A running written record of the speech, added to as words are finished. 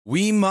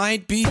We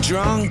might be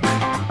drunk, we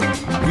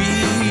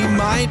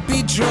might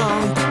be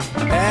drunk.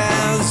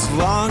 As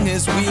long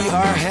as we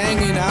are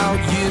hanging out,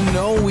 you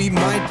know we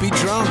might be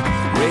drunk.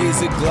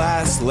 Raise a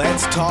glass,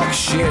 let's talk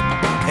shit.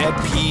 Pet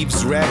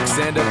peeves, Rex,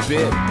 and a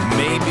bit.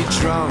 Maybe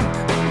drunk,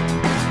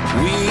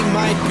 we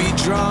might be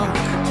drunk,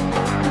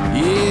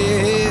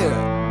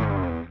 yeah.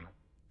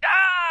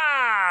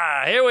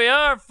 Here we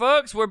are,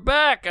 folks. We're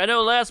back. I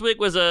know last week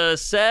was a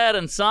sad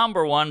and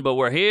somber one, but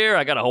we're here.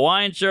 I got a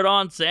Hawaiian shirt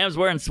on. Sam's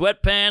wearing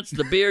sweatpants.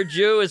 The beer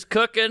Jew is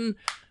cooking.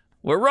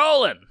 We're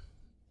rolling.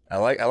 I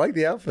like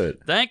the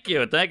outfit. Thank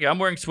you. I'm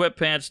wearing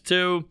sweatpants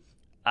too.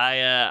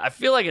 I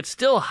feel like it's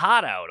still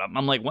hot out.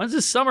 I'm like, when's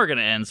this summer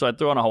gonna end? So I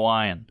threw on a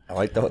Hawaiian. I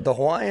like the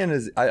Hawaiian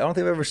is. I don't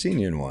think I've ever seen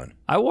you in one.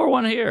 I wore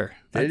one here.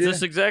 Did you?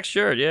 This exact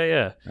shirt.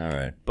 Yeah. All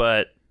right.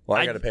 But well,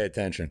 I got to pay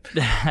attention.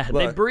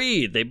 They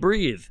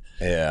breathe.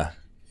 Yeah.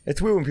 It's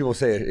weird when people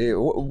say,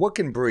 what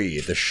can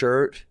breathe? A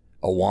shirt?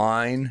 A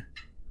wine?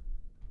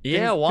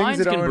 Yeah, wines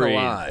things that can aren't breathe.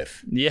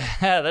 alive.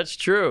 Yeah, that's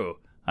true.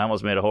 I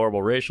almost made a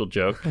horrible racial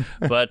joke,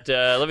 but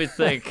let me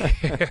think.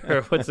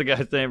 What's the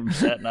guy's name from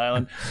Staten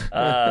Island?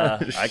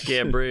 I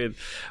can't breathe.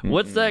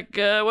 What's that?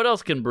 What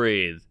else can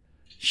breathe?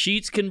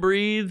 Sheets can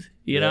breathe,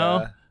 you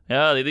know?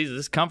 Yeah,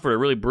 this comforter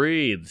really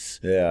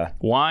breathes. Yeah.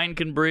 Wine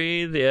can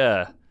breathe,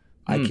 yeah.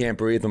 I can't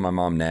breathe when my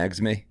mom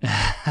nags me.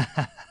 That's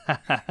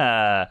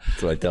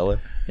what I tell her.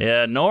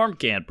 Yeah, Norm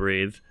can't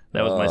breathe.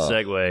 That was my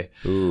segue.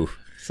 Ooh.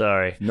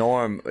 Sorry.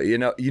 Norm, you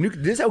know,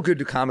 this is how good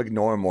the comic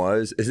Norm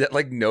was, is that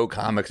like no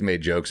comics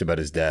made jokes about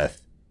his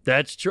death.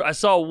 That's true. I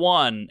saw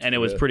one, and it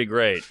was pretty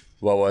great.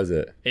 What was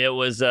it? It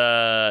was,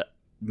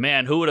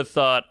 man, who would have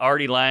thought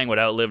Artie Lang would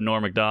outlive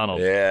Norm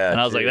Macdonald? Yeah. And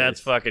I was like,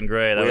 that's fucking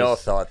great. We all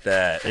thought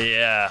that.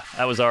 Yeah,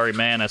 that was Ari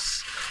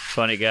Manis.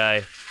 Funny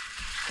guy.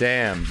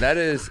 Damn, that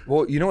is,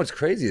 well, you know what's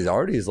crazy is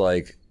Artie's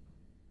like,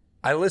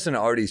 I listened to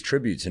Artie's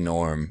tribute to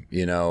Norm,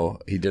 you know,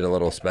 he did a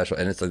little special,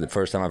 and it's like the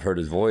first time I've heard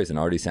his voice, and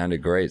Artie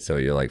sounded great, so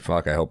you're like,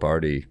 fuck, I hope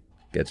Artie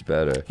gets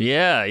better.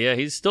 Yeah,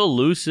 he's still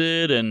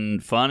lucid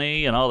and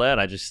funny and all that.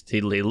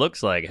 He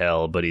looks like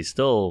hell, but he's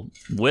still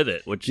with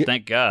it, which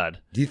thank God.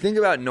 Do you think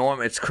about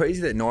Norm? It's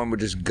crazy that Norm would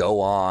just go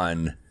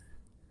on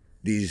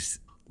these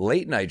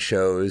late night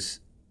shows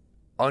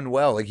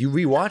unwell. Like you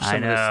rewatch some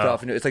of this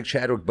stuff, and it's like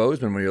Chadwick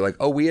Boseman, where you're like,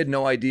 oh, we had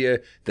no idea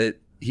that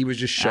he was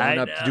just showing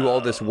up to do all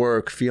this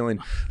work, feeling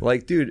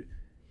like, dude,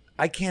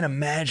 I can't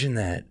imagine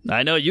that.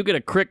 I know. You get a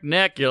crick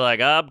neck, you're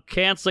like, I'm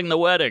canceling the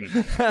wedding.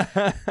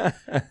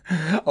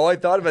 Oh, I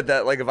thought about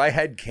that. Like if I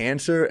had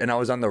cancer and I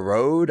was on the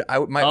road,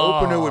 my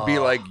opener would be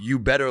like, you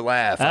better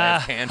laugh, I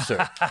have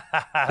cancer.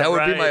 That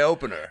would be my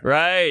opener.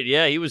 Right.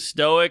 Yeah, he was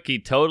stoic. He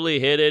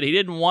totally hit it. He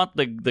didn't want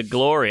the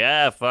glory.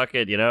 Fuck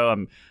it. You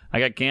know, I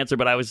got cancer,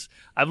 but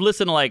I've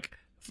listened to like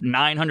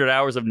 900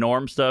 hours of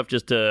Norm stuff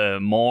just to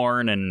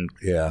mourn and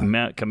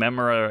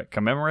commemorate.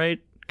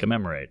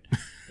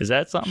 Is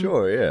that something?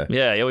 Sure, yeah.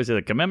 Yeah, he always said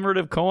the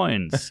commemorative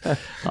coins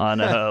on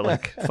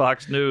like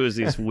Fox News,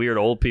 these weird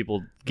old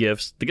people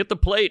gifts to get the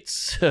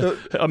plates.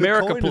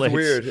 America the coin plates. Is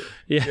weird.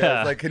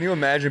 Yeah. It's like, can you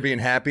imagine being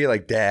happy?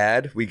 Like,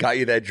 Dad, we got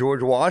you that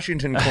George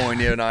Washington coin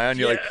you and I on.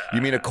 You're like,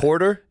 you mean a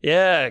quarter?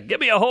 Yeah,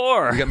 give me a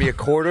whore. You got me a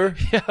quarter?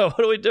 Yeah,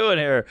 what are we doing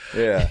here?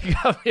 Yeah. You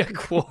got me a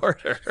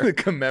quarter. The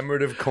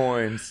commemorative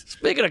coins.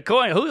 Speaking of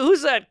coin,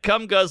 who's that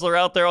cum guzzler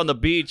out there on the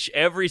beach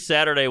every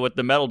Saturday with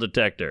the metal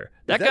detector?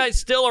 That guy's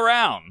still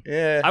around.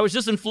 Yeah. I was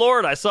just in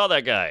Florida. I saw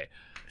that guy.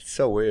 It's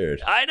so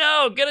weird. I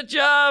know. Get a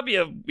job,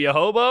 you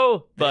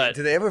hobo. But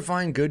do they ever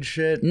find good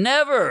shit?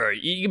 Never.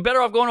 You're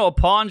better off going to a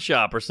pawn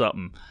shop or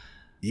something.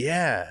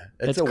 Yeah.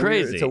 It's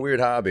crazy. It's a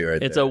weird hobby right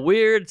there. It's a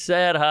weird,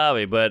 sad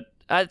hobby, but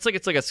it's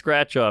like a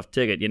scratch-off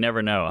ticket. You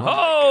never know.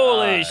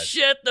 Oh Holy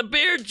shit, the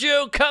beer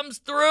Jew comes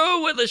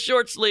through with a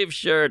short-sleeve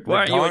shirt.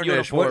 Why aren't you in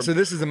uniform? So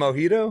this is a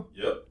mojito?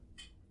 Yep.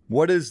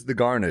 What is the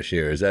garnish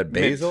here? Is that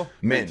basil?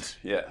 Mint.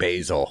 Yeah.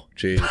 Basil.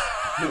 Jeez.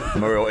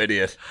 I'm a real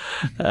idiot.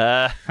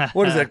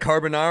 What is that,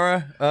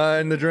 carbonara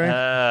in the drink?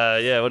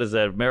 Yeah, what is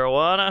that,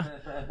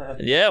 marijuana?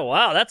 Yeah,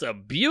 wow, that's a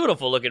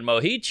beautiful-looking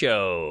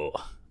mojito.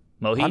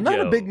 I'm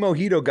not a big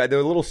mojito guy. They're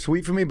a little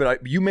sweet for me,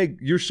 but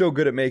you're so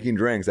good at making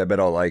drinks, I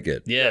bet I'll like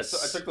it. Yes.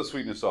 I took the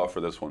sweetness off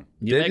for this one.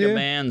 You make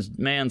a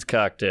man's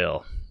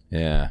cocktail.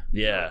 Yeah.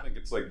 Yeah. I think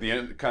it's like the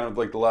end, kind of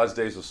like the last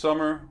days of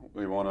summer.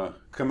 We want to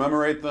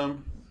commemorate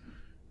them.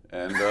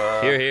 And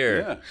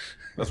here. Yeah.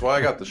 That's why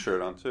I got the shirt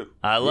on too.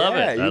 I love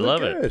it. I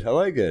love it. I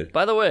like it.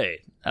 By the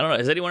way, I don't know.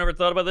 Has anyone ever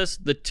thought about this?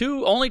 The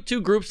only two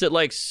groups that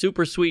like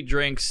super sweet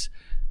drinks,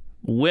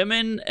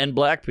 women and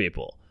black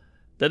people.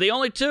 They're the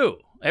only two.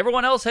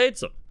 Everyone else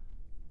hates them.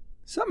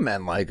 Some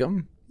men like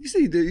them.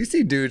 You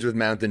see dudes with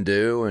Mountain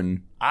Dew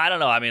and I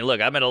don't know. I mean,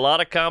 look, I'm at a lot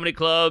of comedy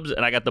clubs,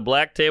 and I got the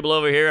black table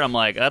over here, and I'm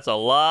like, that's a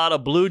lot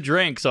of blue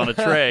drinks on a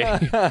tray.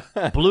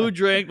 Blue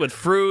drink with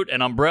fruit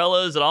and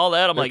umbrellas and all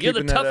that. I'm like, you're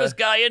the toughest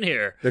guy in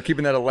here. They're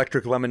keeping that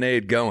electric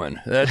lemonade going.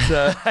 That's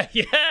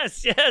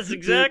yes,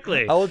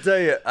 exactly. I will tell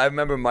you, I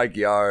remember Mike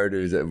Yard,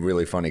 who's a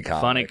really funny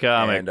comic.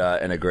 And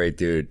a great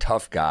dude.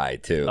 Tough guy,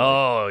 too.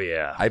 Oh,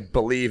 yeah. I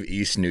believe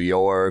East New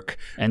York.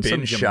 And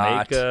some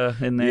Jamaica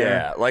in there.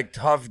 Yeah, like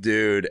tough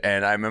dude.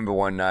 And I remember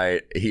one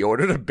night, he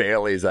ordered a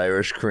Bailey's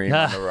Irish cream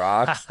on the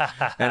rocks.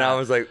 And I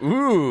was like,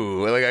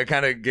 ooh. Like, I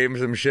kind of gave him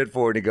some shit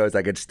for it. And he goes,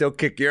 I could still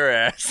kick your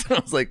ass. I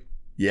was like,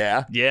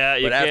 yeah. Yeah,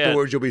 you But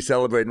afterwards, you'll be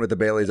celebrating with the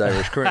Bailey's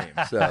Irish cream.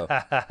 So,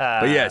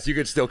 but yes, you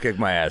could still kick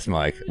my ass,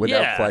 Mike,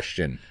 without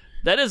question.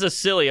 That is a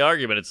silly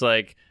argument. It's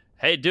like,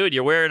 hey, dude,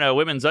 you're wearing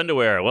women's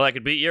underwear. Well, I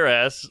could beat your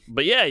ass.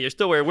 But yeah, you're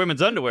still wearing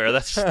women's underwear.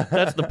 That's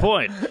the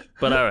point.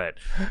 But all right.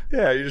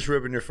 Yeah, you're just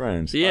ripping your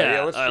friends.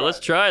 Yeah, let's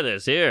try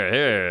this.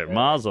 Here,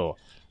 mazel.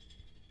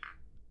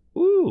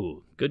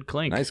 Ooh, good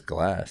clink. Nice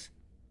glass.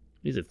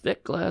 These are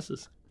thick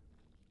glasses.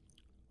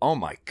 Oh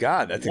my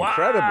God, that's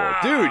incredible.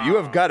 Dude, you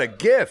have got a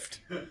gift.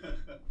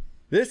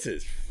 This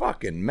is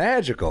fucking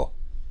magical.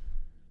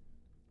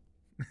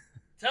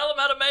 Tell them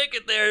how to make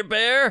it there,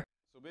 Bear.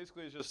 So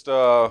basically it's just,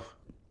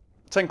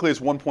 technically it's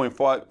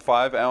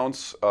 1.5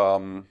 ounce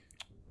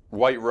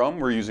white rum.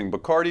 We're using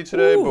Bacardi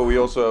today, but we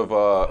also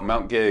have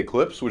Mount Gay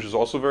Eclipse, which is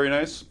also very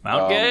nice.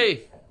 Mount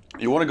Gay.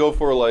 You want to go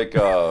for like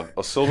a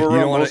silver rum?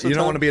 You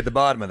don't want to be at the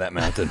bottom of that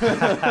mountain.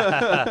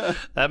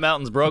 That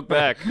mountain's broke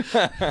back.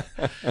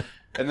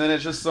 And then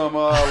it's just some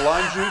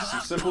lime juice,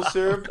 some simple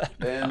syrup,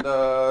 and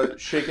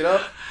shake it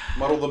up.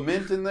 Muddle the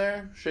mint in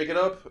there, shake it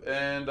up,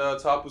 and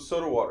top with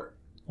soda water.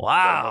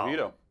 Wow.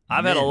 Mojito.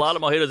 I've had a lot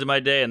of mojitos in my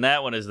day, and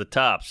that one is the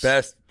tops.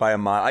 Best by a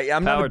mile.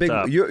 I'm not a big.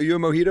 You a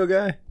mojito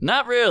guy?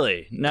 Not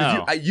really.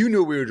 No. You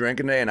knew we were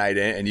drinking today, and I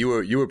didn't, and you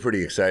were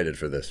pretty excited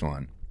for this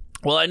one.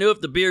 Well, I knew if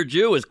the Beer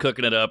Jew was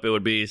cooking it up, it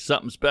would be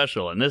something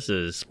special, and this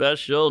is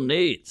special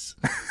needs.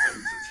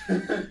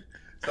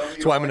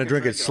 That's why I'm going to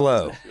drink it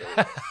slow.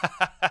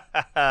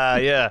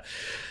 Yeah,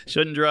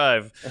 shouldn't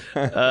drive.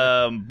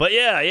 But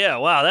yeah,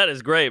 wow, that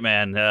is great,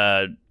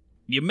 man.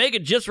 You make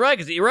it just right,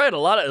 because you're right.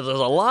 There's a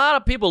lot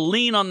of people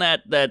lean on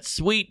that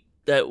sweet.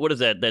 What is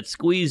that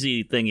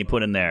squeezy thing you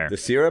put in there? The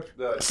syrup?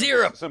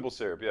 Syrup. Simple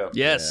syrup, yeah.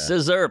 Yes,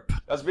 scissor.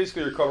 That's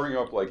basically you're covering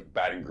up like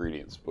bad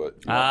ingredients, but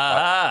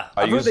I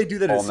heard they do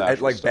that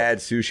at like bad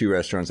sushi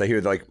restaurants. I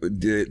hear like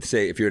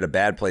say if you're at a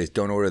bad place,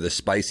 don't order the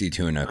spicy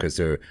tuna because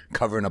they're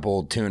covering up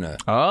old tuna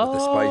with the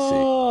spicy.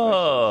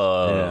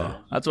 Oh,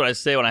 that's what I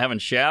say when I haven't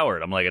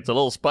showered. I'm like, it's a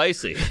little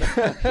spicy.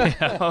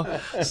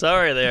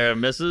 Sorry there,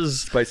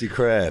 Mrs. Spicy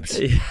crabs.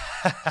 Yeah,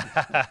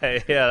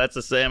 that's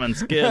a salmon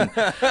skin.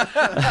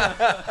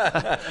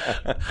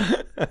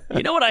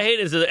 You know what I hate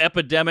is the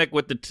epidemic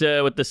with the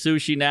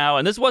sushi now,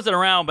 and this wasn't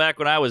around back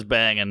when I was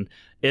banging.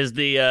 Is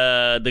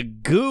the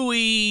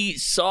gooey,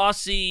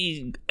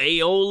 saucy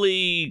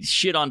aioli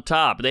shit on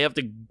top? They have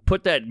to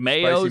put that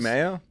mayo. Spicy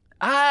mayo?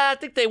 I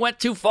think they went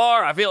too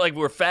far. I feel like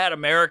we're fat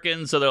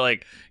Americans, so they're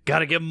like,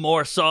 gotta give them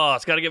more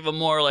sauce, gotta give them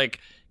more like.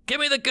 Give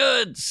me the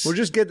goods. Well,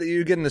 just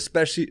you're getting the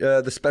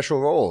special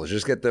rolls.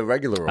 Just get the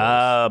regular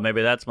rolls.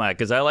 Maybe that's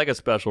because I like a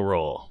special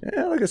roll.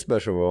 Yeah, I like a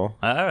special roll.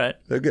 All right.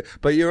 They're good.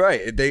 But you're right.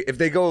 If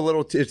they go a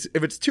little, if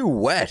it's too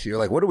wet, you're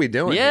like, what are we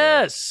doing?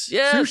 Yes.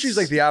 Sushi's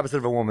like the opposite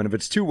of a woman. If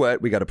it's too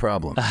wet, we got a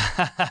problem.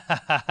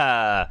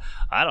 I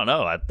don't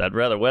know. I'd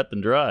rather wet than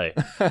dry.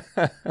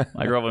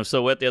 My girlfriend was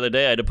so wet the other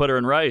day, I had to put her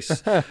in rice.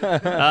 All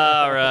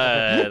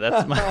right.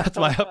 That's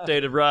my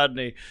updated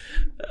Rodney.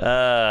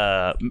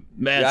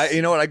 Man. Yeah,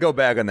 you know what? I go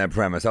back on that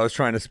premise. I was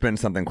trying to spin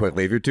something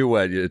quickly. If you're too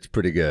wet, it's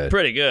pretty good.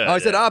 Pretty good. Oh, I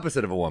said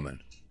opposite of a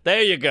woman.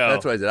 There you go.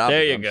 That's what I said. Opposite.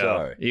 There you I'm go.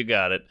 Sorry. You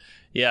got it.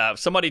 Yeah,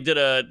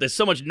 there's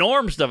so much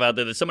Norm stuff out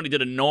there that somebody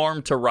did a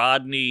Norm to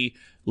Rodney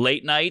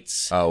late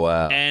nights. Oh,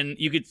 wow. And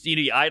you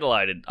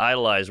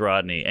idolize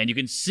Rodney, and you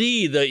can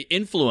see the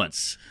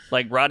influence.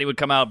 Like Rodney would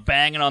come out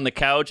banging on the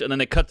couch, and then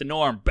they cut to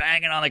Norm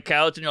banging on the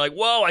couch, and you're like,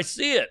 whoa, I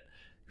see it.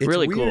 It's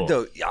really weird, cool.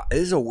 Though. Yeah, it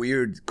is a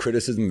weird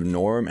criticism of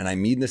Norm, and I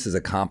mean this as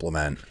a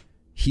compliment.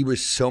 He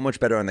was so much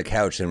better on the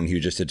couch than when he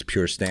just did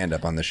pure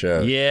stand-up on the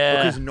show. Yeah.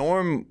 Because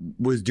Norm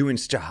was doing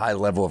such a high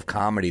level of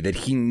comedy that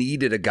he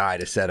needed a guy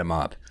to set him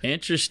up.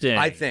 Interesting.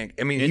 I think.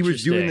 I mean, he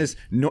was doing this.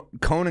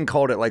 Conan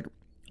called it like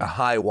a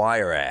high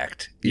wire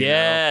act.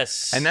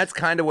 Yes. Know? And that's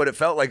kind of what it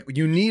felt like.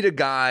 You need a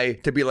guy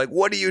to be like,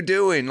 what are you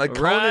doing? Like,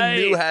 Conan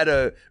knew how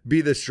to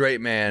be the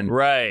straight man.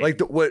 Right. Like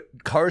what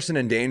Carson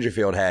and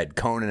Dangerfield had,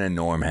 Conan and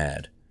Norm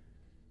had.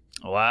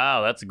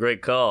 Wow, that's a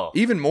great call.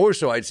 Even more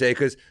so, I'd say,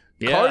 because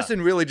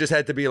Carson really just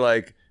had to be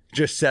like,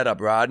 just set up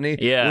Rodney.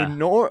 Yeah.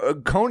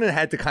 Conan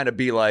had to kind of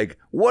be like,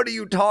 what are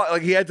you talking?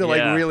 Like, he had to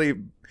like really,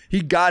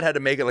 he had to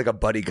make it like a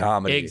buddy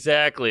comedy.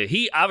 Exactly.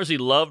 He obviously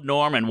loved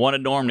Norm and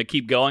wanted Norm to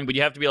keep going, but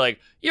you have to be like,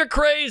 you're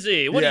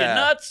crazy. What are you,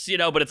 nuts? You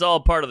know, but it's all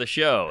part of the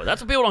show.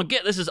 That's what people don't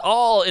get. This is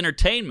all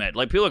entertainment.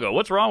 Like, people go,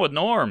 what's wrong with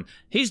Norm?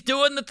 He's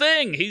doing the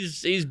thing.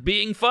 He's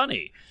being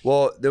funny.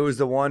 Well, there was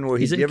the one where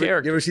he's in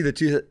character. You ever see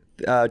the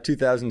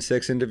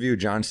 2006 interview,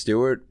 Jon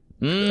Stewart,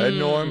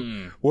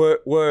 Norm,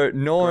 where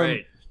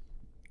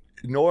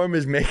Norm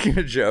is making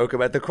a joke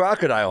about the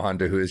crocodile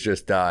hunter who has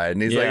just died,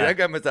 and he's like, "That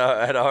guy must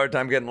have had a hard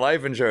time getting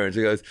life insurance."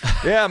 He goes,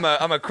 "Yeah,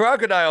 I'm a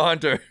crocodile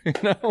hunter," you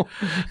know.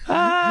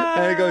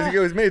 And he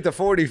goes, "Made it to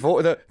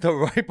 44, the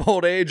ripe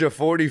old age of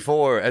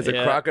 44 as a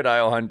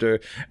crocodile hunter,"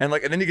 and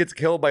then he gets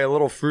killed by a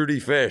little fruity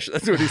fish.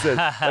 That's what he says.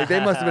 Like, they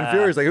must have been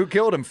furious. Like, who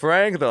killed him,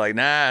 Frank? They're like,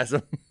 "Nah,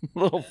 some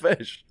little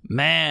fish."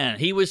 Man,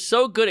 he was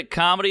so good at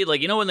comedy. Like,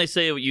 you know when they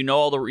say you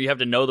have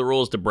to know the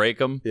rules to break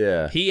them?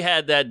 Yeah. He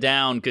had that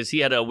down because he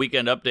had a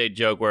Weekend Update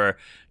joke where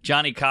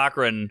Johnny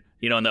Cochran,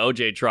 in the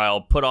OJ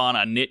trial, put on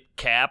a knit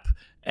cap,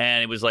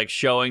 and it was like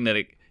showing that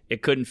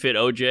it couldn't fit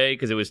OJ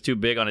because it was too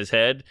big on his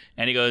head.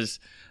 And he goes,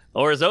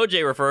 or as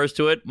OJ refers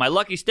to it, my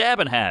lucky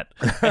stabbing hat.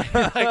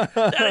 Like,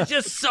 that is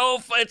just so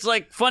it's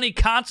like funny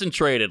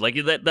concentrated. Like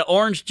the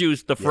orange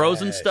juice, the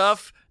frozen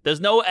stuff,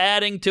 there's no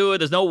adding to it.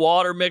 There's no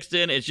water mixed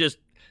in. It's just,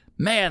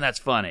 man, that's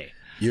funny.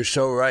 You're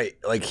so right.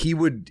 Like he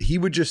would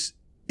just,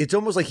 it's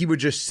almost like he would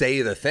just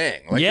say the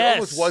thing. Like, it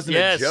almost wasn't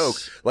a joke.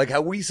 Like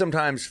how we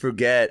sometimes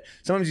forget.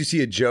 Sometimes you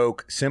see a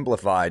joke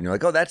simplified and you're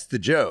like, oh, that's the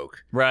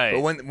joke. Right.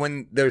 But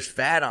when there's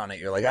fat on it,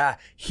 you're like,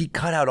 he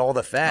cut out all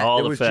the fat.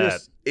 All the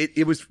fat.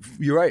 It was,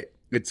 you're right.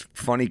 It's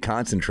funny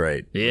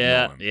concentrate.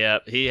 Yeah.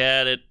 He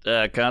had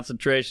it,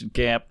 concentration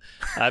camp.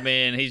 I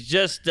mean, he's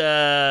just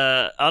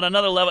on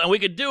another level. And we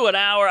could do an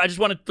hour. I just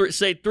want to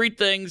say three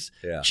things.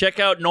 Yeah. Check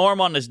out Norm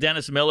on his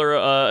Dennis Miller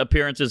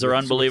appearances are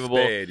unbelievable.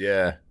 Spade,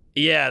 yeah.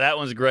 Yeah, that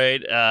one's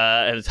great.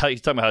 And he's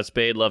talking about how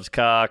Spade loves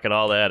cock and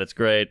all that. It's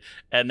great.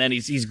 And then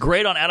he's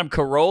great on Adam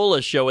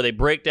Carolla's show where they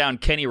break down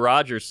Kenny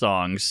Rogers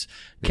songs.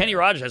 Kenny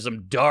Rogers has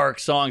some dark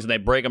songs and they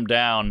break them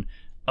down.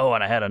 Oh,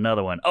 and I had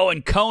another one. Oh,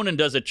 and Conan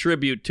does a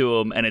tribute to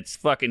him, and it's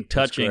fucking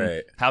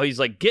touching. How he's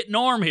like, get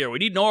Norm here. We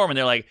need Norm. And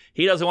they're like,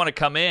 he doesn't want to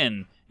come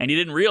in. And he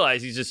didn't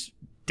realize he's just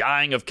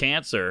dying of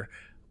cancer.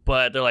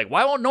 But they're like,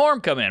 why won't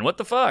Norm come in? What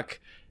the fuck?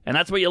 And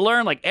that's what you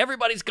learn. Like,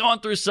 everybody's going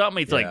through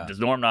something. He's like, does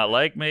Norm not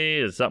like me?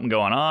 Is something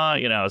going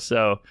on?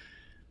 So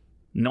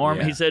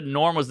Norm, he said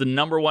Norm was the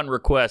 #1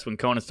 request when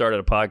Conan started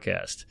a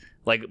podcast.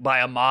 Like,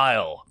 by a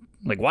mile.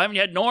 Like, why haven't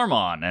you had Norm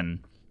on? And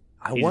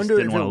I wonder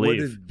if it would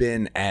have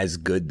been as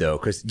good, though,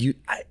 because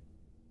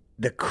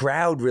the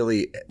crowd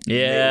really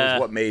was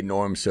what made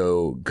Norm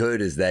so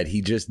good, is that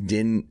he just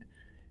didn't,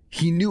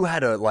 he knew how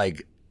to,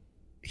 like,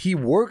 he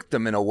worked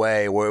them in a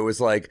way where it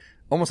was like,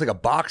 almost like a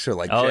boxer,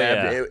 like,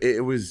 jabbed.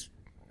 It was,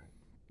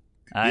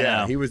 I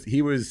know.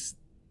 He was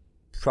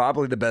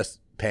probably the best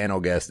panel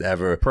guest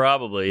ever.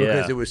 Probably,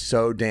 because it was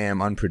so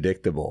damn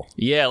unpredictable.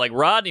 Yeah, like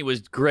Rodney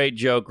was great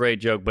joke,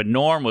 but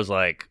Norm was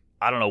like,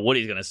 I don't know what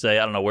he's going to say.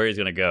 I don't know where he's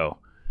going to go.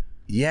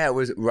 Yeah, it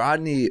was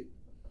Rodney.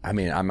 I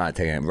mean, I'm not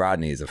taking it.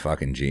 Rodney is a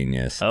fucking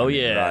genius. Oh,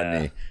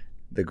 Rodney,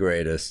 the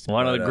greatest.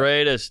 One of the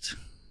greatest.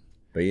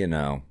 But,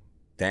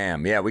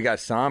 damn. Yeah, we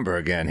got somber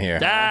again here. All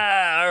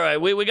right.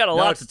 We got a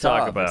lot to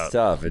talk about. It's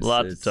tough. A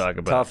lot to talk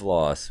about. Tough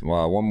loss.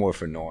 Well, one more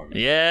for Norm.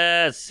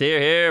 Yes.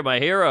 Here, my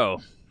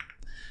hero.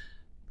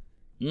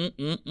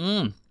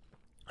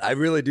 I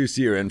really do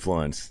see your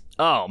influence.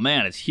 Oh,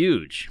 man, it's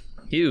huge.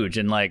 Huge.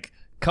 And, like,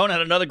 Conan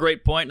had another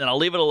great point, and I'll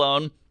leave it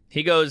alone.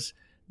 He goes,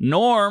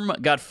 Norm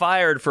got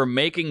fired for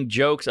making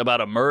jokes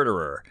about a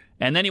murderer.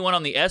 And then he went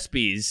on the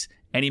ESPYs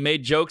and he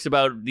made jokes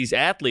about these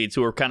athletes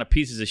who were kind of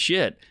pieces of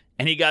shit.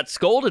 And he got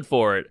scolded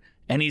for it.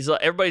 And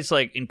everybody's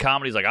like, in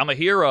comedy, he's like, I'm a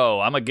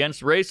hero. I'm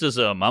against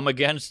racism. I'm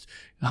against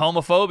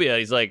homophobia.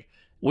 He's like,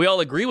 we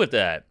all agree with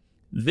that.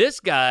 This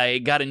guy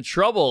got in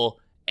trouble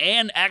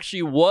and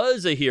actually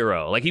was a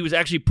hero. Like, he was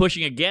actually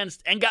pushing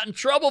against and got in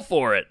trouble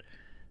for it.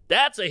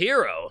 That's a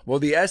hero. Well,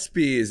 the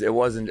ESPYs, it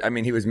wasn't, I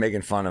mean, he was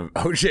making fun of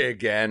OJ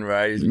again,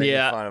 right? He was making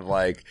fun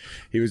of,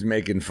 he was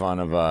making fun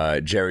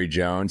of Jerry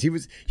Jones.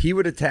 He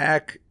would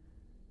attack,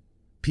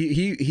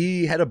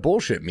 he had a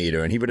bullshit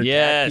meter, and he would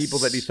attack people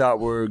that he thought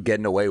were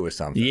getting away with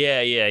something. Yeah,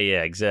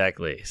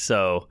 exactly.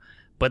 So,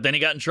 but then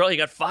he got in trouble. He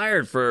got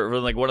fired for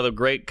like one of the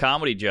great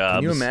comedy jobs.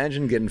 Can you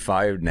imagine getting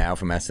fired now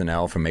from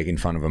SNL for making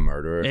fun of a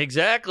murderer?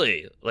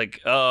 Exactly.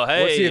 Like, oh,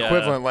 hey. What's the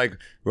equivalent? Like,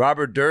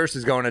 Robert Durst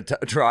is going to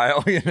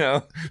trial,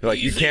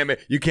 Like, you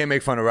can't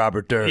make fun of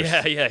Robert Durst.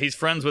 Yeah. He's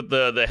friends with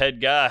the head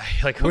guy.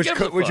 Like, which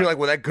you're like,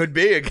 well, that could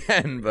be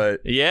again,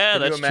 but yeah,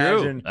 that's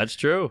true. That's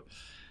true.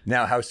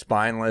 Now, how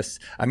spineless.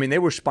 I mean, they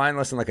were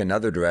spineless in like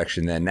another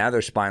direction then. Now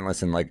they're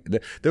spineless in like,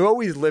 they're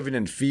always living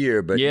in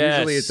fear, but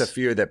usually it's a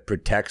fear that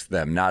protects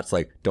them, not it's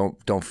like,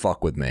 don't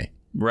fuck with me.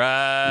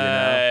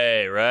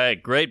 Right, right.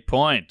 Great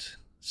point.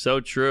 So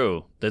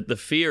true. That the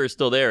fear is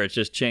still there. It's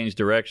just changed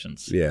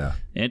directions. Yeah.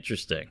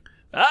 Interesting.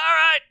 All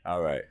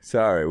right.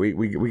 Sorry.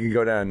 We can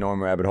go down a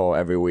Norm rabbit hole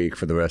every week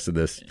for the rest of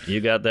this.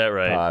 You got that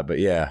right. But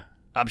yeah.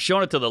 I'm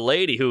showing it to the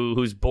lady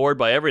who's bored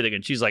by everything,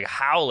 and she's like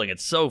howling.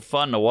 It's so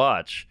fun to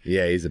watch.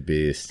 Yeah, he's a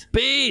beast.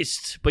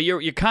 But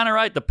you're kind of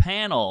right. The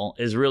panel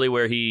is really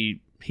where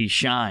he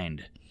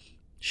shined.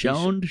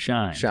 Shined.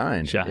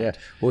 Yeah.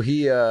 Well,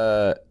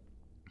 the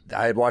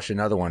I had watched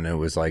another one. It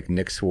was like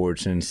Nick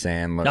Swardson,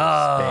 Sandler.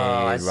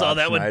 I Spade, saw Rob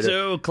that one Schneider.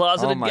 too.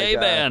 Closeted gay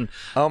God. man.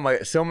 Oh my,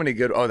 so many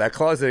good. Oh, that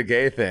closeted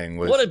gay thing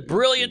was. What a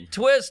brilliant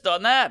twist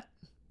on that.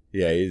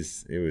 Yeah,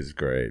 it was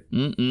great.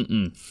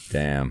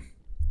 Damn.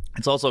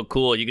 It's also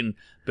cool.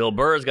 Bill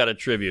Burr's got a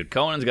tribute.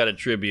 Conan's got a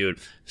tribute.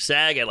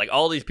 Saget, like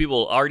all these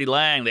people, Artie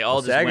Lang, they all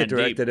just Saget went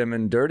directed deep. him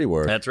in Dirty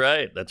Work. That's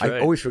right. I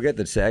always forget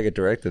that Saget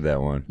directed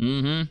that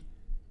one.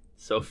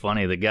 So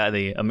funny.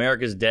 The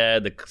America's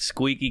Dad, the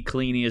squeaky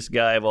cleaniest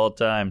guy of all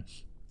time,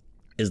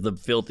 is the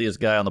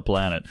filthiest guy on the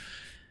planet.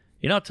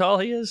 You know how tall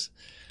he is?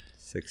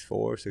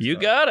 6'4", 6'5". You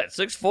got it.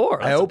 6'4".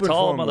 That's I opened a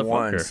tall for him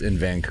motherfucker. once in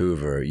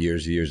Vancouver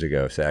years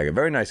ago. Saget,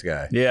 very nice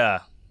guy.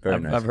 Yeah. Very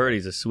nice. I've heard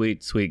he's a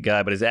sweet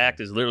guy, but his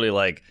act is literally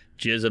like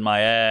jizz in my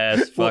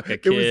ass, fuck a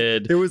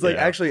kid. It was like,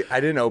 actually, I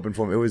didn't open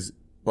for him. It was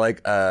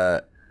like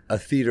a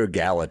theater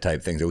gala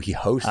type thing. So he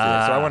hosted it. So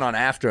I went on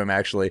after him,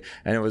 actually,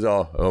 and it was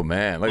all, oh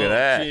man, look at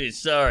that. Jeez,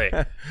 sorry.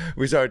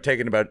 We started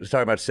talking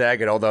about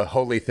Saget. All the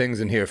holy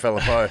things in here fell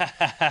apart.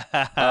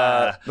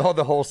 All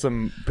the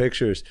wholesome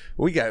pictures.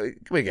 We gotta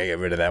get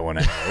rid of that one.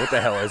 What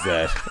the hell is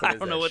that? I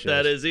don't know what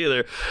that is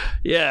either.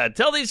 Yeah,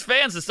 tell these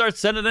fans to start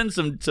sending in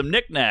some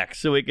knickknacks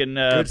so we can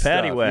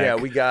patty whack. Yeah,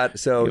 we got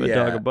Give a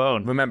dog a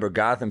bone. Remember,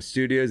 Gotham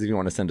Studios. If you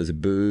want to send us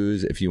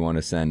booze, if you want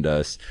to send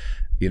us,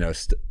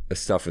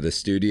 stuff for the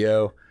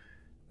studio.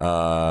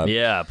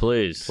 Yeah,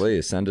 please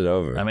send it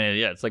over. I mean,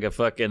 yeah, it's like a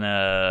fucking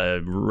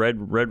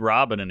red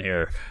robin in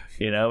here.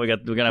 We're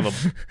gonna have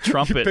a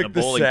trumpet and a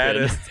bowling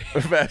pin.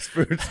 Fast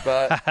food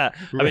spot.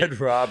 Red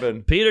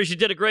Robin. Peters, you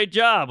did a great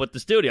job with the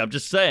studio. I'm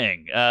just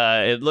saying,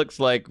 it looks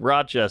like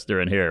Rochester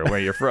in here, where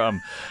you're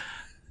from.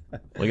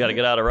 We got to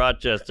get out of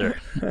Rochester.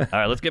 All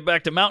right, let's get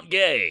back to Mount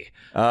Gay.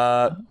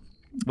 Where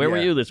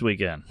were you this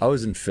weekend? I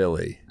was in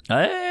Philly.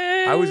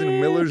 Hey! I was in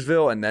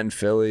Millersville, and then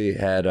Philly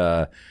had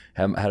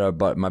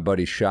my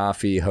buddy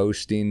Shafi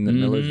hosting the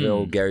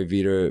Millersville, Gary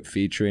Vider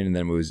featuring, and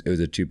then it was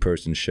a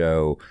 2-person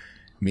show.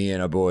 Me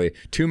and a boy,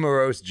 2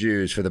 morose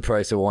Jews for the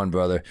price of one,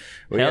 brother.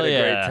 We had a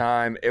great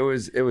time. It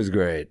was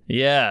great.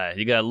 Yeah,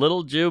 you got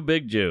little Jew,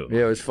 big Jew.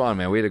 Yeah, it was fun,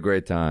 man. We had a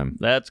great time.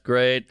 That's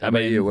great. How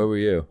about you? Where were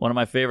you? One of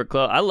my favorite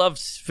clubs. I love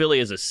Philly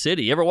as a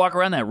city. You ever walk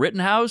around that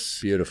Rittenhouse?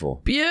 Beautiful.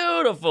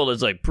 Beautiful.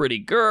 There's like pretty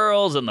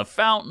girls and the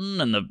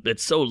fountain, and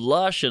it's so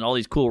lush, and all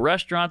these cool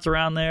restaurants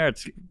around there.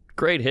 It's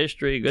great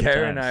history. Good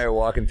Karen times. and I are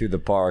walking through the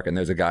park, and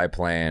there's a guy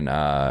playing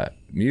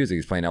music.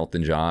 He's playing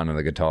Elton John on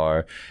the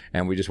guitar,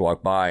 and we just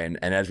walk by, and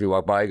as we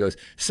walk by, he goes,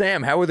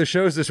 "Sam, how were the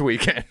shows this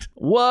weekend?"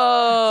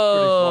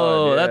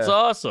 Whoa, fun, yeah. That's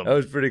awesome. That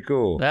was pretty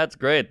cool. That's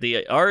great.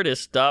 The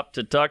artist stopped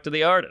to talk to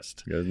the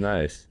artist. It was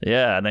nice.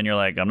 Yeah, and then you're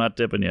like, I'm not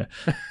tipping you.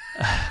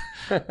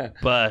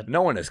 But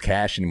no one has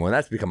cash anymore.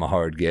 That's become a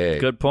hard gig.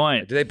 Good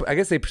point. I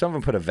guess some of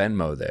them put a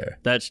Venmo there.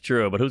 That's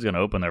true, but who's going to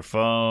open their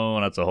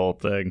phone? That's a whole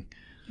thing.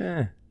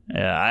 Yeah.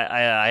 Yeah,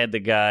 I had the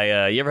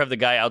guy. You ever have the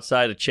guy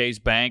outside of Chase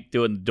Bank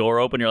doing the door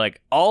open? You're like,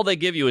 all they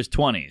give you is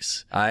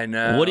 20s. I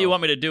know. What do you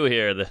want me to do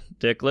here, the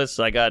dickless?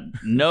 I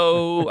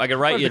can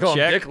write you a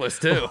check. Dickless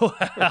too.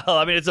 Well,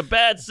 I mean, it's a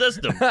bad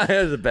system. It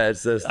is a bad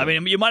system. I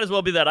mean, you might as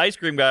well be that ice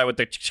cream guy with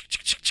the,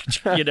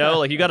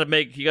 like you got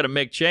to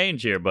make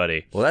change here,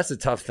 buddy. Well, that's a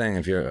tough thing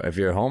if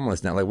you're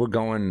homeless now. Like we're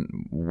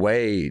going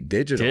way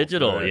digital.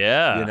 Digital,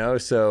 yeah.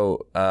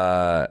 So.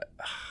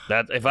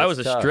 That if I was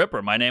a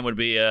stripper, my name would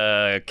be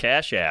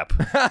Cash App.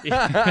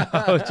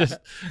 Just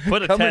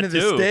put a Coming tattoo. to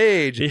the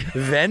stage,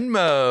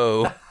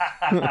 Venmo.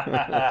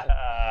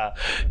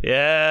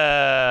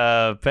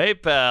 Yeah,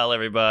 PayPal,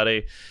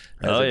 everybody.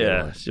 That's a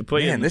good one. Should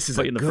put this is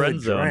put a you in the good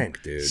friend zone.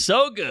 drink, dude.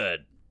 So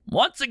good.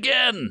 Once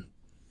again.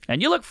 And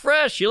you look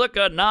fresh. You look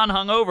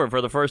non-hungover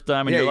for the first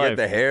time in your life. You got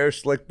the hair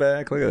slicked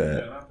back. Look at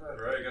that. Yeah, not bad,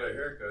 right? I got a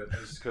haircut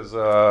just because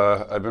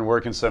I've been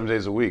working 7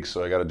 days a week,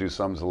 so I got to do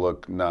something to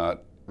look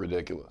not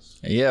ridiculous.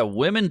 Yeah, a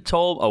woman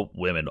told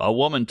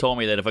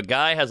me that if a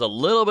guy has a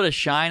little bit of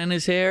shine in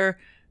his hair,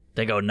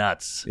 they go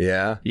nuts.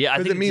 Yeah? Yeah, I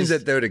think it means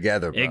that they're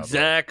together, probably.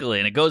 Exactly.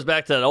 And it goes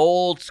back to that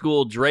old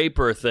school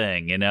Draper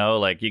thing,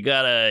 like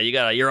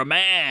you're a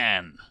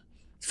man.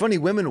 It's funny,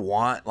 women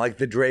want like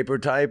the Draper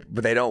type,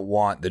 but they don't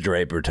want the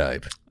Draper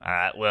type.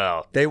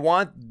 Well, they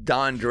want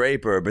Don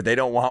Draper, but they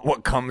don't want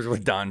what comes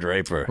with Don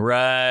Draper.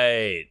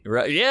 Right.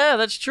 Yeah,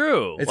 that's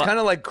true. It's kind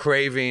of like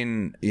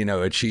craving,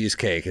 a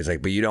cheesecake. It's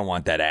like, but you don't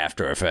want that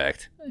after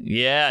effect.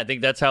 Yeah, I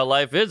think that's how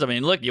life is. I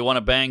mean, look, you want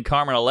to bang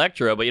Carmen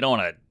Electra, but you don't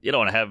want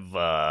to have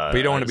but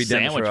you don't want to be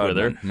sandwich Dennis with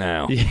her. Rodman.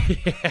 No.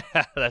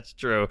 Yeah, that's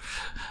true.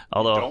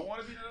 Although, you don't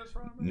want to be Dennis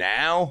Rodman?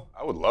 Now?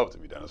 I would love to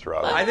be Dennis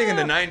Rodman. I think in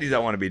the 90s I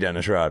want to be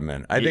Dennis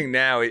Rodman. I think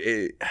now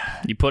you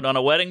put on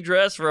a wedding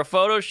dress for a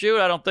photo shoot?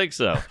 I don't think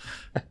so.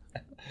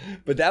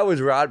 But that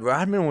was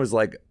Rodman was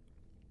like,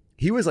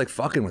 he was like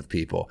fucking with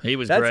people. He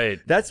was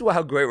great. That's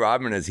how great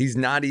Rodman is. He's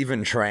not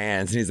even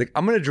trans, and he's like,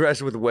 I'm gonna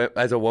dress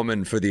as a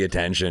woman for the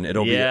attention.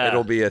 It'll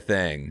be a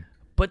thing.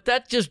 But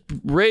that just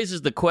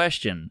raises the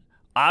question.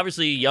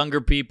 Obviously, younger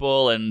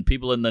people and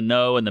people in the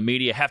know and the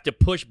media have to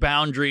push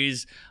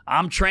boundaries.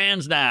 I'm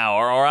trans now,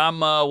 or I'm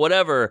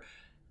whatever.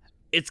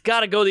 It's got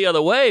to go the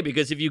other way,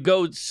 because if you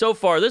go so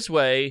far this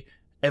way,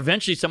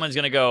 eventually someone's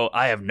going to go,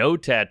 I have no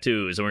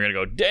tattoos. And we're going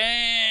to go,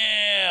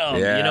 damn.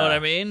 Yeah. You know what I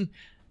mean?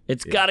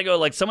 It's got to go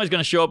like someone's going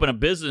to show up in a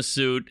business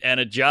suit and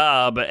a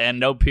job and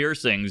no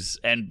piercings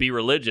and be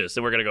religious.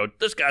 And we're going to go,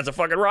 this guy's a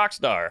fucking rock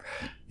star.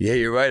 Yeah,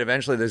 you're right.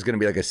 Eventually there's going to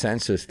be like a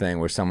census thing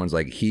where someone's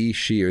like he,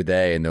 she, or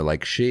they, and they're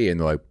like she, and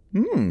they're like,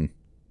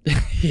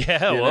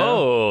 Yeah,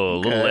 whoa, a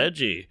little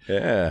edgy.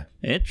 Yeah.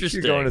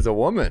 Interesting. She's going as a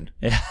woman.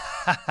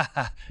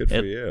 Good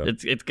for you.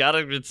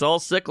 It's all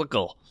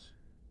cyclical.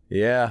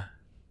 Yeah,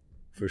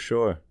 for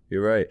sure.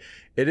 You're right.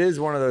 It is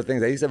one of those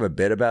things. I used to have a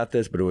bit about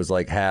this, but it was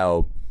like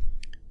how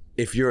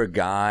if you're a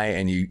guy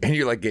and you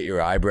like get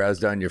your eyebrows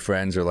done, your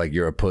friends are like,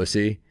 you're a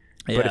pussy.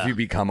 Yeah. But if you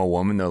become a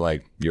woman, they're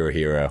like, you're a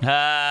hero.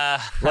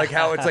 Like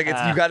how it's like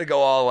you got to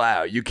go all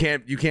out. You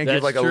can't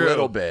give like true. a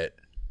little bit.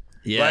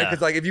 Yeah. Right?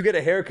 Because like if you get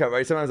a haircut,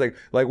 right? Sometimes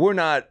like we're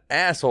not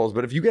assholes,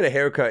 but if you get a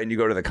haircut and you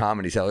go to the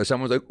Comedy Cellar,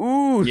 someone's like,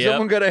 ooh,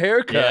 someone got a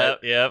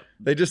haircut. Yep.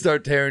 They just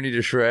start tearing you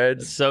to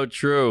shreds. So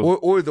true.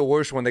 Or the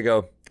worst one, they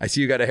go, I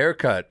see you got a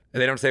haircut.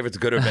 And they don't say if it's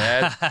good or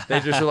bad. They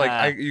just are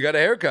like, you got a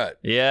haircut.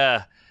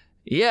 Yeah.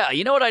 Yeah,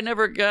 you know what I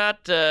never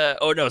got?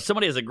 Oh, no,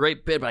 somebody has a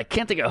great bit, but I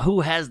can't think of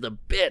who has the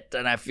bit,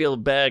 and I feel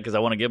bad because I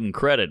want to give him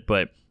credit.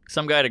 But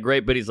some guy had a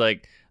great bit. He's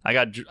like, I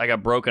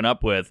got broken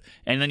up with.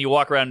 And then you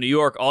walk around New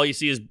York, all you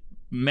see is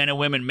men and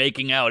women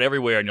making out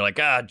everywhere. And you're like,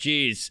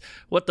 geez,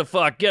 what the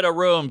fuck? Get a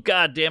room.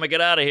 God damn it,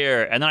 get out of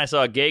here. And then I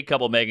saw a gay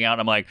couple making out,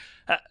 and I'm like,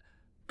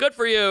 good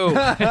for you.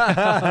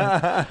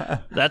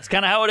 That's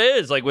kind of how it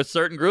is. Like with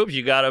certain groups,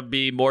 you got to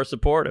be more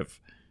supportive.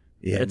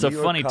 Yeah, it's New a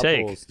York funny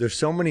couples, take. There's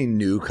so many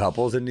new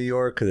couples in New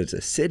York because it's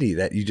a city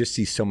that you just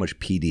see so much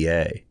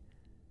PDA.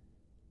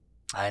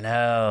 I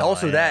know.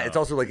 Also, it's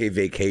also like a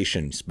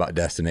vacation spot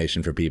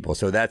destination for people.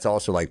 So that's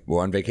also like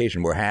we're on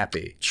vacation, we're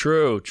happy.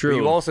 True. But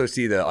you also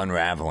see the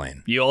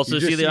unraveling. You also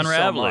just see the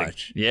unraveling. So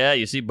much. Yeah,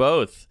 you see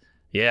both.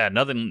 Yeah,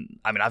 nothing.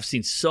 I mean, I've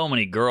seen so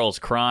many girls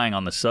crying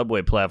on the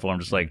subway platform,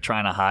 just like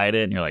trying to hide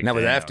it, and you're like, that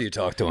was after you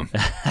talked to them.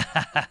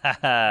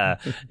 Yeah,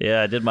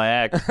 I did my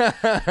act.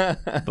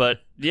 But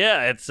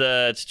yeah,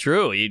 it's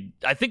true.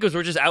 I think because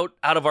we're just out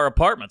of our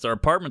apartments. Our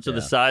apartments are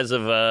the size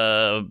of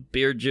a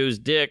beer Jew's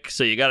dick,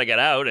 so you got to get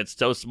out. It's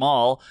so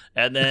small,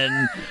 and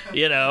then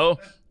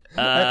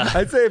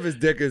I'd say if his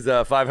dick is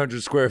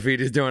 500 square feet,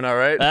 he's doing all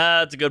right.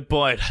 That's a good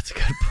point.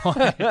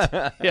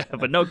 Yeah,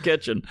 but no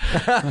kitchen.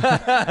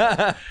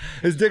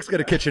 His dick's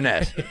got a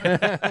kitchenette.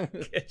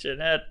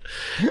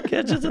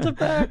 Kitchen's in the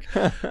back.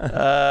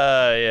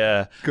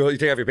 Yeah. Cool. You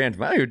take off your pants.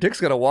 Wow, your dick's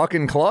got a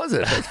walk-in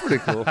closet. That's pretty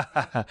cool.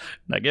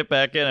 Now get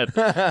back in it.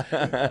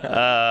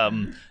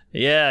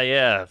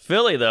 Yeah.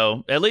 Philly,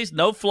 though, at least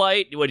no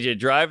flight. What, did you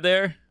drive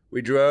there?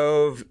 We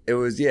drove. It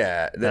was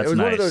it was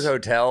one of those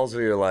hotels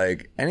where you're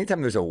like,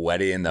 anytime there's a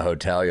wedding in the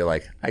hotel, you're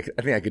like, I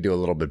think I could do a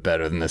little bit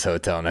better than this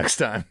hotel next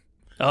time.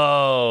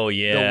 Oh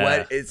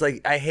yeah. It's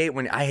like I hate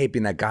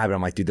being that guy, but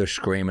I'm like, dude, they're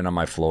screaming on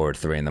my floor at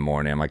 3 a.m.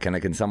 I'm like,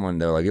 can someone?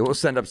 They're like, we'll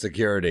send up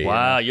security.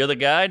 Wow, you're the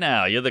guy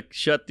now. You're the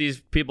shut these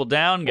people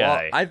down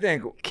guy. Well, I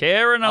think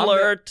Karen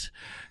alert.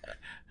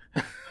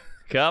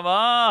 Come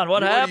on,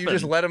 what happened? You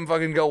just let them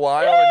fucking go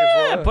wild on your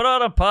floor? Put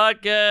on a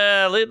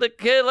podcast. Let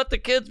the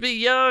kids be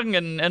young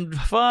and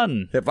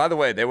fun. Yeah, by the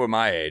way, they were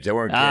my age. They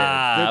weren't kids.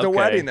 It's a okay.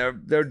 wedding.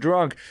 They're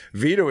drunk.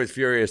 Vider was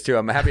furious too.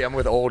 I'm happy I'm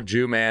with old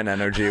Jew man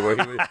energy where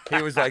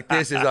he was like,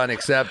 this is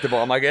unacceptable.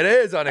 I'm like, it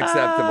is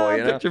unacceptable.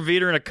 You know? Picture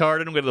Vider in a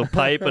carton with a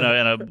pipe and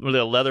a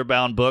little leather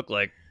bound book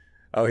like.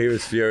 Oh, he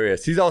was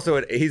furious. He's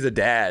a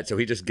dad, so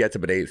he just gets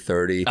up at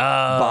 8:30.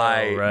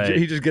 Right.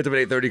 He just gets up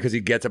at 8:30 because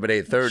he gets up at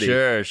 8:30.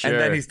 Sure. And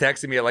then he's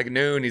texting me at like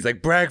noon. He's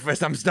like,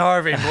 breakfast, I'm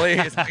starving,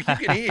 please. Like,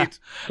 you can eat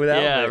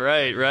without Yeah,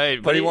 me.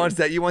 right. But he wants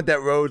that. You want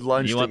that road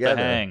lunch you together. Want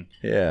the hang.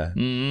 Yeah.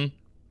 Mm-hmm.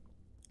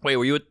 Wait,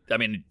 were you at, I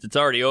mean, it's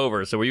already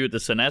over, so were you at the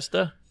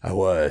Sinesta? I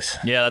was.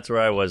 Yeah, that's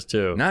where I was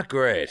too. Not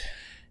great.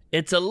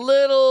 It's a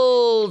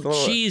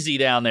little cheesy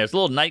down there. It's a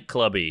little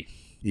nightclubby.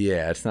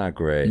 Yeah, it's not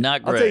great.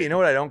 Not great. I'll tell you, you know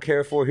what I don't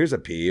care for? Here's a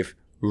peeve.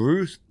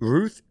 Ruth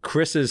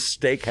Chris's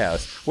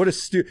Steakhouse. What a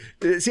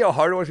see how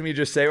hard it was for me to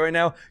just say right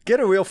now? Get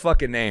a real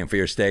fucking name for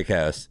your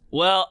steakhouse.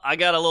 Well, I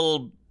got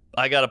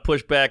to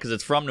push back because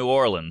it's from New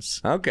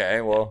Orleans.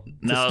 Okay, well,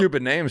 it's a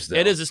stupid name still.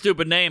 It is a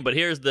stupid name, but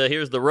here's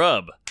the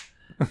rub.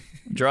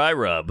 Dry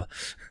rub.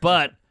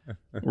 But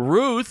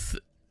Ruth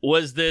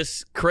was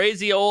this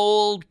crazy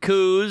old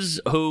coos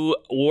who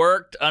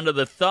worked under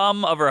the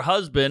thumb of her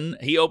husband.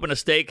 He opened a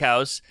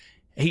steakhouse.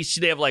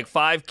 They have like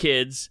 5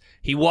 kids.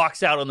 He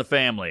walks out on the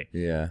family.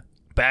 Yeah.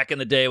 Back in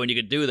the day when you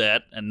could do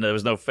that and there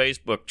was no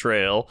Facebook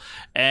trail.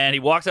 And he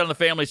walks out on the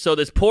family. So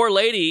this poor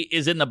lady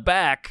is in the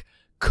back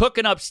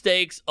cooking up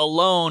steaks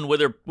alone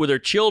with her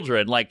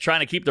children, like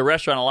trying to keep the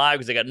restaurant alive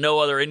because they got no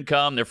other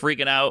income. They're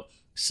freaking out.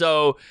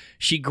 So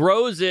she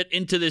grows it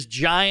into this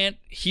giant,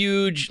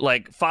 huge,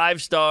 like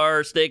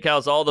 5-star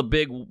steakhouse. All the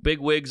big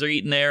wigs are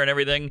eating there and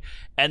everything.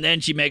 And then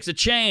she makes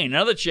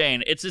another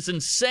chain. It's this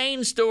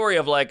insane story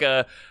of like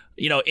a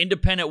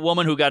independent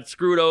woman who got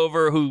screwed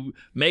over, who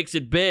makes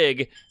it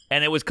big,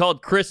 and it was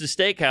called Chris's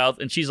Steakhouse,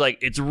 and she's like,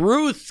 it's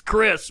Ruth's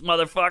Chris,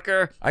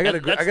 motherfucker. I got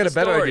a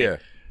better idea.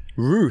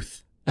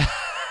 Ruth.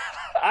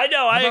 I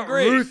know. I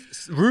agree.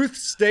 Ruth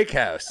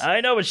Steakhouse.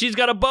 I know, but she's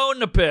got a bone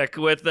to pick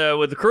with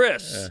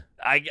Chris.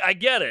 I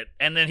get it.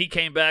 And then he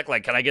came back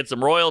like, can I get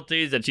some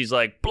royalties? And she's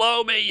like,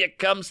 blow me, you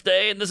come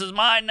stay, and this is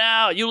mine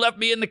now. You left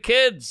me and the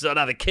kids. So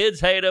now the kids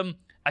hate him.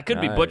 I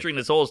could be butchering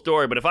this whole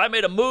story, but if I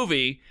made a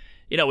movie,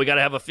 you know, we got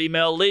to have a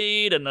female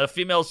lead and a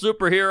female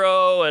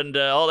superhero and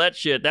all that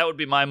shit. That would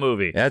be my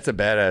movie. That's a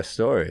badass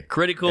story.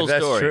 Pretty cool If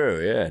story. That's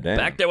true, yeah. Damn.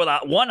 Back there with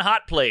one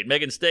hot plate,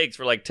 making steaks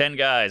for like 10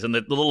 guys, and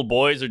the little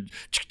boys are,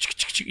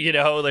 you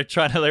know,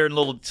 they're in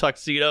little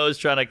tuxedos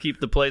trying to keep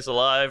the place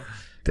alive.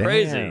 Damn.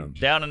 Crazy.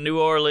 Down in New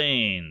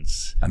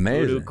Orleans.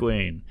 Amazing. Voodoo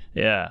Queen.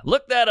 Yeah.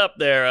 Look that up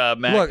there,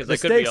 Matt. Look, 'cause the I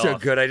could be steaks are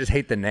off. good. I just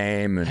hate the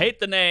name. Hate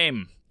the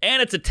name.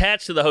 And it's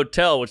attached to the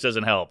hotel, which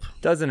doesn't help.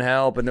 Doesn't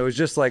help. And there was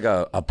just like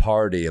a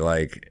party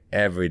like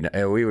every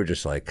night. We were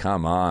just like,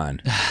 come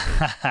on.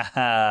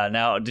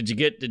 Now, did you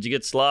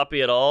get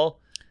sloppy at all?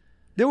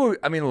 There were.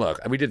 I mean, look,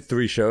 we did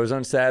 3 shows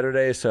on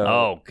Saturday, so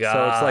Oh, God.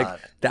 so it's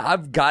like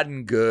I've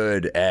gotten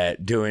good at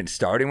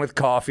starting with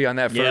coffee on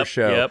that first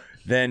show,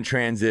 then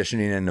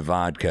transitioning into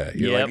vodka.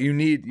 You're like, you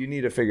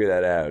need to figure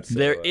that out. So,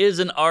 There is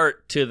an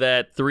art to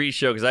that 3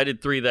 show, because I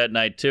did 3 that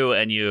night too,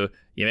 and you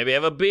maybe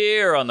have a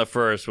beer on the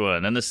first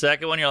one, and the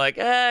second one you're like,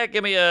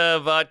 give me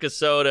a vodka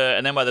soda,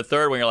 and then by the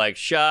third one you're like,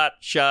 shot,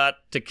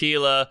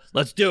 tequila,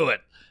 let's do it.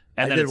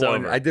 And then it's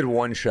over. I did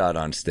 1 shot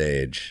on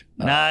stage.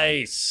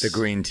 Nice. The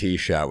green tea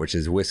shot, which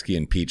is whiskey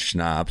and peach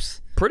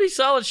schnapps. Pretty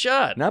solid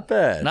shot. Not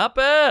bad. Not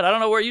bad. I don't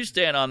know where you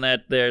stand on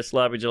that there,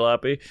 Sloppy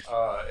Jalopy.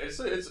 It's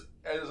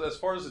as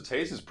far as it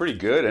tastes, it's pretty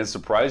good, and it's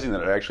surprising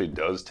that it actually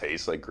does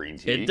taste like green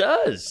tea. It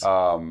does.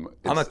 I'm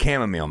a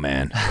chamomile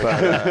man.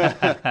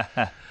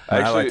 But,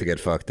 I like to get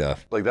fucked up.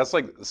 Like that's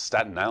like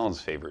Staten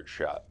Island's favorite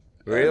shot.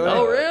 Really?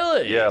 Oh,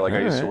 really? Yeah, like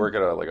I used to work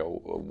at a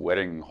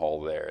wedding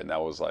hall there, and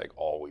that was like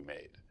all we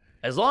made.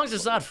 As long as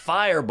it's not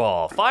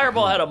Fireball.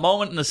 Fireball had a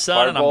moment in the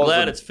sun, and I'm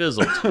glad it's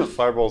fizzled.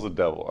 Fireball's the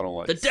devil. I don't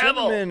like The it.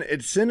 devil.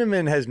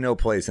 Cinnamon has no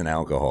place in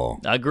alcohol.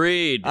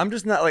 Agreed. I'm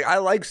just not like, I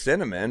like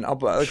cinnamon.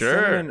 Sure.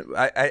 Cinnamon,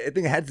 I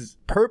think it has its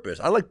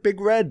purpose. I like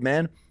Big Red,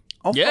 man.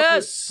 I'll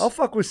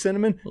fuck with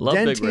cinnamon. Love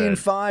Big Dentine Red.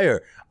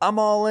 Fire. I'm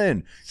all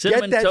in.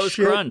 Cinnamon Get that Toast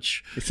shit.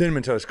 Crunch.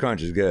 Cinnamon Toast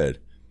Crunch is good.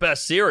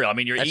 Best cereal. I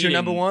mean, That's your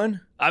number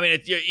one? I mean,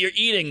 you're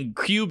eating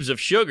cubes of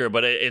sugar,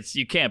 but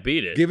you can't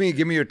beat it. Give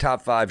me your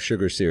top 5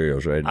 sugar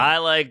cereals right now. I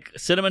like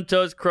Cinnamon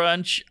Toast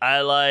Crunch.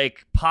 I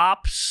like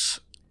Pops.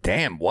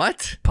 Damn,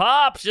 what?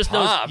 Pops. Just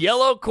Pops. those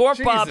yellow corn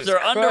Pops Jesus are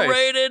Christ.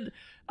 underrated.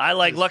 I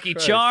like Lucky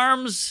Christ.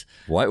 Charms.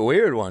 What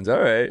weird ones? All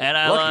right. And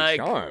I Lucky like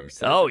Charms.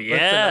 Oh, That's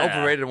yeah. an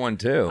overrated one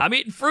too. I'm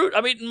eating fruit.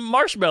 I'm eating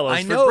marshmallows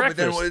I for know,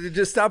 breakfast. but then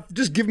just stop.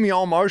 Just give me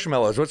all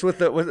marshmallows. What's with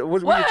the? What's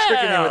with your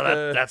tricking me with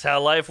the? That's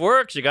how life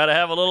works. You got to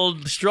have a little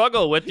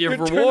struggle with your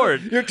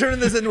reward. You're turning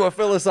this into a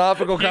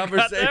philosophical You got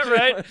conversation. that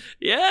right?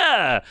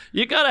 Yeah,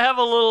 you got to have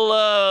a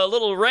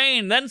little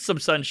rain, then some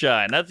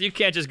sunshine. You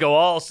can't just go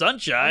all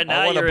sunshine.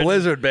 Now I want a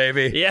blizzard,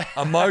 baby. Yeah.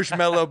 A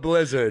marshmallow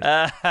blizzard. All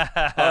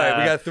right,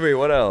 we got 3.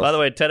 What else? By the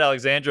way, Ted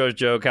Alexandro's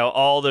joke, how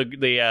all the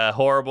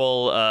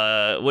horrible,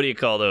 what do you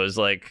call those?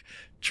 Like,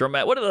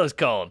 what are those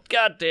called?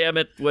 God damn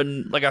it.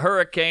 When, like a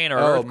hurricane or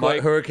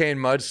earthquake. Hurricane,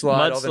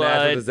 mudslide, all the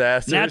natural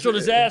disasters. Natural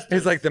disasters.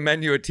 It's like the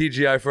menu at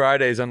TGI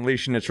Fridays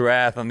unleashing its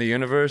wrath on the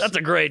universe. That's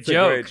a great It's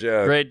joke. a great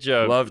joke. Great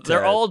joke. Love Ted.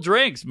 They're all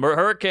drinks.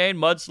 Hurricane,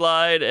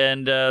 mudslide,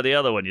 and the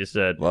other one you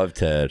said. Love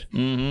Ted.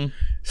 Mm-hmm.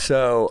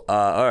 So,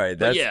 all right.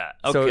 That's, yeah,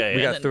 okay. So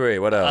we got 3.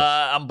 What else?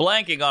 I'm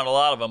blanking on a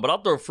lot of them, but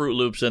I'll throw Fruit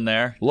Loops in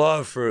there.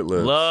 Love Fruit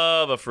Loops.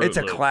 Love a Fruit It's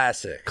Loop. a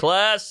classic.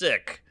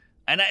 Classic.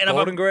 And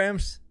Golden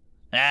Grams?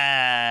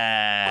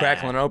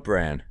 Cracklin' Oat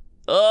Bran.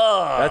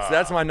 Ugh.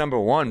 That's my number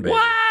 1, baby.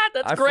 What?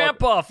 That's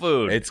grandpa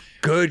food. It's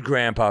good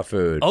grandpa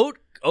food. Oat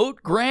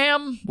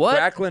Graham? What?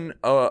 Cracklin'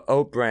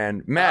 Oat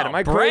Bran. Matt, Oh, am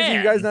I crazy? bran.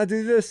 You guys not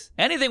do this?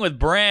 Anything with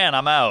bran,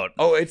 I'm out.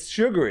 Oh, it's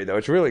sugary though.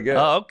 It's really good.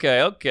 Oh,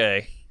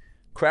 okay.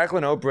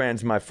 Cracklin' Oat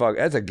Bran's my fuck.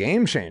 That's a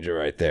game changer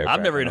right there.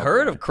 I've never even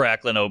heard of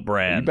Cracklin' Oat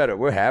Bran.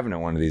 We're having it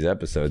one of these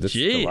episodes. It's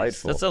Jeez,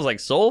 delightful. that sounds like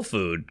soul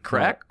food.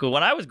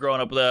 When I was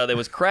growing up, there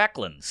was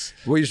Cracklins.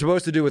 What you're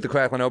supposed to do with the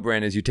Cracklin' Oat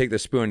Bran is you take the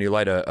spoon, you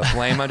light a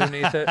flame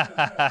underneath it.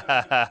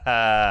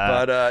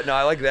 But no,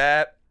 I like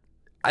that.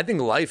 I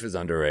think Life is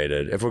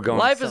underrated. If we're going,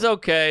 Life is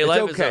okay. It's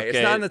Life okay. is okay.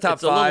 It's not in the top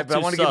It's a little 5, but I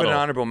too want to give it an subtle.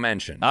 honorable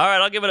mention. All right,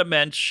 I'll give it a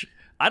mensch.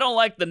 I don't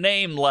like the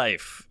name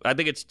Life. I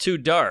think it's too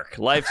dark.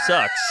 Life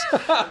sucks.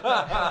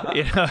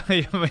 you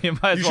might as You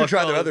well should try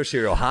call their it- other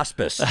cereal,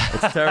 Hospice.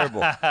 It's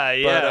terrible.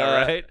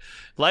 Right?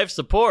 Life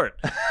support.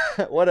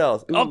 What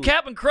else? Oh, Ooh,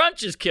 Cap'n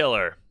Crunch is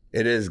killer.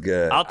 it is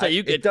good. I'll tell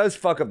you, it does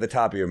fuck up the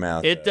top of your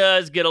mouth. It though.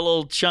 does get a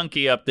little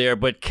chunky up there,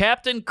 but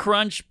Captain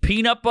Crunch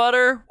peanut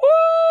butter,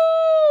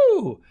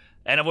 woo!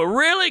 And if we're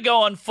really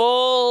going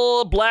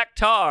full black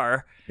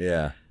tar,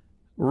 Yeah.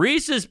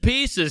 Reese's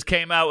Pieces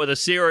came out with a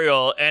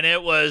cereal, and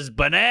it was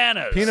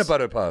bananas. Peanut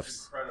butter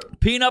puffs.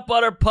 Peanut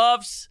butter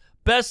puffs,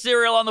 best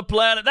cereal on the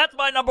planet. That's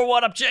my number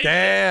 1. I'm changing.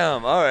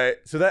 Damn. All right.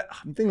 So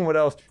I'm thinking what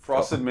else.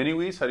 Frosted Mini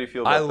Wheats. How do you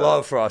feel about I that?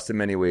 love Frosted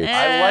Mini Wheats.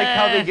 I like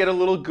how they get a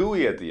little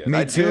gooey at the end. Me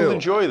I too. do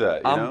enjoy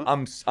that. You know?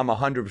 I'm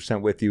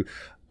 100% with you.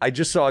 I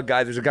just saw a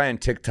guy. There's a guy on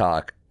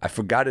TikTok. I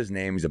forgot his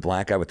name. He's a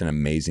black guy with an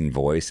amazing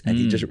voice, and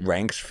he just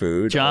ranks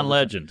food. John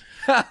Legend.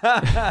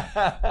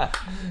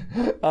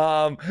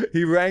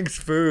 He ranks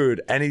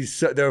food, and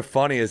they're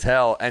funny as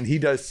hell. And he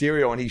does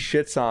cereal, and he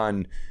shits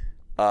on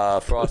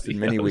Frosted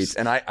Mini Wheats,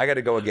 and I got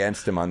to go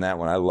against him on that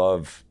one. I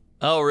love.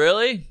 Oh,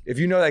 really? If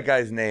you know that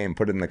guy's name,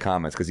 put it in the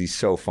comments because he's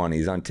so funny.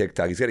 He's on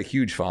TikTok. He's got a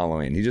huge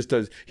following. He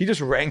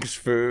just ranks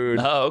food.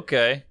 Oh,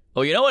 okay.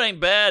 Oh, you know what ain't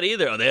bad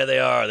either? Oh, there they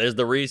are. There's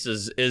the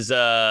Reese's. Is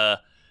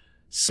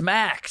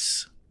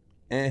Smacks.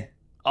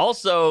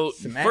 Also,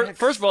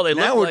 first of all, they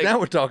look like... Now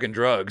we're talking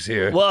drugs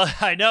here. Well,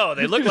 I know.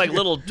 They look like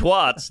little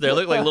twats. They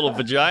look like little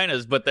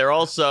vaginas, but they're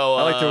also...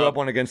 I like to rub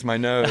one against my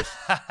nose.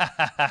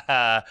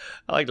 I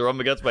like to rub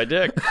them against my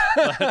dick.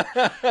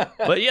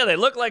 But yeah, they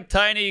look like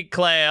tiny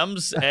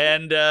clams,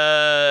 and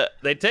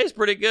they taste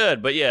pretty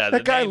good. But yeah,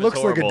 that guy looks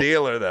like a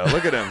dealer, though.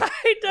 Look at him.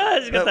 He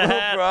does. He's got the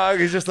hat. Frog,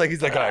 he's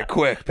like, all right,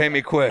 quick. Pay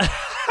me quick.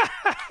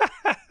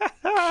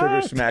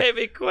 Sugar Smack. Pay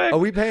me quick. Oh,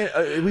 we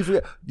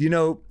forgot. You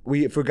know,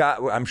 we forgot.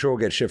 I'm sure we'll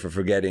get shit for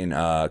forgetting.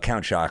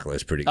 Count Chocolate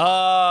is pretty good.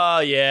 Oh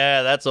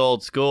yeah, that's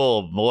old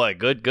school. Boy,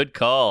 good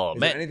call.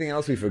 Is there anything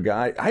else we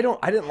forgot? I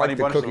didn't like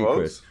the Cookie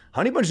Crisp.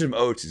 Honey Bunches of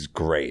Oats is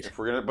great.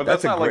 But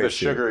that's not like the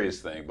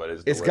sugariest thing. But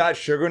it's got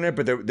sugar in it.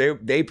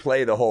 But they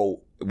play the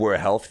whole we're a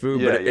health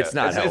food, but it's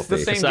not healthy. It's the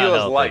same deal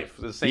as Life.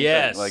 The same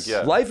thing. Like,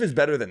 Life is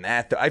better than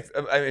that.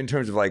 In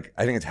terms of like,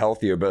 I think it's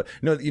healthier. But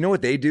no, you know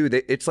what they do?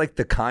 It's like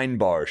the Kind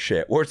Bar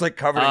shit, where it's like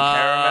covered in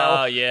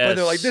caramel. Yes. But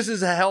they're like, this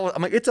is a hell.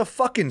 I'm like, it's a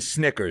fucking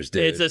Snickers,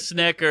 dude. It's a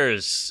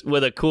Snickers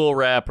with a cool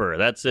wrapper.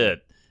 That's it.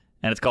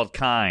 And it's called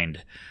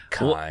Kind.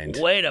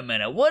 Wait a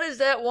minute. What is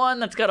that one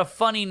that's got a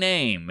funny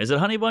name? Is it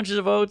Honey Bunches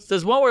of Oats?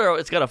 There's one where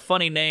it's got a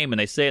funny name and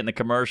they say it in the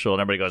commercial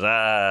and everybody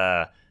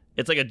goes,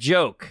 it's like a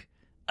joke.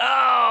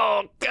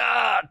 Oh,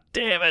 God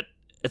damn it.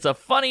 It's a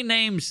funny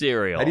name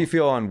cereal. How do you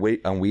feel on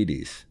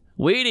Wheaties?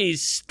 Wheaties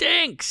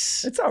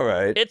stinks. It's all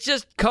right. It's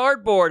just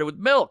cardboard with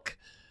milk.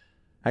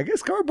 I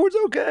guess cardboard's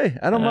okay.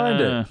 I don't mind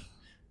it.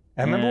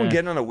 I remember when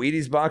getting on a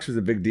Wheaties box was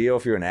a big deal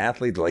if you're an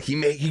athlete. They're like,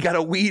 he got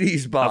a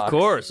Wheaties box.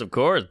 Of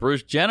course.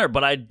 Bruce Jenner.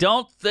 But I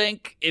don't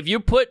think if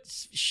you put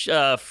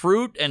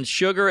fruit and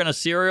sugar in a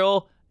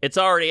cereal, it's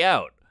already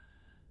out.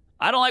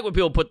 I don't like when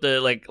people put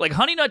the like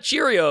Honey Nut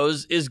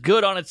Cheerios is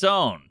good on its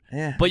own.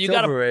 Yeah, but it's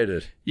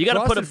overrated. You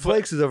got to put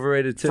Flakes is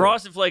overrated too.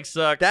 Frosted Flakes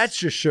sucks. That's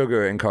just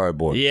sugar and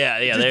cardboard.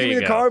 Yeah. Just there give you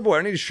me the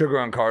cardboard. I need sugar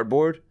on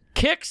cardboard.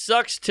 Kix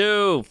sucks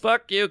too.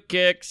 Fuck you,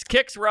 Kix.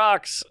 Kix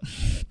rocks.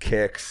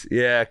 Kix,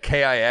 yeah,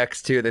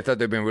 KIX too. They thought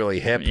they'd been really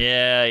hip.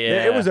 Yeah.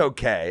 It was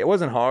okay. It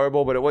wasn't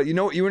horrible, but it was. You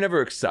know, you were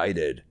never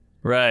excited.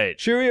 Right.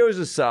 Cheerios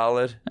is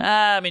solid.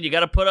 I mean, you got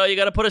to put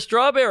a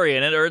strawberry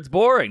in it, or it's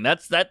boring.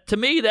 That to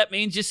me, that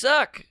means you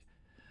suck.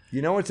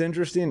 You know what's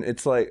interesting?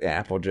 It's like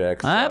Apple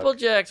Jacks. Apple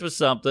Jacks was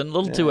something. A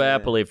little too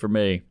appley for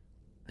me.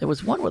 There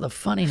was one with a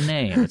funny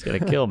name. It's going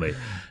to kill me.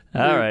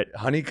 All right.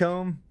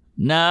 Honeycomb?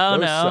 No.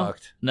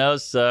 Sucked. No,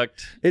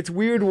 sucked. It's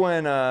weird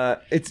when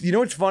it's you know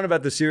what's fun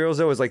about the cereals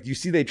though is like you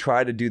see they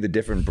try to do the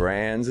different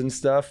brands and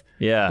stuff.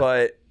 Yeah.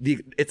 But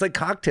it's like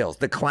cocktails.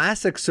 The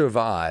classics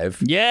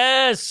survive.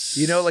 Yes.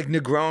 You know, like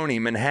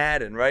Negroni,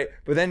 Manhattan, right?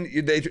 But then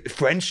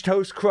French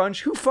Toast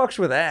Crunch. Who fucks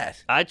with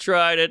that? I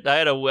tried it. I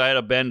had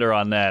a bender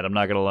on that. I'm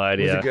not gonna lie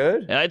to you. Was it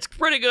good? It's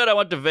pretty good. I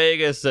went to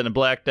Vegas and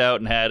blacked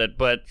out and had it,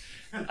 but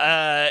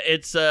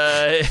it's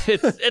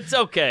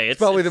okay. It's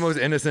probably the most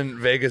innocent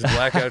Vegas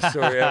blackout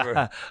story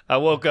ever. I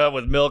woke up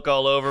with milk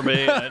all over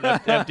me, an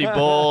empty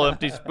bowl,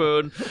 empty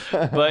spoon.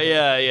 But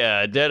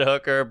yeah, dead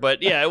hooker.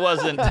 But yeah, it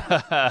wasn't.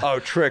 Oh,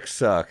 tricks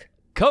suck.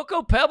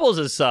 Cocoa Pebbles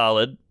is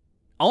solid,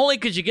 only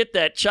because you get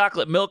that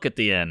chocolate milk at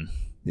the end.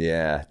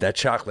 Yeah, that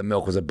chocolate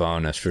milk was a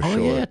bonus for sure.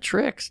 Oh yeah,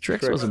 Tricks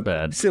wasn't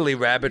bad. Silly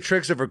rabbit.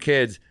 Tricks are for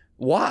kids.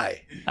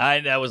 Why?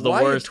 That was the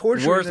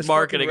worst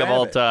marketing of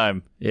all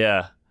time.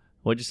 Yeah.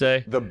 What'd you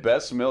say? The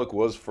best milk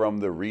was from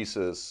the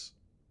Reese's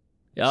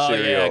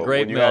cereal. Yeah,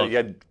 great milk. You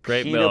had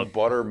peanut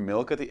butter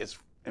milk at the. It's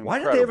incredible. Why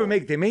did they ever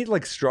make? They made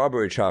like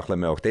strawberry chocolate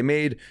milk. They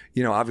made,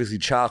 obviously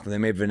chocolate. They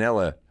made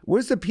vanilla.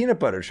 Where's the peanut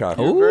butter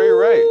chocolate? You're very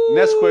right.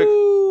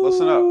 Nesquik,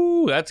 listen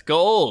up. That's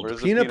gold.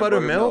 Where's peanut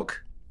butter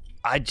milk?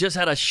 I just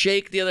had a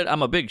shake the other.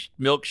 I'm a big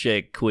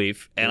milkshake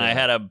queef, and I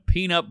had a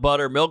peanut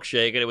butter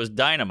milkshake, and it was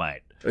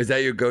dynamite. Is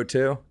that your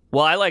go-to?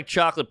 Well, I like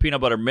chocolate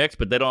peanut butter mix,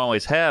 but they don't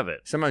always have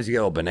it. Sometimes you get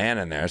a little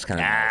banana in there. It's kind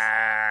of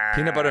nice.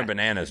 Peanut butter and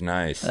banana is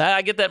nice.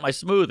 I get that in my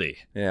smoothie,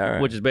 all right.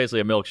 Which is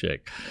basically a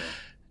milkshake.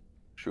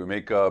 Should we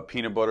make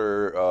peanut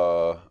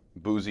butter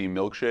boozy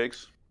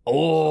milkshakes?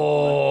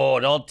 Oh,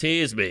 don't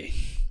tease me.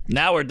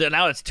 Now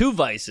it's two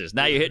vices.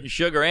 Now you're hitting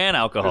sugar and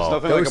alcohol.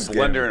 There's nothing like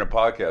a blender in a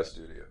podcast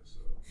studio.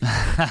 So.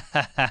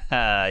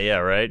 Yeah,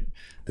 right?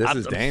 This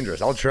is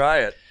dangerous. I'll try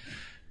it.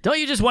 Don't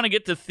you just want to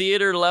get to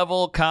theater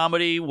level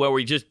comedy where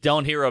we just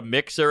don't hear a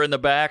mixer in the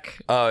back?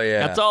 Oh,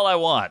 yeah. That's all I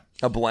want.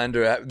 A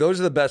blender. Those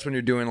are the best when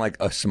you're doing like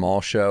a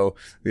small show.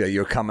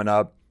 You're coming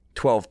up,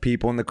 12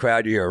 people in the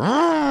crowd. You hear,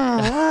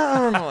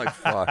 I'm like,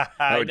 fuck.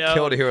 I would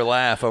kill to hear a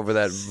laugh over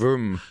that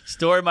room.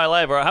 Story of my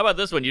life. Or how about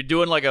this one? You're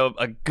doing like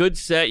a good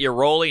set. You're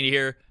rolling. You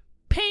hear,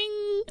 ping.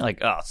 Like,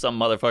 oh, some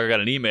motherfucker got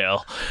an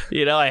email.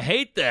 You know, I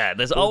hate that.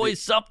 There's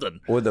always something.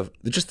 Or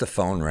just the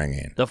phone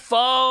ringing. The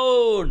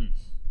phone.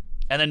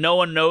 And then no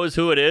one knows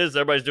who it is.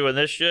 Everybody's doing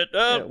this shit.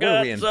 Oh, What God,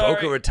 are we in sorry.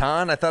 Boca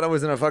Raton? I thought I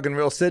was in a fucking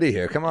real city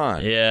here. Come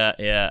on.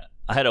 Yeah.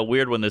 I had a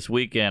weird one this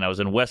weekend. I was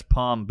in West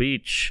Palm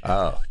Beach.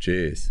 Oh,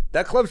 jeez.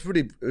 That club's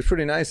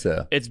pretty nice,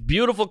 though. It's a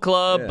beautiful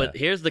club, but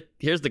here's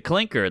the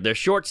clinker. They're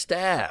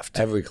short-staffed.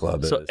 Every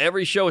club is. So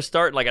every show is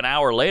starting like an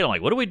hour late. I'm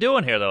like, what are we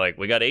doing here? They're like,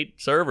 we got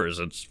 8 servers.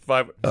 It's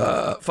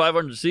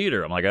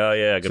 500-seater. I'm like, oh,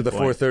 yeah, good So the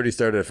point. 4:30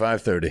 started at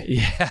 5:30.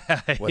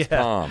 Yeah. West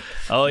Palm.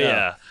 Oh,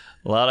 yeah.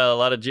 A lot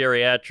of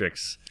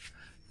geriatrics.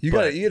 You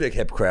got a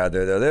hip crowd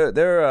there, though.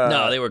 They're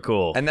No, they were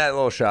cool. And that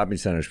little shopping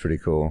center is pretty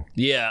cool.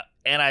 Yeah,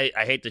 and I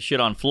hate to shit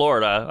on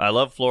Florida. I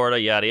love Florida,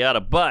 yada, yada.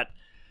 But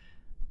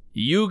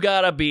you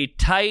got to be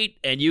tight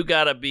and you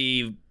got to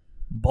be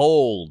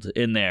bold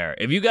in there.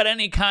 If you got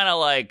any kind of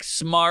like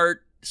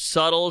smart,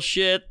 subtle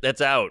shit, that's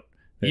out.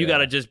 You got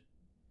to just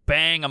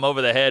bang them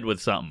over the head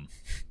with something,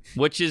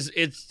 which is,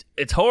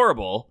 it's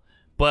horrible,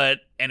 and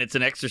it's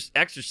an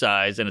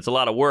exercise and it's a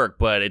lot of work,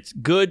 but it's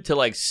good to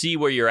like see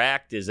where your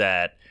act is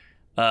at.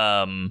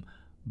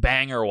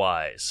 Banger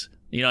wise,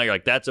 you know, you're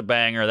like, that's a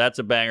banger,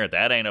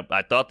 that ain't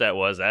I thought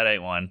that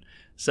ain't one.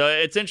 So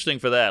it's interesting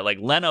for that. Like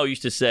Leno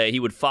used to say he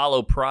would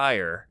follow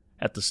Pryor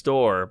at the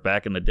store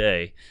back in the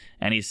day,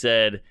 and he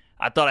said,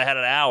 I thought I had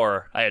an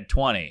hour, I had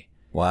 20.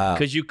 Wow.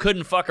 Because you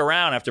couldn't fuck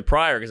around after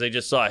Pryor because they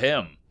just saw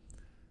him.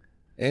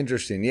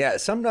 Interesting. Yeah,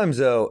 sometimes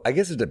though, I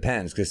guess it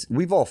depends, because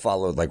we've all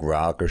followed like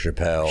Rock or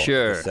Chappelle,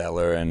 Sure. The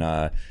Cellar,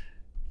 and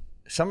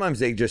sometimes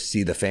they just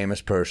see the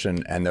famous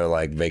person and they're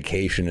like,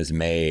 vacation is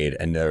made,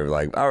 and they're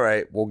like, all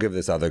right, we'll give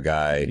this other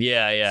guy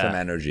some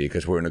energy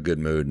because we're in a good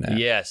mood now.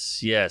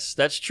 Yes,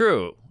 that's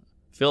true.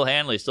 Phil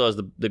Hanley still has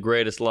the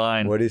greatest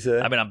line. What did he say?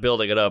 I mean, I'm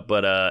building it up,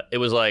 but it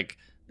was like,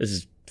 this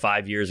is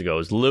 5 years ago. It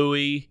was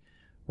Louis,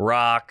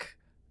 Rock,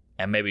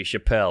 and maybe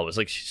Chappelle. It was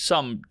like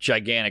some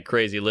gigantic,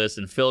 crazy list,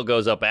 and Phil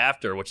goes up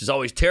after, which is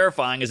always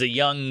terrifying as a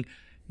young,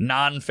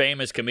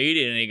 non-famous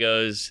comedian, and he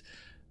goes,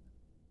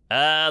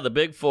 the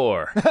big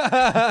 4.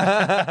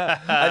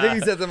 I think he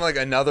said something like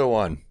another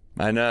one.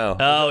 I know.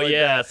 Oh, like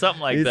yeah, that.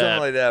 something like He's that.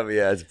 Something like that, but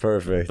yeah, it's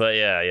perfect. But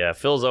yeah,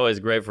 Phil's always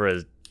great for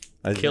his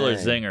killer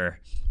zing. zinger.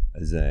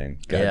 A zing.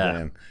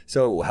 Goddamn.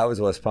 So how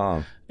was West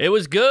Palm? It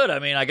was good. I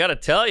mean, I got to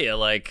tell you,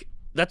 like,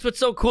 that's what's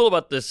so cool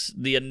about the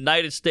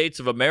United States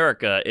of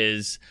America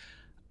is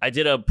I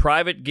did a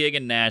private gig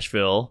in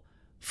Nashville,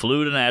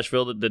 flew to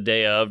Nashville the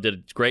day of, did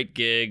a great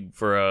gig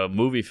for a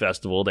movie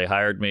festival. They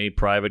hired me,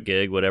 private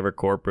gig, whatever,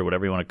 corporate,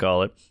 whatever you want to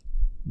call it.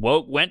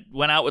 Went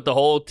out with the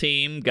whole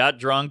team, got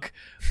drunk,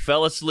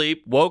 fell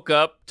asleep, woke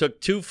up,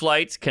 took 2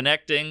 flights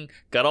connecting,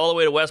 got all the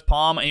way to West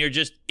Palm, and you're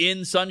just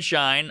in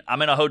sunshine.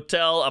 I'm in a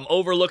hotel. I'm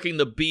overlooking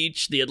the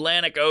beach, the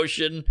Atlantic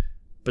Ocean.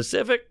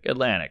 Pacific?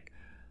 Atlantic.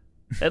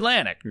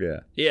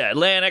 Yeah,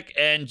 Atlantic,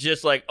 and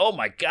just like, oh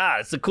my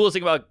God, it's the coolest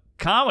thing about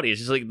comedy. It's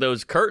just like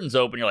those curtains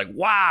open. You're like,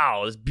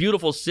 wow, this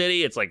beautiful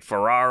city. It's like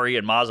Ferrari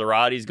and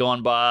Maseratis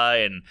going by,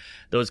 and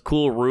those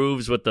cool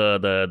roofs with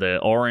the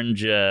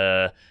orange,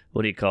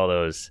 what do you call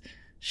those?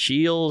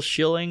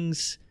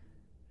 Shillings?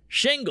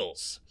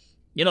 Shingles.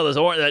 You know, those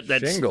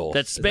Shingles.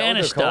 that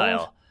Spanish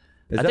style.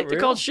 I think they're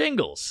called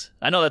shingles.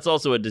 I know that's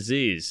also a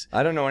disease.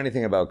 I don't know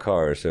anything about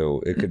cars,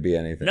 so it could be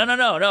anything. No.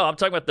 I'm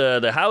talking about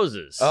the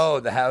houses. Oh,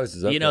 the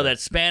houses. Okay. You know, that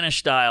Spanish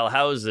style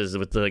houses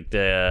with like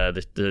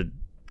the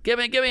give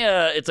me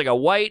it's like a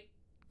white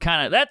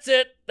kind of, that's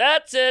it.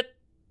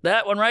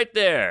 That one right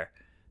there.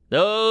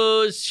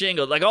 Those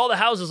shingles, like all the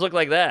houses look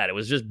like that. It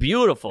was just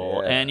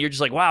beautiful. Yeah. And you're just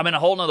like, wow, I'm in a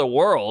whole nother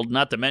world.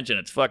 Not to mention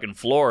it's fucking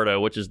Florida,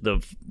 which is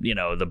the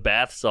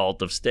bath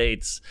salt of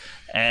states.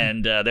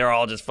 And they're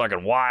all just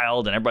fucking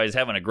wild, and everybody's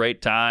having a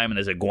great time. And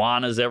there's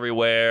iguanas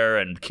everywhere,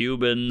 and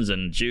Cubans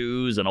and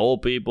Jews and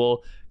old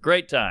people.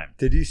 Great time.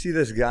 Did you see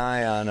this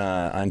guy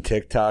on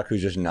TikTok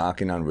who's just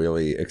knocking on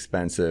really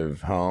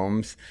expensive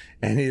homes?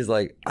 And he's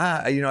like,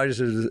 I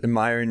just was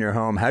admiring your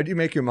home. How'd you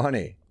make your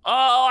money?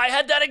 Oh, I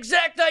had that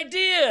exact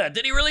idea.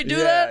 Did he really do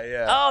that?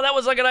 Yeah. Oh, that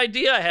was like an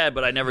idea I had,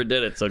 but I never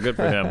did it. So good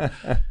for him.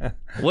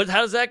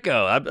 How does that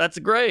go? That's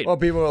great. Well,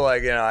 people were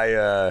like,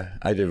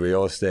 I did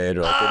real estate,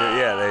 or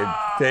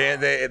like,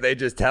 they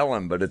just tell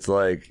him, but it's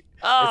like,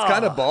 it's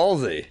kind of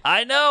ballsy.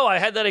 I know. I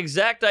had that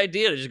exact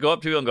idea to just go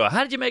up to people and go,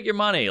 how did you make your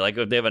money? Like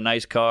if they have a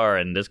nice car,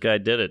 and this guy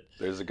did it.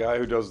 There's a guy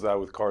who does that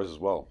with cars as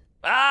well.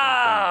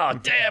 Oh,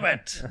 damn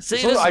it. See,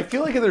 So I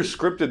feel like they're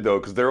scripted, though,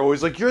 because they're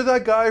always like, you're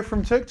that guy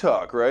from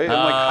TikTok, right?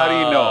 I'm like, how do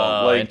you know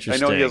him? Like, I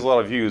know he has a lot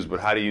of views, but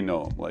how do you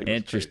know him? Like,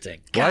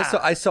 interesting. Well,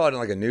 I saw it in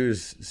like a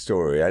news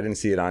story. I didn't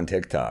see it on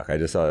TikTok. I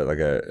just saw it like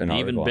an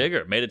even article.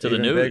 Bigger. Made it to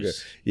Even the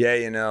news. Bigger.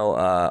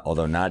 Yeah,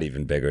 although not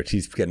even bigger.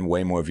 He's getting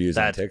way more views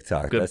on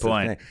TikTok. Good That's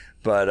point. The thing.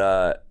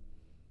 But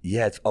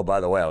yeah,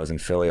 by the way, I was in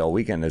Philly all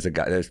weekend.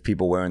 There's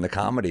people wearing the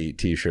comedy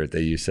T-shirt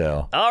that you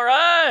sell. All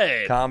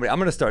right. Comedy. I'm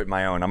gonna start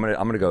my own. I'm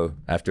gonna go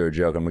after a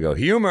joke. I'm gonna go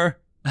humor.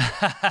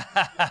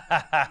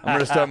 I'm going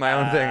to start my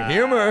own thing.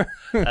 Humor.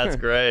 That's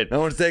great.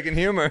 No one's taking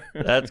humor.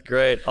 That's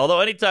great.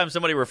 Although anytime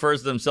somebody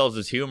refers to themselves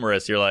as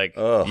humorous, you're like,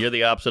 you're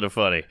the opposite of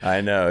funny.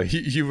 I know.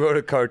 You wrote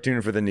a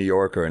cartoon for The New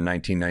Yorker in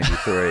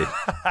 1993.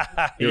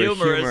 You're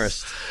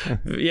humorist.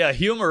 Yeah,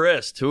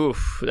 humorist.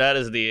 Oof, that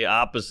is the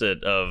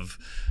opposite of...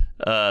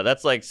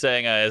 that's like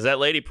saying, is that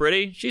lady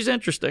pretty? She's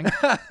interesting.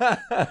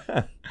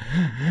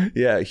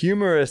 Yeah,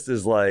 humorist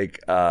is like...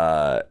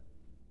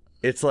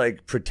 it's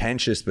like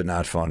pretentious but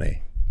not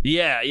funny.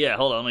 Yeah.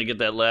 Hold on, let me get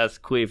that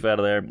last queef out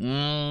of there.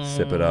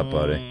 Sip it up,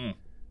 buddy.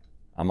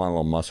 I'm on a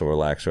little muscle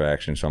relaxer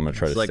action, so I'm going to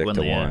try to stick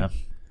to one.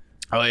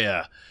 Oh,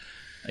 yeah.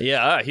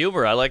 Yeah,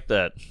 humor. I like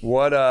that.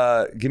 What,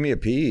 give me a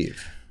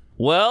peeve.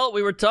 Well,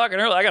 we were talking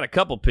earlier. I got a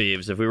couple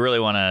peeves if we really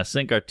want to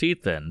sink our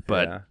teeth in,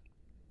 but... Yeah.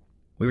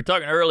 We were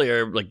talking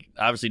earlier, like,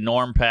 obviously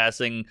norm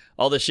passing,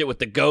 all this shit with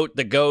the goat.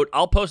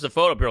 I'll post a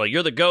photo up here like,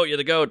 you're the goat.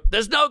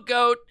 There's no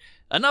goat.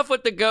 Enough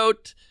with the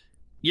goat.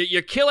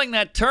 You're killing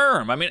that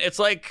term. I mean, it's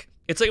like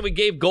we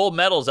gave gold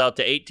medals out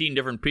to 18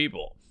 different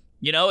people.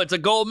 You know, it's a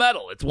gold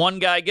medal. It's one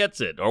guy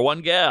gets it or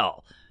one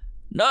gal.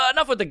 No,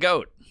 enough with the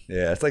goat.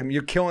 Yeah, it's like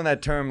you're killing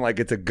that term like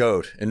it's a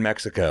goat in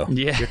Mexico.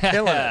 Yeah. You're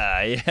killing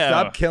it. Yeah.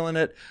 Stop killing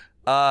it.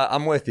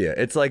 I'm with you.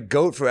 It's like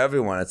GOAT for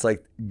everyone. It's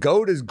like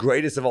GOAT is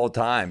greatest of all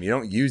time. You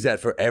don't use that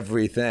for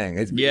everything.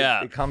 It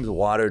becomes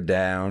watered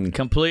down.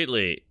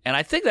 Completely. And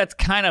I think that's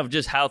kind of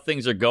just how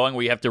things are going,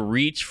 where you have to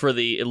reach for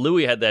the...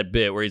 Louis had that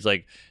bit where he's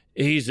like,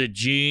 he's a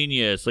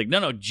genius. Like,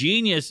 no,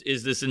 genius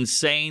is this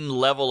insane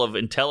level of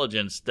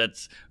intelligence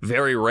that's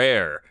very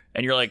rare.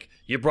 And you're like,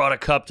 you brought a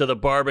cup to the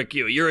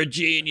barbecue. You're a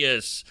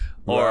genius.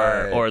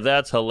 Or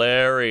that's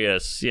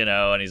hilarious, you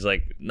know? And he's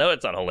like, no,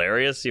 it's not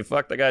hilarious. You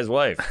fucked the guy's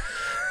wife.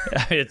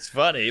 It's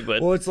funny,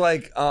 but it's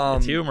like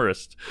it's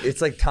humorous.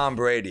 It's like Tom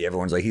Brady.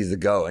 Everyone's like, he's the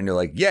GOAT, and you're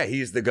like, yeah,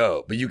 he's the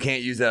GOAT, but you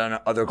can't use that on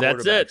other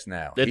quarterbacks. That's it.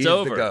 Now. It's he's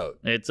over. The GOAT.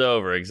 It's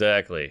over.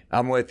 Exactly.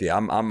 I'm with you.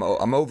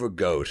 I'm over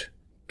GOAT.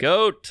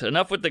 GOAT.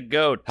 Enough with the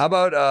goat. How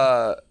about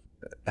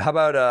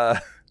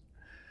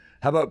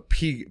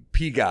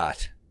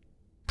G.O.A.T?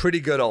 Pretty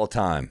good all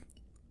time.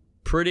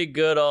 Pretty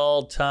good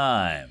all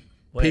time.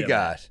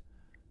 G.O.A.T.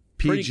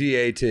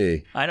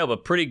 P-G-A-T. I know,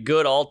 but pretty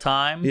good all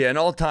time? Yeah, an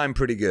all time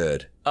pretty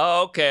good.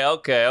 Oh, okay.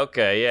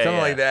 Yeah,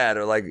 something like that,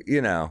 or like,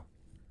 you know.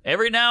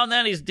 Every now and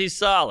then he's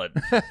solid.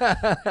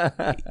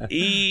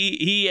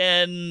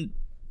 E-N-T-S...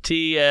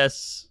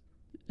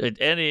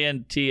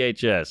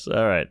 N-E-N-T-H-S.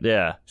 All right,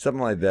 yeah.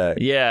 Something like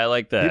that. Yeah, I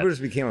like that. People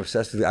just became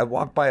obsessed with it. I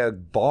walked by a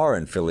bar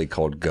in Philly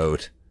called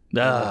GOAT.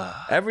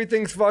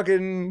 Everything's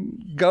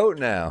fucking GOAT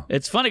now.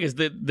 It's funny because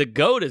the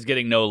goat is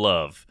getting no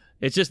love.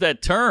 It's just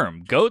that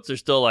term. Goats are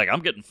still like, I'm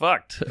getting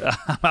fucked.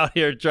 I'm out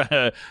here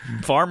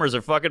farmers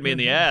are fucking me in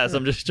the ass.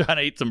 I'm just trying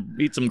to eat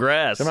some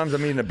grass. Sometimes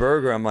I'm eating a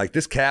burger. I'm like,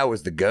 this cow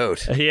is the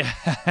goat. Yeah.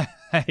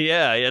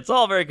 Yeah, it's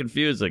all very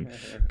confusing.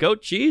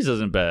 Goat cheese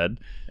isn't bad.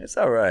 It's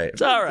all right.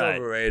 It's all right.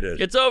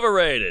 It's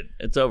overrated.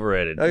 It's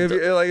overrated.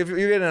 Like if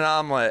you get an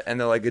omelet and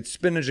they're like, it's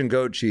spinach and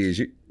goat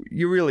cheese,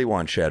 you really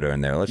want cheddar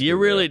in there. You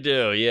really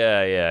do.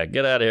 Yeah.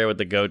 Get out of here with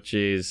the goat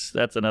cheese.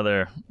 That's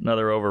another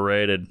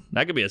overrated.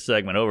 That could be a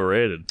segment,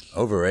 overrated.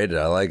 Overrated.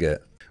 I like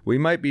it. We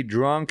Might Be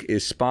Drunk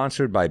is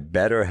sponsored by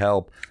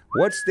BetterHelp.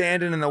 What's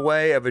standing in the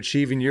way of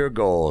achieving your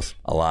goals?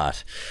 A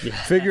lot.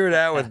 Yeah. Figure it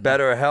out with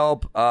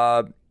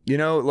BetterHelp. You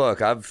know,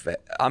 look,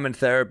 I'm in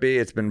therapy.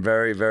 It's been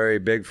very, very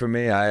big for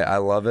me. I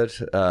love it.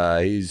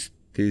 He's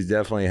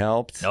definitely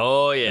helped.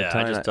 Oh, yeah.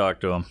 I just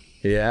talked to him.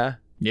 Yeah?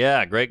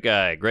 Yeah, great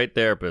guy. Great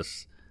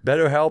therapist.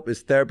 BetterHelp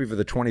is therapy for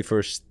the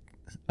 21st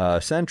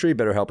century.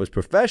 BetterHelp is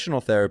professional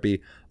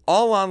therapy.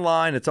 All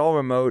online. It's all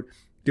remote.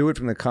 Do it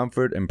from the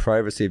comfort and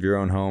privacy of your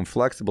own home.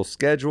 Flexible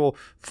schedule,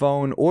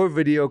 phone, or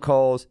video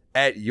calls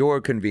at your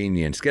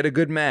convenience. Get a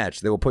good match.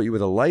 They will put you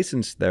with a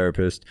licensed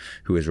therapist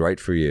who is right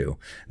for you.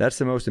 That's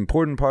the most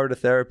important part of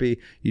therapy.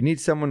 You need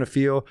someone to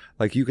feel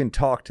like you can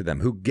talk to them,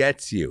 who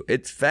gets you.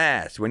 It's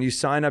fast. When you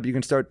sign up, you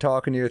can start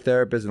talking to your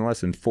therapist in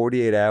less than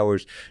 48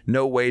 hours.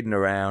 No waiting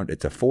around.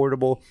 It's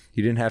affordable.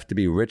 You didn't have to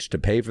be rich to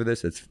pay for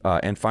this.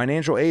 And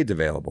financial aid's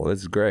available.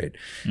 This is great.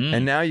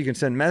 And now you can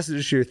send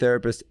messages to your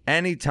therapist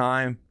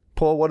anytime.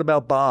 Paul, what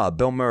about Bob?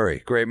 Bill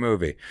Murray. Great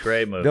movie.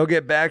 They'll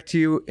get back to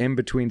you in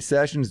between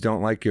sessions.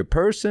 Don't like your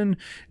person.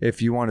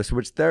 If you want to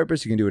switch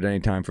therapists, you can do it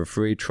anytime for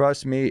free.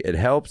 Trust me, it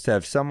helps to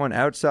have someone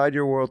outside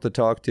your world to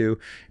talk to.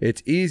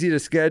 It's easy to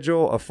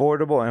schedule,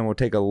 affordable, and will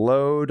take a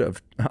load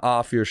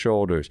off your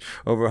shoulders.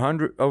 Over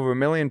a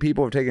million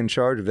people have taken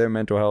charge of their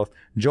mental health.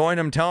 Join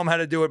them. Tell them how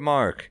to do it,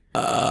 Mark.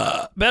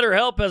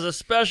 BetterHelp has a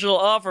special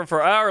offer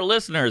for our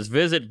listeners.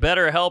 Visit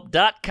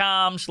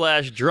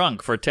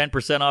BetterHelp.com/drunk for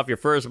 10% off your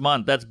first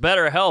month. That's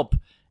BetterHelp,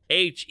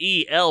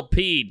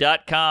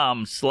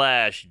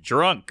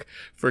 HELP.com/drunk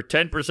for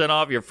 10%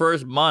 off your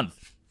first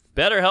month.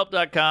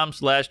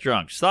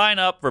 BetterHelp.com/drunk. Sign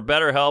up for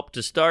BetterHelp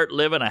to start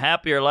living a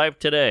happier life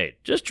today.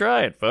 Just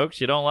try it,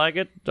 folks. You don't like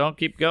it? Don't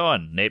keep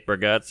going. Nate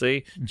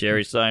Bargatze,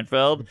 Jerry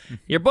Seinfeld.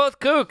 You're both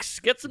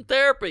kooks. Get some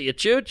therapy, you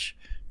chooch.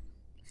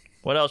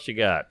 What else you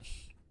got?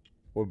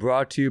 We're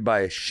brought to you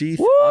by Sheath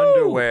Woo!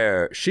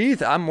 Underwear.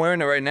 Sheath, I'm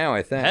wearing it right now,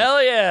 I think.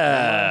 Hell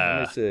yeah.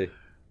 Let me see.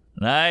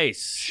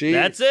 Nice.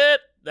 Sheath.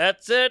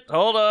 That's it.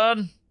 Hold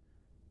on.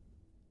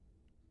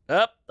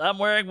 I'm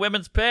wearing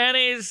women's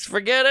panties.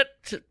 Forget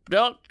it.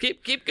 Don't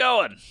keep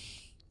going.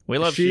 We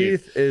love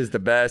Sheath. Sheath is the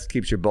best.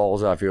 Keeps your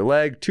balls off your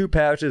leg. 2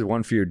 pouches,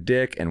 1 for your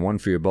dick and 1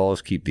 for your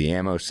balls. Keep the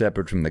ammo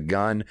separate from the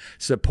gun.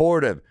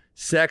 Supportive,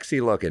 sexy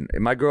looking.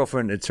 My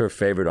girlfriend, it's her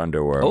favorite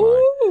underwear.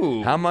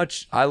 Ooh. How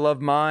much I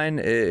love mine,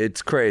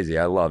 it's crazy.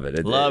 I love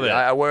it. Love it.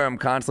 I wear them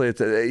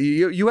constantly.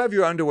 You have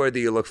your underwear that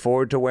you look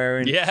forward to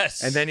wearing.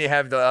 Yes. And then you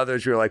have the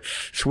others you're like,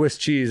 Swiss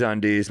cheese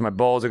undies. My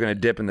balls are going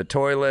to dip in the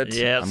toilet.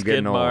 Yeah, I'm skid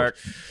getting old. mark.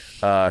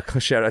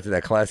 Shout out to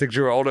that classic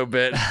Geraldo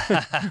bit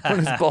when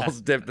his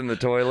balls dipped in the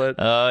toilet.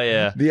 Oh,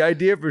 yeah. The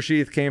idea for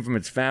Sheath came from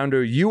its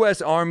founder,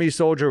 U.S. Army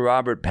soldier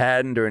Robert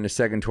Patton, during the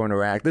Second Tour in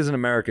Iraq. This is an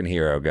American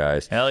hero,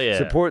 guys. Hell yeah.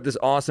 Support this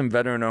awesome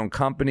veteran-owned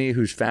company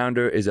whose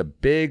founder is a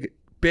big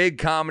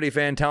comedy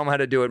fan. Tell him how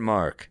to do it,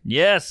 Mark.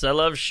 Yes, I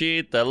love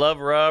Sheath. I love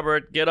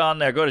Robert. Get on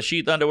there. Go to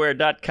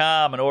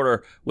sheathunderwear.com and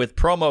order with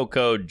promo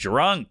code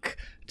DRUNK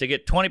to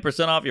get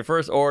 20% off your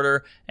first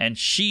order. And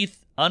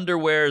Sheath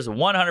Underwear's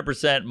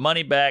 100%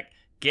 money back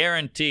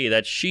guarantee.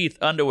 That's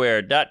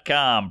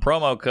sheathunderwear.com.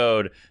 Promo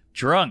code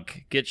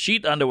DRUNK. Get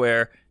Sheath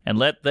Underwear and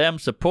let them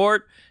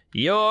support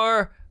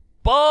your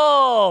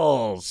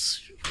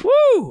balls.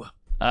 Woo!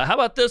 How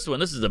about this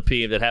one? This is a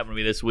peeve that happened to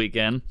me this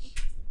weekend.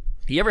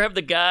 You ever have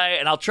the guy,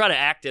 and I'll try to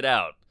act it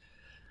out.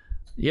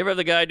 You ever have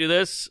the guy do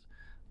this?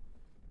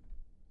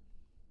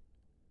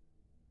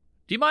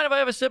 Do you mind if I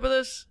have a sip of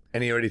this?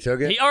 And he already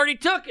took it? He already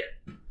took it.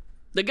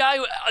 The guy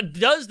who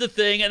does the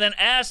thing and then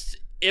asks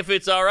if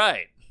it's all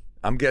right.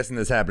 I'm guessing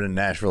this happened in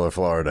Nashville or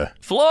Florida.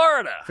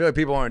 Florida. I feel like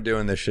people aren't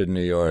doing this shit in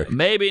New York.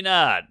 Maybe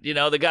not. You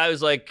know, the guy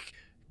who's like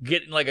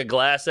getting like a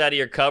glass out of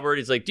your cupboard.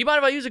 He's like, do you mind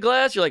if I use a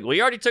glass? You're like, well,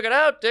 you already took it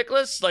out,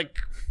 dickless. Like,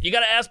 you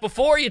got to ask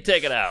before you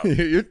take it out.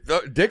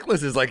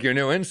 Dickless is like your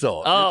new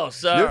insult. Oh,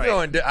 sorry. You're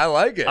throwing I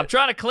like it. I'm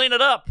trying to clean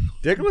it up.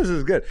 Dickless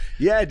is good.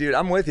 Yeah, dude,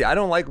 I'm with you. I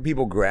don't like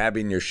people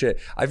grabbing your shit.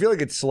 I feel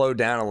like it's slowed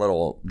down a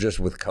little just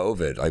with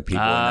COVID. Like,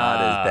 people are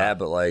not as bad,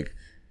 but like,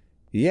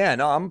 yeah,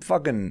 no,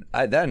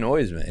 that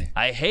annoys me.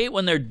 I hate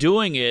when they're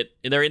doing it,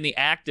 they're in the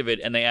act of it,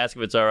 and they ask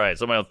if it's all right.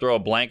 Somebody will throw a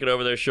blanket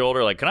over their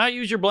shoulder, like, can I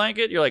use your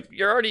blanket? You're like,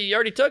 you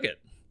already took it.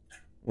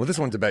 Well, this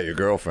one's about your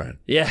girlfriend.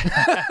 Yeah.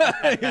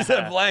 Use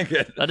that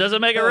blanket. That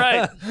doesn't make it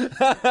right.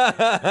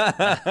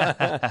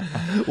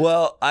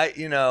 Well, I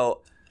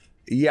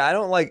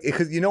don't like it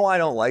because I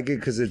don't like it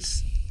because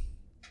it's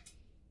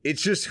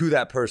just who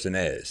that person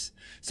is.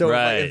 So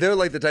right. if they're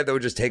like the type that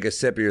would just take a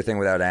sip of your thing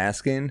without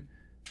asking,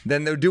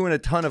 then they're doing a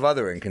ton of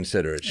other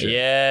inconsiderate shit.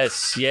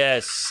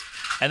 Yes.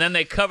 And then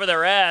they cover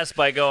their ass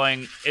by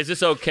going, is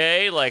this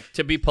okay? Like,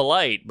 to be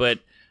polite. But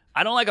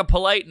I don't like a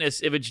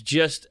politeness if it's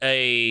just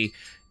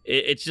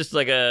it's just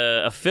like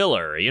a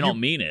filler. You don't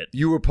mean it.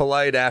 You were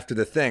polite after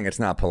the thing. It's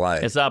not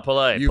polite. It's not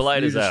polite.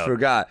 Polite is out. You just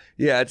forgot.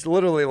 Yeah, it's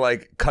literally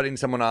like cutting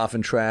someone off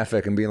in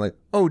traffic and being like,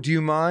 oh, do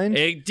you mind?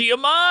 Hey, do you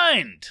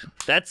mind?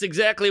 That's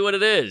exactly what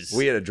it is.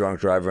 We had a drunk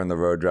driver on the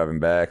road driving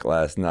back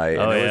last night,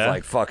 and it was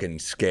like fucking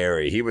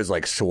scary. He was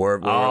like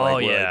swerving.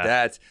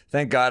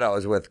 Thank God I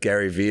was with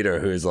Gary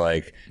Vider, who's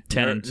like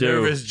 10-2.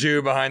 Nervous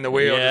Jew behind the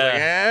wheel.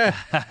 Yeah.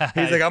 He's like,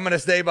 He's like, I'm going to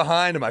stay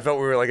behind him. I felt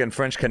we were like in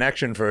French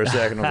Connection for a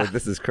second. I was like,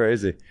 this is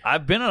crazy.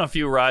 I've been on a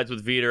few rides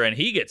with Vider, and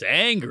he gets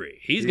angry.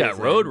 He's got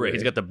road rage.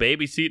 He's got the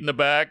baby seat in the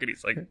back, and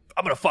he's like,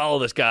 I'm going to follow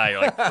this guy.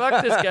 You're like,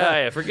 fuck this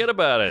guy. Forget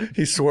about it.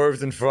 He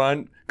swerves in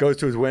front, goes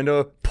to his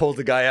window, pulls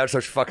the guy out,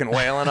 starts fucking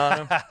wailing on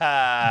him.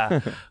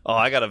 Oh,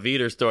 I got a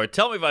Vider story.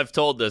 Tell me if I've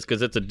told this,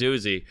 because it's a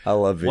doozy. I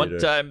love Vider. One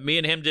time, me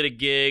and him did a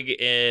gig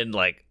in,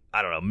 like,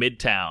 I don't know,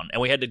 Midtown,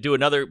 and we had to do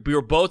we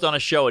were both on a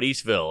show at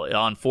Eastville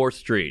on 4th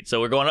Street. So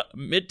we're going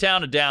Midtown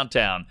to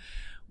downtown.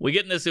 We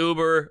get in this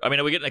Uber.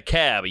 We get in a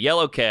cab, a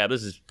yellow cab.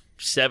 This is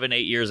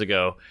 7-8 years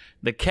ago.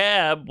 The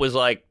cab was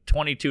like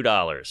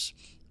 $22.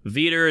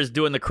 Vider is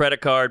doing the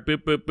credit card,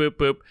 boop, boop, boop,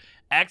 boop.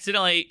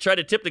 Accidentally tried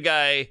to tip the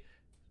guy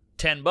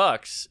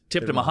 $10,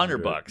 tipped him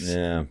 $100.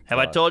 Yeah. Have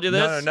I told you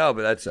this? No,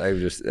 but it's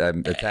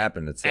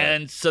happened.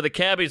 And so the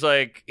cabbie's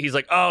like,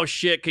 oh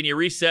shit, can you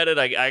reset it?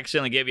 I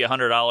accidentally gave you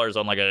 $100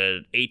 on like a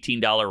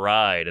 $18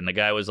 ride. And the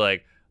guy was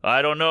like,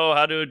 I don't know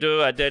how to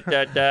do it.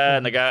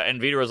 And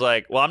and Vider was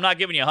like, well, I'm not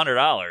giving you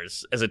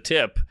 $100 as a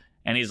tip.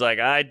 And he's like,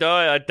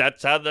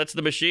 that's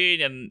the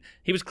machine. And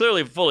he was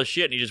clearly full of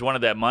shit and he just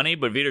wanted that money.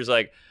 But Vider's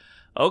like,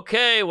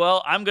 okay,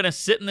 well, I'm going to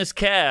sit in this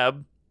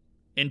cab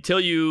until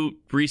you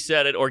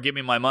reset it or give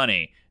me my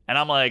money. And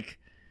I'm like,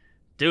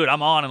 dude,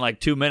 I'm on in like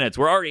 2 minutes.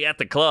 We're already at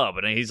the club.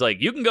 And he's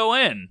like, you can go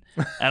in.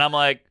 And I'm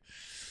like,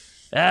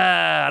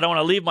 I don't want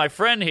to leave my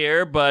friend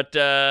here. But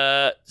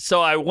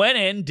so I went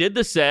in, did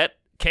the set,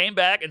 came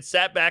back and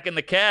sat back in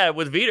the cab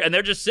with Vider. And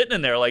they're just sitting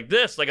in there like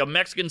this, like a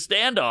Mexican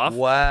standoff.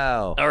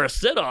 Wow. Or a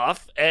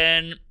sit-off.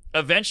 And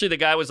eventually the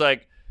guy was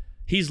like,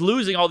 he's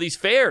losing all these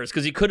fares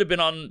because he could have been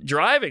on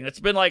driving. It's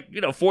been like,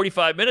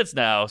 45 minutes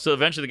now. So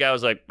eventually the guy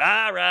was like,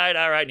 all right.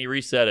 And he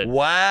reset it.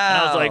 Wow. And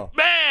I was like,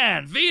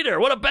 man, Vider,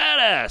 what a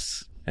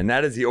badass. And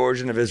that is the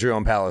origin of Israel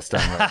and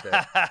Palestine right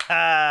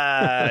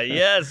there.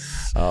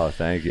 Yes. Oh,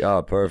 thank you.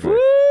 Oh, perfect. Woo,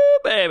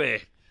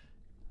 baby.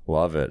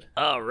 Love it.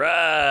 All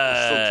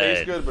right. Still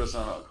tastes good, but it's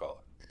not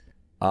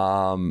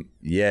alcoholic.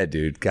 Yeah,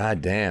 dude.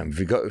 God damn.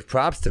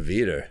 Props to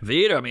Vider.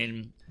 Vider, I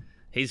mean,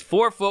 he's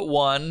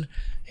 4'1".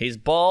 He's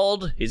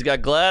bald. He's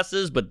got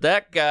glasses, but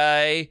that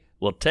guy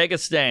will take a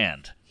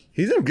stand.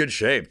 He's in good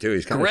shape, too.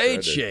 He's kind of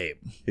Great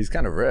shape. He's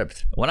kind of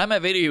ripped. When I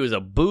met Vider, he was a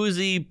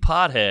boozy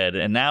pothead,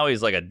 and now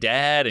he's like a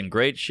dad in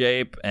great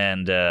shape,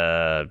 and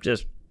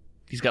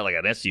he's got like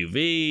an SUV.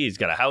 He's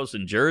got a house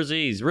in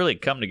Jersey. He's really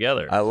come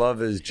together. I love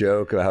his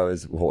joke about how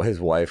his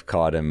wife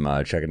caught him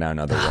checking out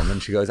another woman.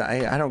 She goes,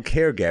 I don't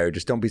care, Gary.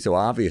 Just don't be so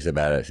obvious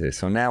about it.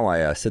 So now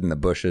I sit in the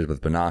bushes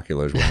with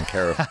binoculars wearing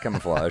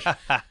camouflage.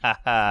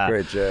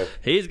 Great joke.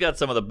 He's got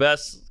some of the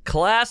best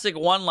classic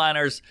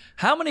one-liners.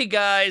 How many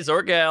guys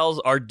or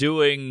gals are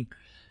doing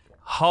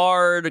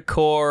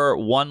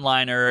hardcore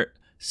one-liner,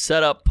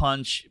 set-up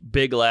punch,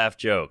 big laugh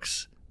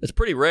jokes? It's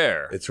pretty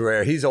rare. It's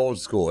rare. He's old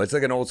school. It's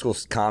like an old school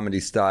comedy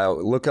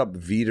style. Look up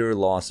Vider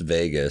Las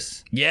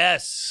Vegas.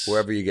 Yes.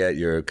 Wherever you get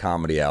your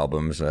comedy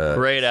albums.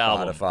 Great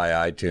album.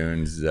 Spotify,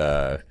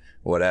 iTunes,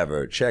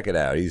 whatever. Check it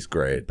out. He's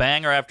great.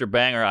 Banger after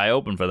banger. I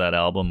opened for that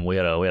album. We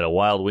had a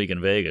wild week in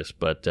Vegas.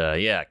 But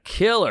yeah,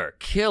 killer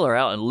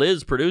out. And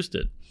Liz produced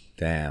it.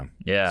 Damn.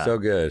 Yeah. So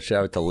good.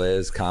 Shout out to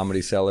Liz,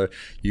 Comedy Cellar.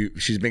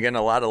 She's been getting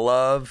a lot of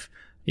love.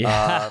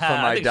 Yeah,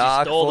 from my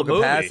doc, Full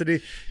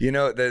Capacity. You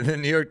know, the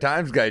New York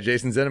Times guy,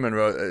 Jason Zinnemann,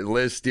 wrote,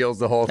 Liz steals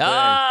the whole thing.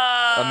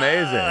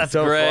 Amazing. That's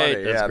so great.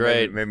 funny. That's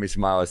great. Made me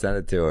smile. I sent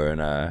it to her,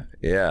 and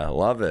yeah,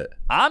 love it.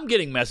 I'm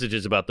getting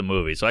messages about the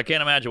movie, so I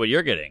can't imagine what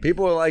you're getting.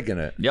 People are liking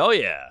it. Oh,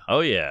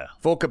 yeah.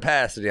 Full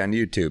Capacity on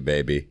YouTube,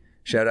 baby.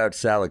 Shout out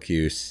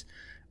Salacuse,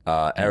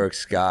 Eric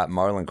Scott,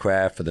 Marlon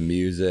Craft for the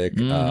music.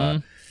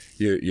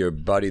 Your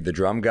buddy, the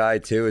drum guy,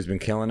 too, has been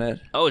killing it.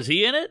 Oh, is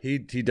he in it? He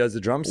does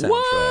the drum soundtrack.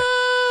 What?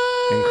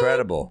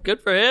 Incredible. Good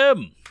for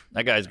him.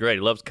 That guy's great. He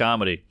loves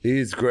comedy.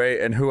 He's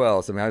great. And who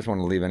else? I mean, I just want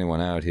to leave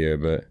anyone out here,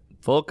 but...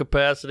 Full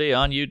Capacity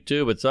on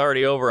YouTube. It's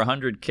already over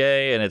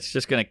 100K, and it's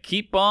just going to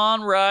keep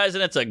on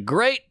rising. It's a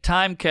great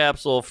time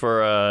capsule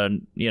for,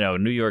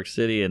 New York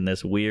City in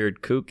this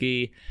weird,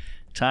 kooky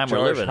time we're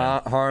living in.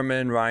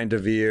 Harmon, Ryan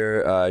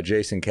DeVere,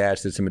 Jason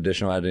Katz did some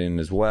additional editing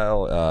as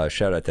well.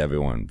 Shout out to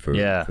everyone for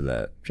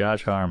that.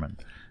 Josh Harmon.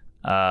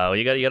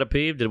 You got a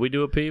peeve? Did we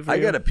do a peeve for you?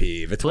 I got a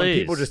peeve. It's when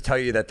people just tell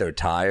you that they're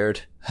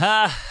tired.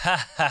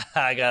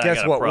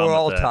 Guess what? We're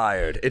all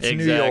tired. It's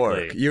New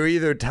York. You're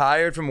either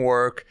tired from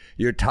work,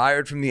 you're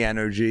tired from the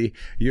energy,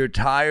 you're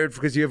tired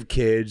because you have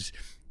kids,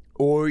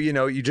 or,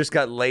 you just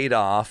got laid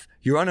off.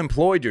 You're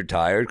unemployed, you're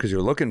tired because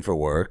you're looking for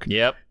work.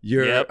 Yep.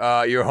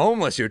 You're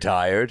homeless, you're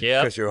tired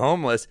because you're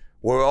homeless.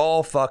 We're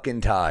all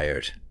fucking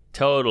tired.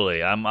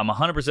 Totally. I'm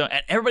 100%.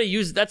 And everybody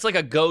uses that's like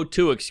a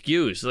go-to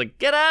excuse. Like,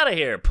 get out of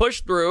here.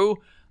 Push through.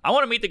 I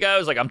want to meet the guy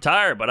who's like, I'm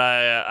tired, but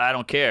I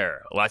don't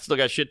care. Well, I still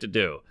got shit to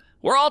do.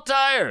 We're all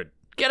tired.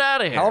 Get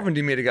out of here. How often do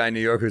you meet a guy in New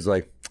York who's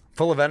like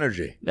full of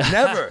energy?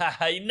 Never.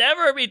 You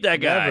never meet that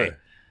guy. Never.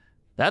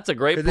 That's a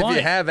great point. Because if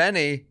you have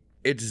any,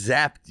 it's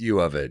zapped you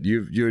of it.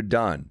 You're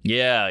done.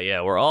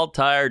 Yeah. We're all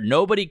tired.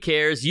 Nobody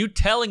cares. You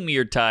telling me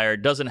you're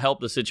tired doesn't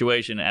help the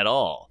situation at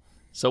all.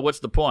 So what's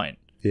the point?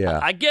 Yeah.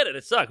 I get it.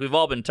 It sucks. We've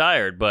all been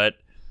tired, but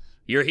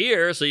you're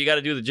here, so you got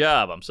to do the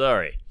job. I'm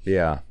sorry.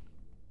 Yeah.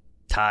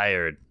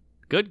 Tired.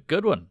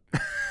 Good one.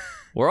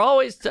 We're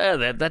always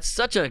tired. That's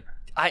such a.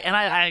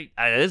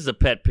 This is a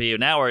pet peeve.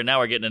 Now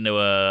we're getting into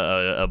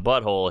a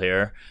butthole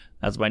here.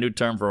 That's my new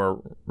term for a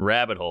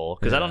rabbit hole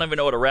because I don't even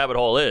know what a rabbit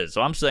hole is.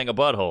 So I'm saying a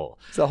butthole.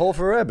 It's a hole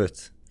for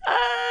rabbits.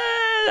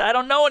 I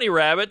don't know any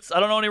rabbits. I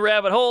don't know any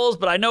rabbit holes,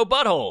 but I know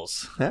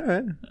buttholes.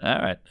 All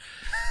right.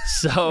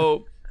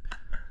 So.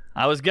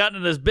 I was getting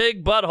in this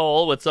big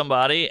butthole with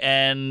somebody,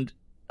 and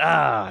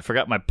I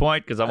forgot my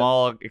point because I'm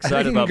all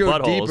excited about buttholes. I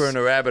think you can go deeper in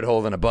a rabbit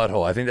hole than a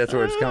butthole. I think that's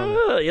where it's coming.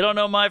 You don't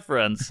know my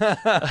friends. All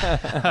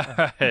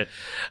right.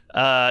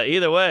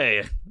 Either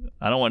way,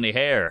 I don't want any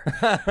hair.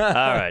 All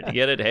right, you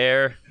get it?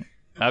 Hair?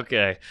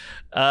 Okay.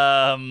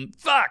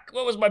 Fuck,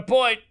 what was my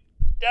point?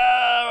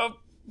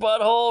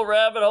 Butthole,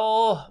 rabbit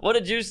hole. What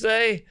did you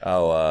say?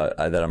 Oh,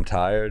 that I'm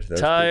tired?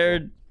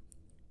 Tired.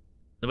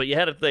 People. But you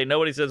had to say,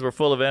 nobody says we're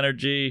full of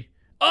energy.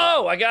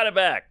 Oh, I got it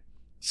back.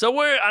 So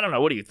I don't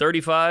know, what are you,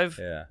 35?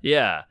 Yeah.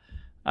 Yeah.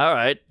 All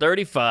right,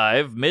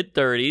 35,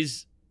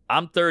 mid-30s.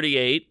 I'm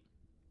 38.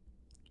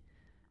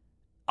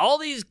 All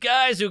these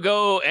guys who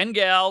go, and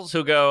gals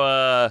who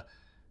go,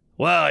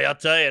 well, I'll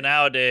tell you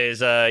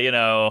nowadays, I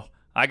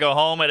go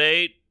home at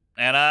 8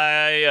 and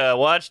I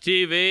watch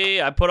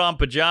TV, I put on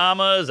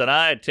pajamas, and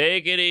I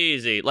take it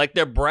easy. Like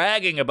they're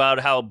bragging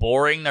about how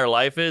boring their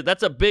life is.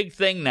 That's a big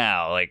thing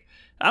now. Like,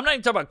 I'm not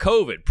even talking about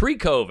COVID,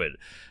 pre-COVID.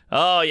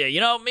 Oh,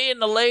 yeah, me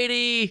and the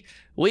lady,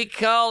 we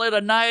call it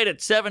a night at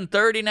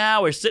 7:30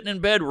 now. We're sitting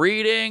in bed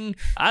reading.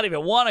 I don't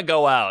even want to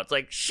go out. It's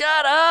like,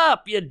 shut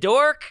up, you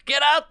dork.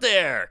 Get out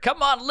there.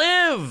 Come on,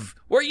 live.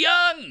 We're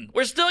young.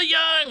 We're still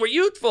young. We're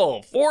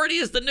youthful. 40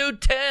 is the new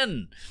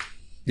 10.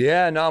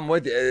 Yeah, no, I'm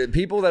with you.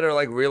 People that are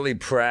like really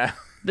proud.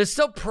 They're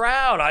so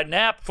proud. I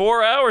napped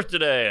 4 hours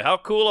today. How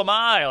cool am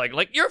I?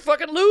 Like you're a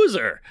fucking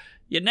loser.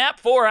 You nap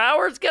 4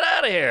 hours? Get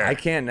out of here. I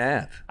can't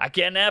nap. I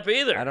can't nap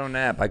either. I don't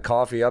nap. I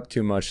coffee up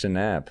too much to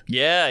nap.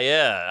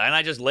 Yeah. And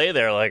I just lay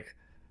there like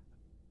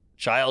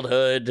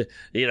childhood,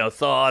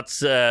 thoughts.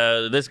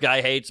 This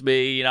guy hates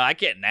me. I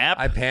can't nap.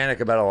 I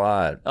panic about a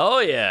lot. Oh,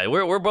 yeah.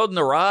 We're both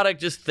neurotic,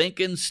 just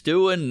thinking,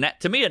 stewing.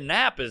 To me, a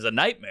nap is a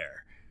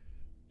nightmare.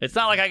 It's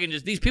not like I can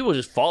these people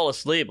just fall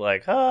asleep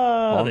like,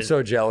 I'm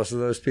so jealous of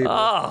those people.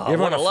 Oh, you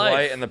ever on a life.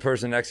 flight and the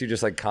person next to you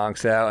just like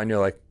conks out and you're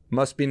like,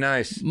 must be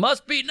nice.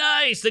 Must be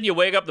nice. Then you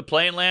wake up, the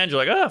plane lands.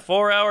 You're like,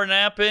 4-hour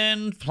nap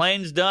in.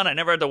 Plane's done. I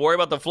never had to worry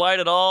about the flight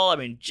at all. I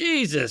mean,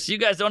 Jesus, you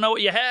guys don't know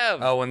what you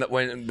have. Oh,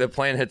 when the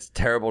plane hits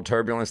terrible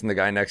turbulence and the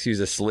guy next to you's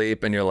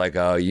asleep and you're like,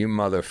 oh, you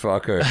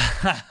motherfucker.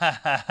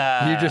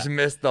 You just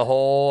missed the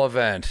whole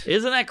event.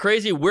 Isn't that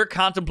crazy? We're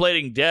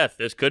contemplating death.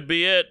 This could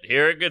be it.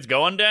 Here it gets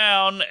going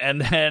down. And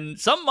then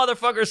some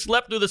motherfucker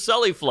slept through the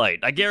Sully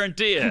flight. I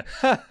guarantee you.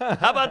 How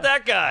about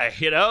that guy?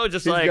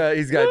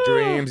 He's got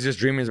dreams, just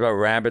dreaming about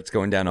rabbits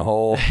going down a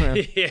hole.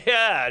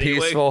 Yeah.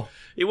 Peaceful.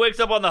 He wakes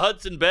up on the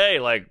Hudson Bay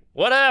like,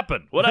 what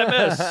happened? What'd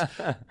I miss?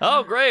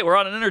 Oh, great. We're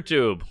on an inner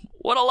tube.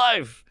 What a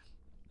life.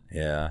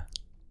 Yeah.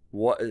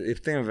 What if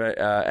think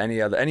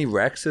of any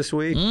wrecks this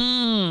week?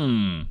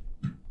 I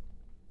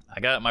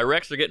got my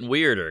wrecks are getting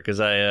weirder because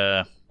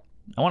I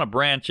want to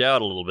branch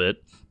out a little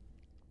bit.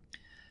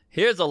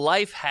 Here's a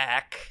life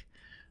hack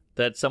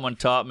that someone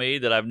taught me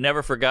that I've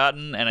never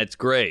forgotten, and it's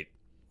great.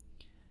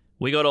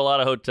 We go to a lot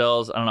of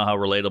hotels. I don't know how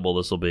relatable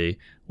this will be.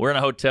 We're in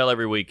a hotel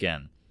every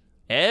weekend.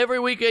 Every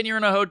weekend you're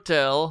in a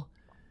hotel,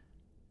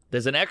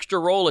 there's an extra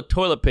roll of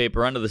toilet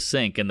paper under the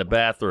sink in the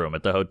bathroom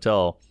at the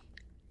hotel.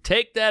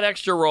 Take that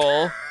extra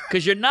roll,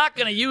 because you're not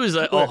going to use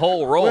a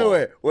whole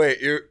roll.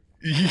 Wait.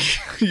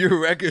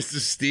 Your wreck is to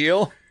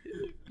steal?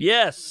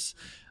 Yes.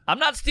 I'm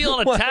not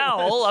stealing a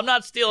towel. I'm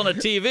not stealing a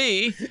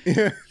TV.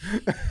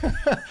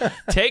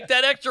 Take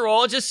that extra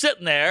roll. It's just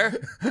sitting there.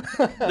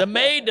 The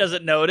maid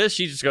doesn't notice.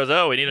 She just goes,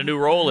 oh, we need a new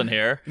roll in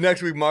here.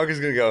 Next week, Mark is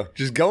going to go,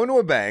 just go into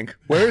a bank,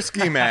 wear a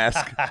ski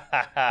mask,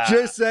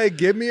 just say,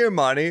 give me your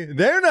money.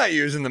 They're not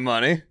using the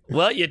money.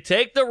 Well, you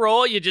take the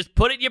roll, you just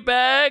put it in your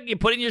bag, you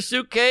put it in your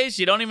suitcase,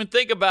 you don't even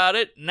think about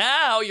it.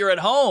 Now you're at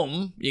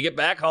home. You get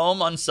back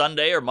home on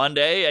Sunday or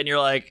Monday, and you're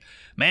like,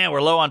 man,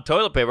 we're low on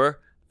toilet paper.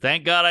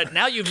 Thank God.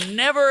 Now you've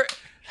never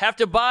have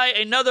to buy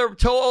another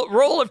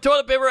roll of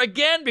toilet paper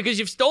again because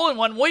you've stolen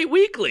one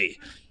weekly.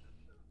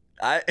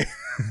 I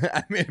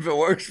mean, if it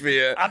works for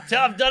you. I've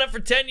done it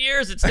for 10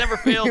 years. It's never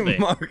failed me.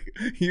 Mark,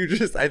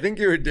 I think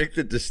you're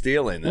addicted to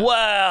stealing. Though.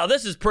 Wow,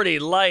 this is pretty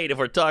light if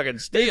we're talking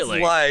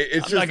stealing. It's light.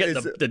 I'm not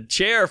getting the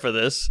chair for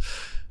this.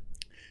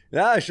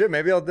 Nah, shit,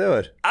 maybe I'll do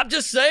it. I'm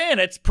just saying,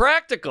 it's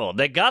practical.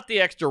 They got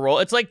the extra roll.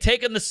 It's like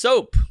taking the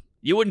soap.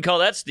 You wouldn't call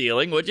that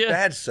stealing, would you?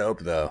 Bad soap,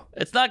 though.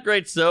 It's not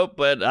great soap,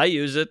 but I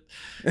use it.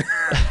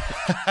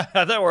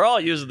 I thought we're all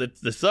using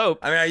the soap.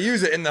 I mean, I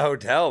use it in the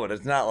hotel, but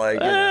it's not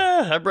like,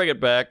 I bring it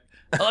back.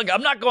 Look,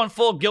 I'm not going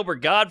full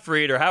Gilbert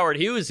Gottfried or Howard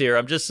Hughes here.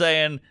 I'm just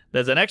saying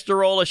there's an extra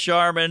roll of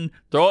Charmin.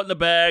 Throw it in the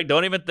bag.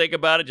 Don't even think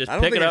about it. Just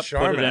pick it up.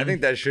 Charmin. Put it in. I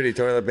think that's shitty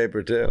toilet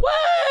paper too. What?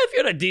 If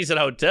you're in a decent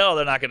hotel,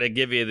 they're not going to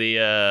give you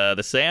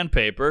the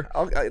sandpaper.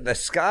 The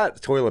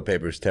Scott toilet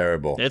paper is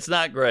terrible. It's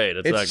not great.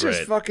 It's not great.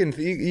 Just fucking.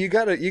 You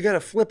gotta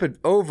flip it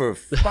over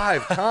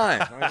 5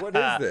 times. I mean, what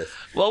is this?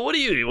 Well, what are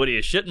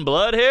you shitting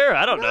blood here?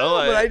 I don't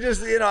know. But I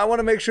just I want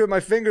to make sure my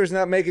finger's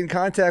not making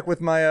contact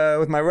with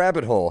my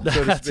rabbit hole.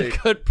 So That's to speak.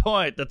 a good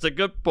point. That's a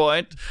good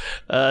point.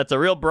 It's a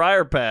real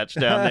briar patch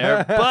down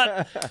there,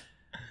 but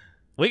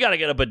we got to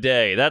get a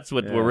bidet. That's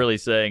what we're really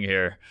saying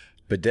here.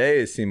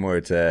 Bidet seem where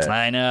it's at.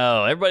 I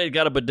know. Everybody's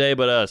got a bidet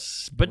but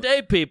us.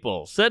 Bidet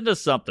people, send us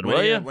something,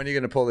 will you? When are you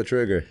going to pull the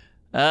trigger?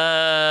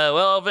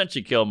 Well, I'll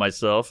eventually kill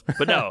myself.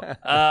 But no.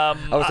 I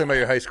was thinking about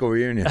your high school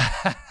reunion.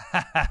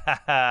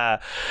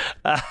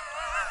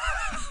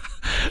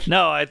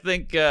 No, I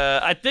think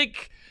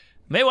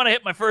may want to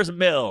hit my first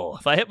mill.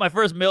 If I hit my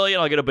first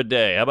million, I'll get a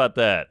bidet. How about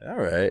that? All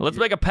right. Let's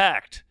make a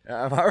pact.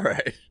 All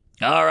right.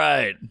 All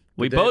right.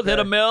 We Bidet both hit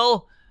a pact.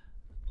 mill.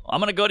 I'm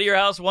going to go to your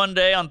house one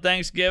day on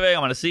Thanksgiving.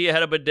 I'm going to see you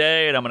had a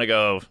bidet, and I'm going to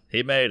go,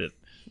 he made it.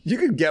 You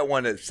could get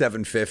one at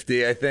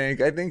 $750, I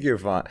think. I think you're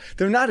fine.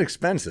 They're not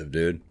expensive,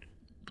 dude.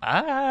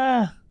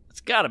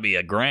 It's got to be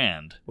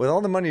 $1,000. With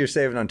all the money you're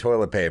saving on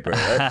toilet paper,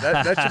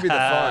 that should be the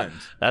fund.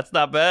 That's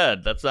not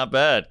bad. That's not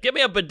bad. Give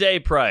me a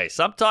bidet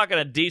price. I'm talking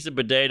a decent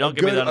bidet. Don't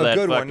give me none of that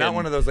good fucking... one, not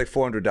one of those like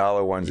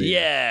 $400 ones. Either.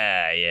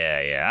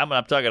 Yeah.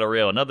 I'm talking a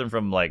real one. Nothing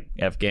from like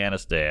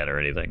Afghanistan or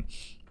anything.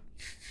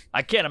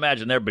 I can't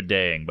imagine they're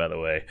bideting, by the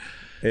way.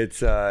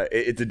 It's a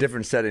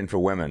different setting for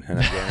women in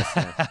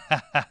Afghanistan.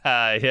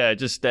 Yeah, it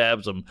just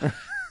stabs them.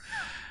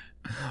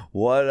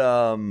 What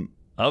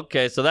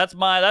Okay, so that's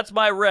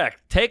my rec.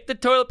 Take the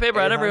toilet paper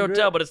out of every 800?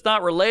 hotel, but it's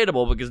not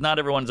relatable because not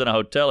everyone's in a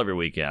hotel every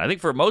weekend. I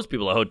think for most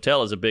people, a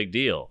hotel is a big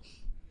deal.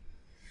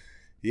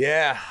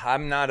 Yeah,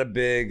 I'm not a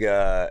big.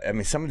 I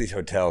mean, some of these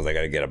hotels, I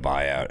got to get a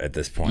buyout at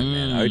this point,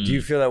 man. Do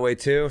you feel that way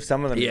too?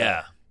 Some of them.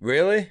 Yeah.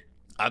 Really?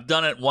 I've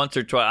done it once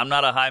or twice. I'm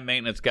not a high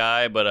maintenance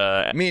guy,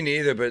 but me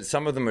neither. But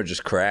some of them are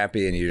just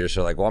crappy, and you just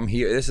are like, well, I'm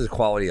here. This is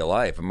quality of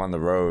life. I'm on the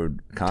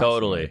road constantly.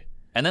 Totally.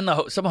 And then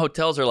some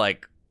hotels are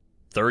like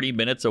 30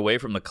 minutes away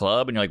from the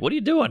club, and you're like, what are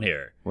you doing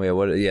here? Wait,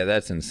 what? Yeah,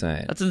 that's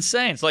insane. That's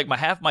insane. It's like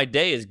half my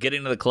day is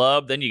getting to the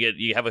club, then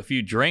you have a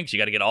few drinks, you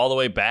got to get all the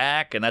way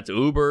back, and that's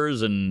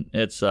Ubers, and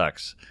it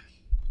sucks.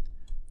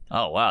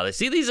 Oh, wow.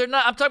 See, these are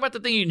not... I'm talking about the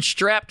thing you can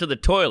strap to the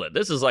toilet.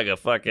 This is like a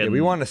fucking... Yeah, we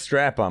want a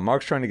strap on.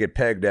 Mark's trying to get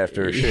pegged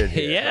after a shit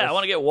here. Yeah, I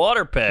want to get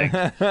water pegged.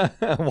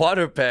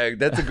 Water pegged.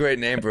 That's a great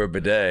name for a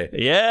bidet.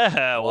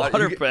 Yeah,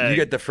 water pegged. You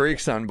get the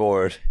freaks on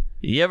board.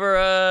 You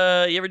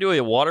ever do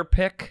a water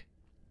pick?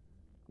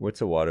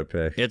 What's a water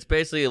pick? It's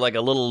basically like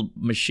a little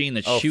machine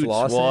that shoots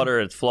flossing?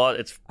 water. It's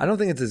I don't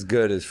think it's as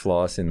good as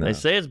flossing, though. They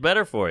say it's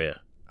better for you.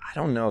 I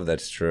don't know if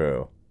that's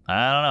true.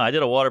 I don't know. I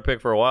did a water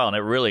pick for a while, and it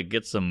really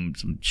gets some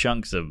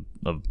chunks of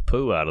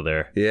poo out of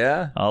there.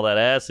 Yeah? All that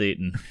ass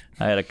eating.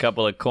 I had a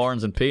couple of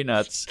corns and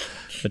peanuts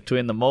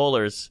between the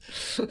molars.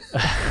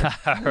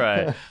 All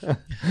right.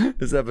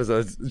 This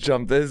episode's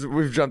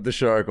we've jumped the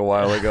shark a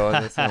while ago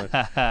on this one.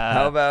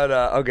 How about,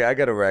 okay, I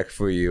got a rec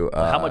for you.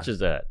 How much is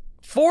that?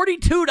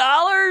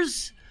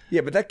 $42?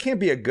 Yeah, but that can't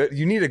be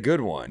you need a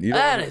good one.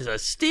 That is a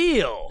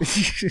steal.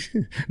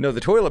 No, the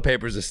toilet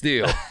paper's a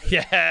steal.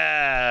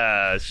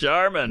 Yeah,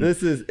 Charmin. Is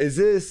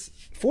this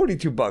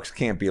 $42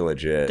 can't be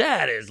legit.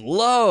 That is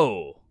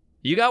low.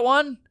 You got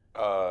one?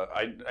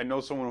 I know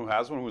someone who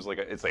has one who's like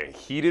it's like a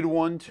heated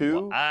one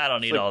too. Well, I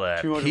don't need all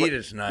that.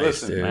 Heated's nice,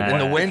 listen, dude. man. In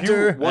the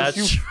winter, once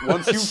you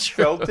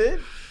true. felt it,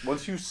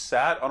 once you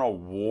sat on a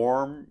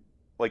warm,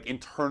 like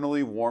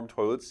internally warm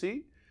toilet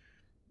seat,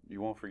 you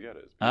won't forget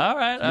it. All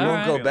right, you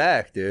won't go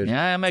back, dude.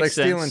 Yeah, it makes it's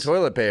like stealing sense.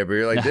 toilet paper.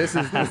 You're like, this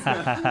is.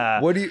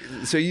 What do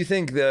you? So you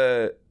think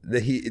the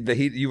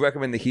heat? You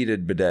recommend the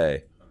heated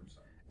bidet?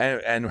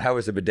 And how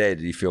was the bidet?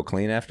 Did you feel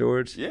clean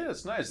afterwards? Yeah,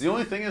 it's nice. The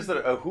only thing is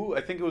that I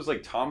think it was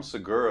like Tom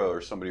Segura or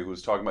somebody who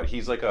was talking about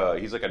he's like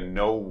a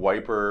no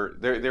wiper.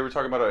 They were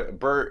talking about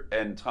Bert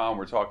and Tom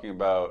were talking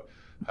about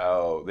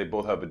how they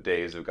both have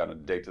bidets. They've gotten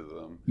addicted to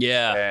them.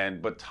 Yeah.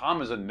 But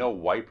Tom is a no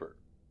wiper.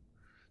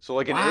 So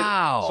like in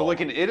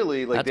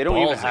Italy, like That's they don't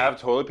even ballsy. have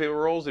toilet paper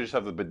rolls. They just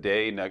have the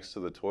bidet next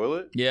to the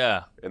toilet.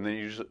 Yeah. And then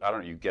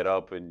you get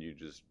up and you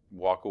just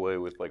walk away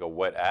with like a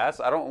wet ass.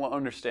 I don't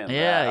understand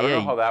Yeah, that. I don't yeah.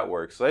 know how that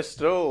works. So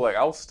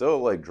I'll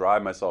still dry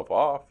myself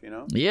off, you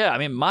know? Yeah, I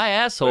mean, my But it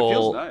asshole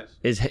feels nice.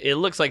 it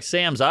looks like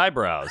Sam's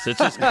eyebrows. It's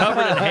just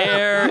covered in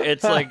hair.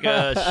 It's like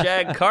a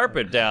shag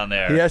carpet down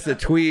there. He has to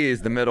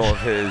tweeze the middle of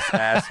his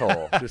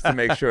asshole just to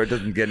make sure it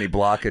doesn't get any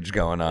blockage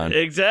going on.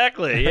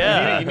 Exactly,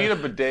 yeah. You need a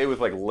bidet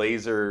with like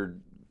laser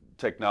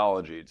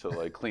technology to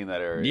like clean that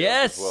area.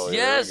 Yes, up as well.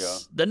 Yeah, there you go.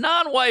 yes. The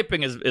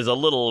non-wiping is a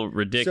little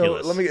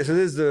ridiculous. So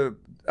this is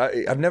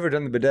I've never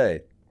done the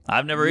bidet.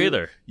 I've never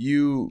either.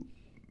 You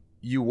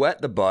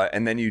wet the butt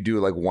and then you do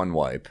like one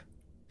wipe.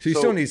 So you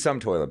still need some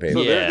toilet paper.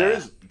 So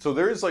Yeah.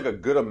 there is like a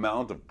good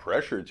amount of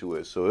pressure to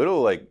it, so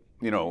it'll like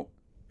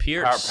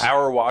Pierce.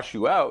 power wash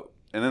you out.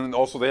 And then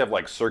also they have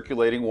like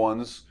circulating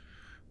ones,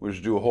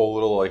 which do a whole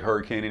little like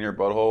hurricane in your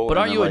butthole. But and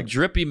aren't then, you a like,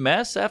 drippy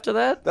mess after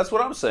that? That's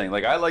what I'm saying.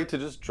 Like I like to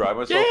just dry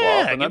myself Yeah,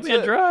 off, and give that's me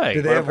a it. dry.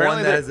 Do they But have one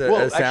apparently that has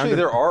a sound? actually,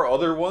 there are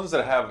other ones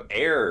that have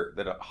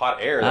hot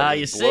air. That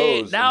you just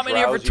see, blows now and I'm in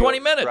here for dries 20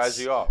 you- minutes. Dries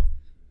you off.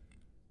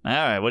 All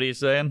right, what are you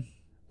saying?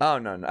 Oh,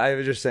 no. I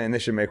was just saying they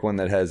should make one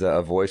that has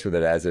a voice with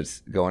it as it's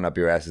going up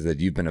your ass is that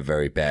you've been a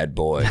very bad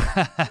boy.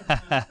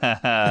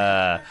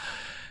 Yeah,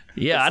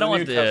 It's I don't the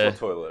want new Tesla the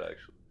toilet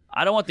actually.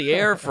 I don't want the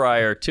air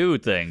fryer too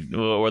thing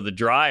or the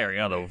dryer.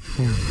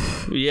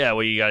 Yeah,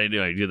 what you got to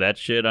do? You do that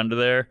shit under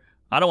there.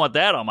 I don't want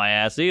that on my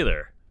ass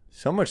either.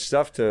 So much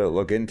stuff to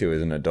look into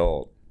as an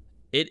adult.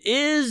 It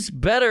is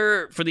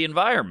better for the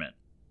environment.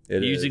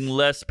 Using is.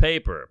 less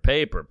paper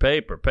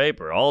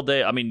all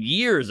day. I mean,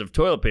 years of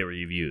toilet paper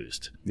you've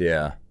used.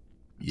 Yeah.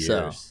 Years.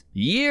 So,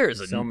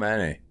 years. So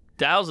many.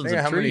 Thousands Think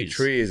of of how many trees.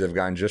 trees have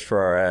gone just for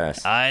our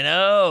ass. I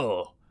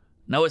know.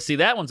 No, see,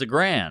 that one's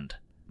 $1,000.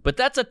 But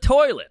that's a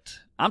toilet.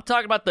 I'm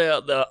talking about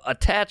the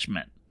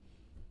attachment.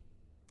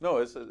 No,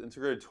 it's an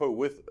integrated toilet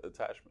with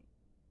attachment.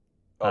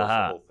 Oh, it's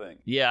the whole thing.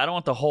 Yeah, I don't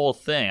want the whole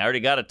thing. I already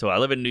got a toilet. I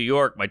live in New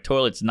York. My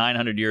toilet's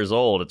 900 years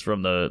old. It's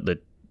from the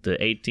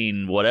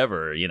 18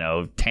 whatever,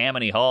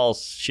 Tammany Hall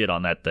shit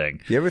on that thing.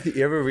 You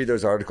ever read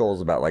those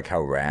articles about like how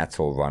rats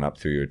will run up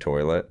through your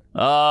toilet?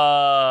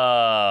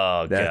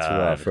 Oh, That's God.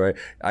 rough, right?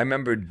 I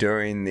remember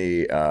during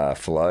the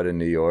flood in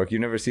New York.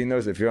 You've never seen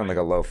those? If you're on like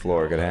a low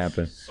floor, it could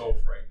happen. So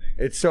frightening.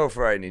 It's so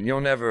frightening.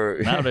 You'll never.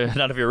 Not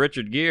if you're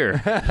Richard Gere.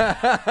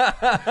 That's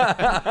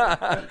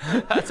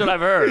what I've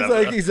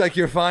heard. He's like,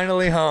 you're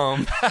finally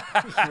home.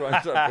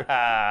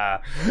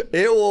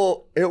 They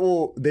will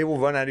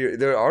run out of your.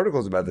 There are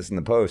articles about this in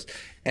the Post,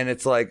 and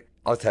it's like,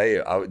 I'll tell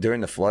you,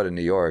 during the flood in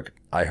New York,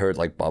 I heard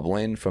like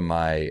bubbling from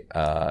my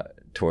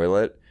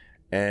toilet.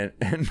 And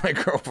my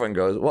girlfriend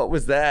goes, "What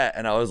was that?"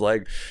 And I was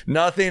like,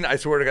 "Nothing. I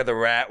swear to God, the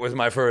rat was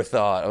my first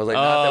thought." I was like,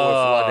 "Not that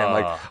we're flooding." I'm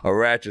like, a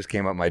rat just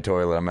came up my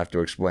toilet. I'm gonna have to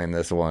explain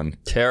this one.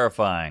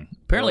 Terrifying.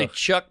 Apparently,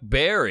 Chuck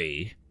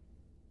Berry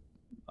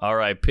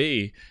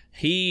R.I.P.,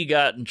 he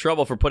got in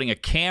trouble for putting a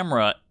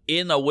camera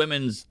in a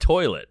women's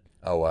toilet.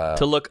 Oh, wow.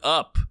 To look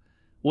up,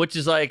 which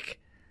is like,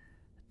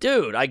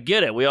 dude, I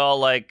get it. We all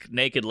like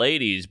naked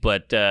ladies,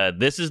 but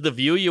this is the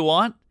view you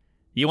want?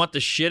 You want the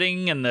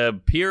shitting and the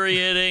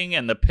perioding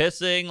and the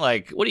pissing?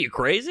 Like, what are you,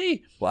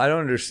 crazy? Well, I don't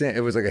understand.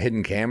 It was like a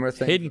hidden camera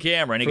thing? Hidden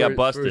camera, and he got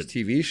busted. For his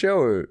TV show?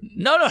 Or?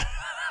 No.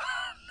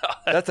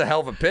 That's a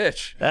hell of a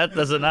pitch. That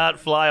does not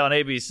fly on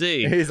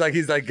ABC. He's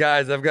like,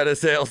 guys, I've got a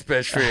sales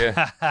pitch for you.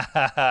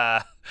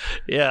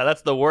 Yeah,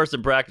 that's the worst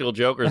Impractical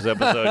Jokers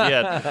episode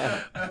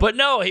yet. But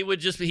no,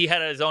 he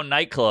had his own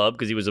nightclub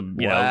because he was a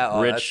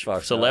rich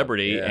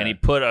celebrity, and he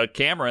put a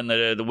camera in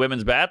the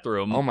women's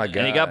bathroom. Oh my God.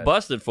 And he got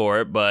busted for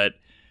it, but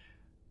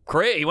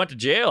he went to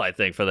jail, I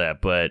think, for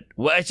that. But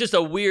it's just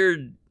a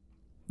weird.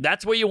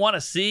 That's what you want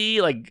to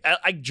see, like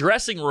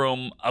dressing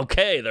room.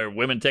 Okay, there are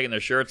women taking their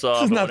shirts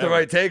off. This is not the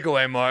right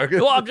takeaway, Mark.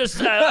 Well, I'm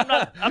just. I'm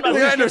not. I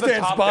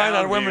understand spying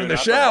on women in the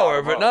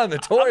shower, but not in the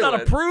toilet. I'm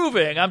not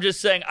approving. I'm just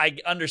saying I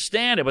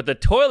understand it, but the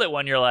toilet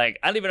one, you're like,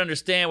 I don't even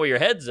understand where your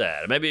head's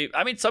at. Maybe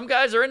some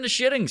guys are into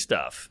shitting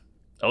stuff.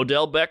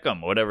 Odell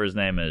Beckham, whatever his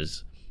name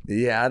is.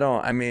 Yeah,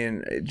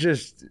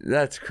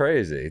 that's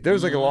crazy. There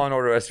was like a Law and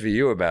Order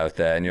SVU about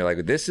that, and you're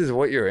like, this is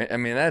what you're.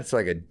 That's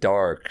like a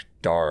dark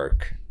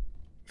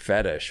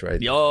fetish,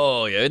 right?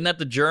 Oh, yeah. Isn't that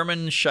the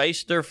German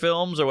shyster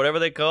films or whatever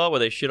they call it, where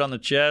they shit on the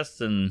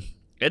chest? And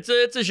it's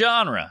a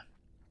genre.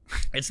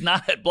 It's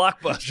not at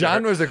Blockbuster.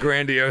 Genre's a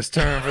grandiose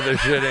term for the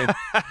shitting.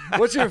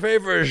 What's your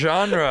favorite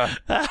genre?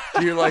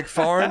 Do you like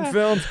foreign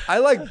films? I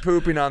like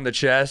pooping on the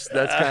chest.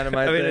 That's kind of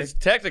my thing. It's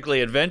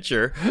technically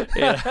adventure.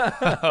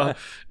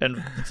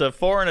 And it's a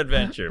foreign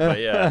adventure, but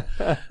yeah.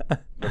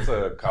 That's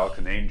a Kyle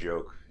Kinane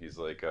joke. He's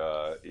like,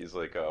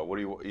 what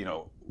are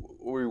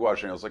you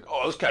watching? I was like,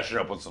 I was catching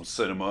up on some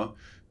cinema.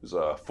 It was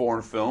a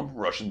foreign film,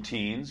 Russian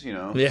teens,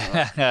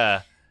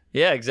 Yeah.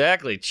 Yeah,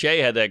 exactly. Che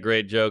had that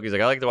great joke. He's like,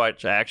 I like to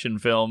watch action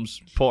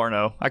films,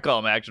 porno. I call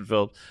them action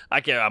films.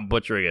 I'm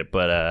butchering it,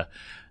 but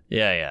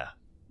yeah.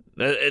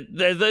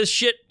 There's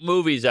shit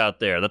movies out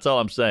there. That's all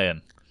I'm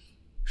saying.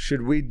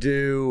 Should we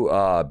do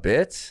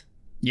bits?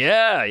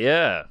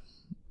 Yeah.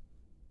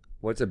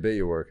 What's a bit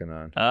you're working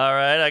on? All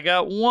right, I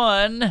got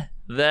one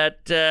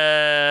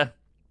that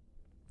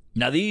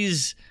now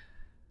these.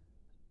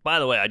 By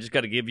the way, I just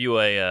got to give you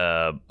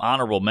a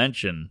honorable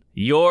mention.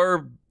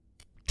 Your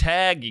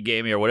tag you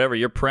gave me or whatever,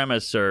 your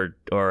premise or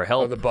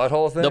help. Oh, the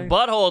butthole thing? The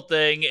butthole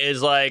thing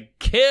is like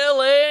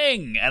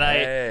killing.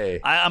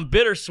 And I'm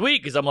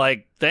bittersweet because I'm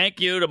like, thank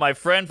you to my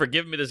friend for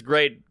giving me this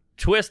great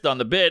twist on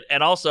the bit,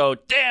 and also,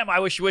 damn, I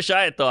wish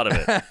I had thought of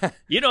it.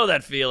 You know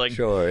that feeling.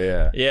 Sure,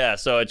 yeah. Yeah,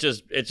 so it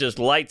just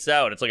lights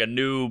out. It's like a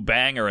new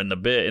banger in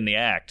the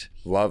act.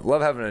 Love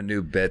having a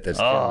new bit that's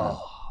killing.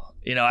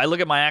 I look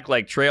at my act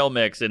like trail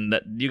mix, and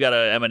you got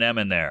a M&M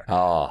in there.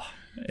 Oh,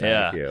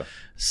 thank you.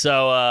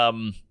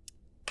 So,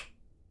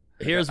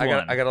 here's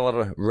one. I got a lot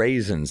of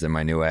raisins in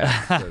my new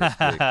act, so to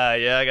speak.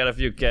 Yeah, I got a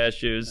few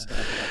cashews.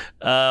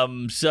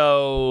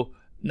 So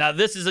now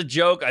this is a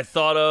joke I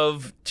thought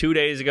of 2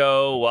 days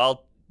ago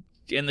while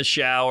in the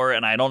shower,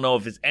 and I don't know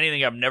if it's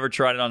anything. I've never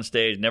tried it on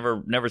stage.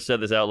 Never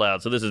said this out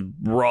loud. So this is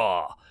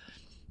raw.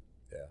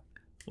 Yeah.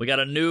 We got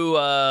a new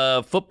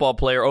football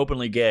player,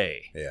 openly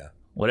gay. Yeah.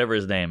 Whatever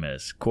his name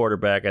is,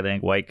 quarterback, I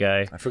think, white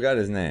guy. I forgot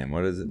his name.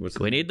 What is it?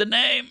 We need the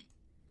name.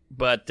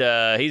 But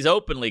he's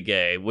openly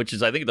gay, which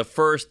is, I think, the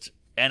first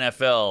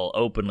NFL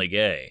openly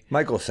gay.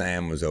 Michael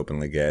Sam was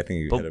openly gay. I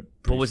think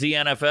but was he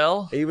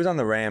NFL? He was on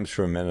the Rams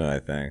for a minute, I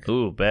think.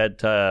 Ooh,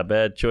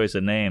 bad choice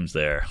of names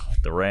there,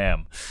 the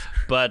Ram.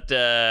 But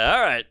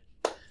all right,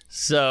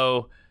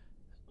 so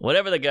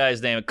whatever the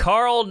guy's name,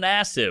 Carl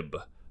Nassib.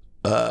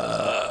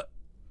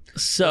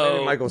 So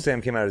maybe Michael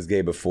Sam came out as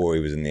gay before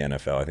he was in the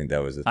NFL. I think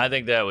that was it. I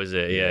think that was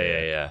it.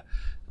 Yeah.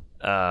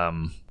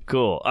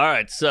 Cool. All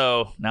right,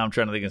 so now I'm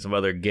trying to think of some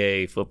other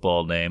gay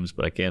football names,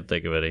 but I can't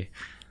think of any.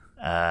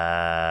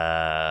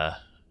 I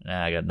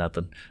got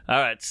nothing. All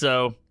right,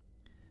 so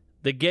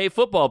the gay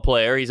football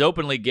player, he's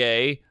openly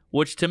gay,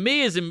 which to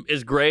me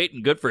is great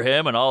and good for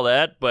him and all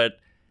that, but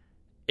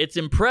it's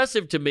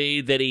impressive to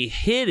me that he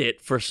hid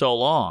it for so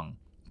long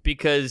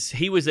because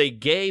he was a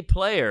gay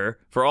player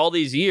for all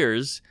these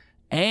years,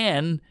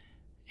 and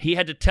he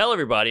had to tell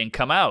everybody and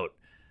come out.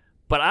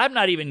 But I'm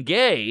not even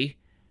gay,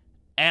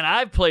 and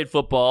I've played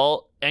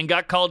football and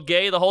got called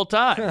gay the whole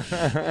time.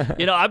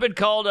 I've been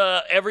called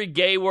every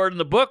gay word in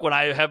the book when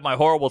I have my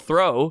horrible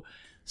throw.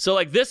 So,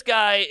 like, this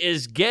guy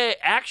is gay,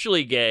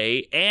 actually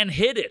gay, and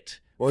hid it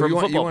from football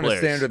players. You want to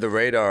stay under the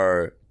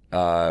radar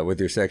with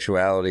your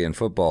sexuality in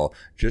football.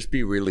 Just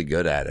be really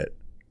good at it.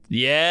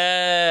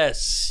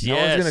 Yes. No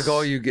one's gonna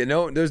call you gay.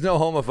 No, there's no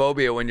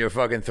homophobia when you're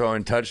fucking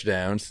throwing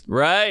touchdowns.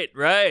 Right,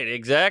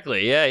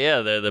 exactly.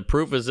 Yeah. The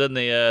proof is in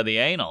the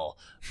anal.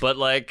 But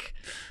like,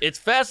 it's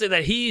fascinating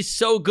that he's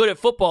so good at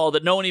football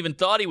that no one even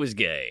thought he was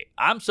gay.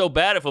 I'm so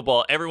bad at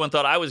football, everyone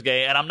thought I was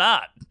gay, and I'm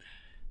not.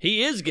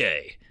 He is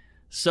gay.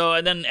 So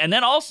and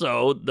then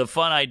also the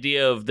fun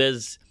idea of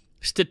this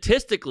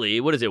statistically,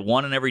 what is it?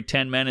 1 in every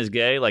 10 men is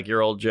gay, like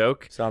your old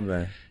joke.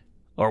 Something.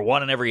 or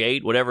 1 in every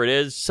 8, whatever it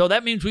is. So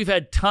that means we've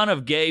had a ton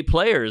of gay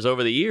players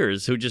over the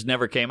years who just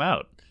never came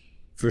out.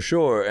 For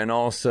sure. And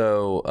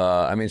also,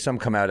 I mean, some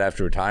come out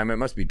after retirement. It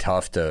must be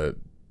tough to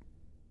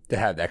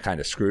have that kind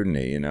of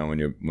scrutiny, you know, when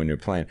you're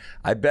playing.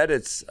 I bet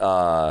it's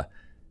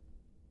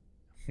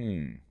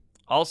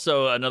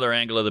Also, another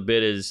angle of the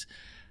bit is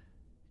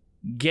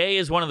gay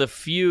is one of the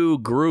few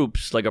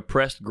groups, like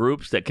oppressed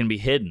groups, that can be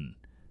hidden.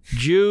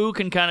 Jew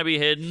can kind of be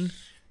hidden.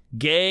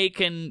 Gay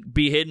can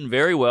be hidden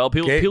very well.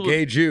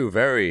 Gay Jew,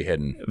 very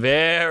hidden.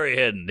 Very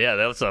hidden. Yeah,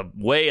 that's a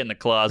way in the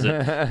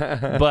closet.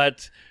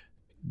 But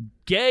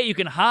gay, you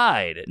can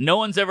hide. No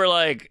one's ever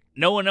like,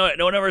 no one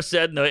ever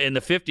said in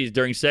the 50s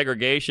during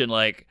segregation,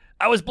 like,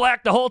 I was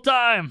black the whole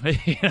time.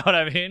 You know what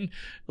I mean?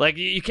 Like,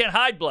 you can't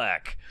hide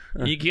black.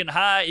 You can't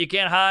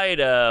hide,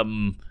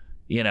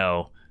 you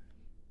know,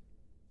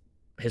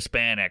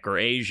 Hispanic or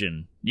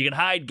Asian. You can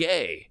hide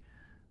gay.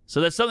 So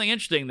that's something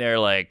interesting there.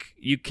 Like,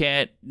 you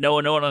can't. No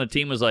one on the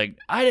team was like,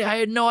 I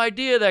had no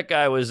idea that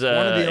guy was Asian.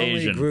 One of the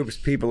only groups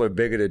people are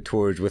bigoted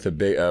towards with a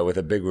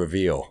big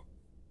reveal.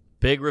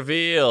 Big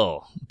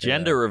reveal,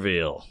 gender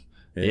reveal.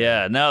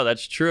 Yeah, no,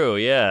 that's true.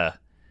 Yeah,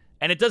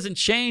 and it doesn't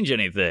change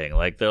anything.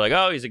 Like, they're like,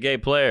 oh, he's a gay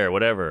player,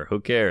 whatever. Who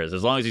cares?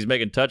 As long as he's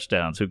making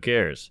touchdowns, who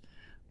cares?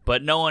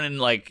 But no one in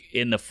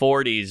the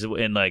 40s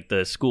in like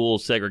the school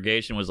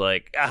segregation was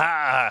like,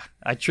 aha,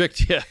 I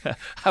tricked you.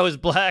 I was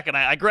black and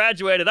I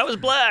graduated. I was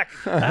black.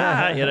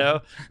 You know,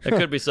 there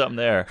could be something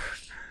there.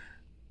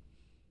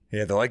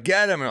 Yeah, they're like,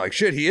 get him. And they're like,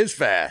 shit, he is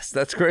fast.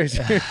 That's crazy.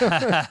 Right.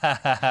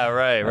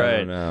 I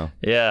don't know.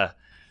 Yeah.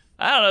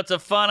 I don't know. It's a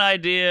fun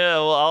idea.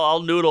 Well,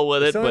 I'll noodle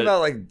with it. Something about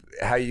like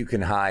how you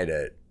can hide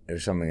it.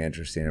 There's something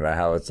interesting about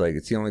how it's like,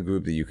 it's the only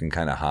group that you can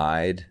kind of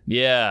hide.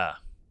 Yeah.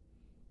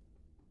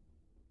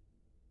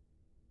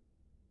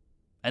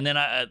 And then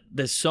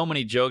there's so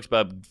many jokes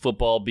about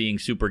football being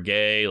super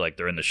gay. Like,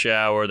 they're in the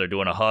shower, they're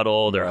doing a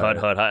huddle, they're hut.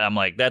 I'm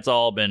like, that's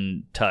all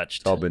been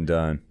touched. It's all been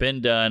done.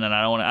 Been done, and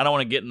I don't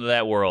want to get into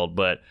that world.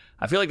 But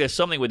I feel like there's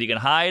something with you can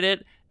hide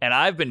it, and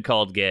I've been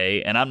called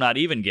gay, and I'm not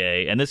even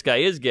gay, and this guy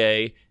is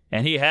gay,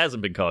 and he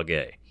hasn't been called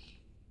gay.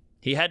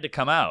 He had to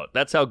come out.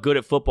 That's how good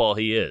at football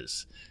he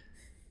is.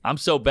 I'm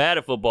so bad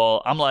at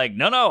football. I'm like,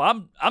 no,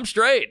 I'm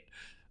straight.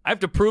 I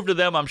have to prove to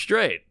them I'm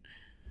straight.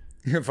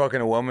 You're fucking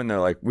a woman. They're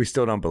like, we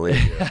still don't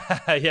believe you.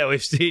 Yeah,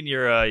 we've seen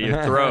your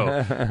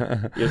throw,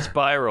 your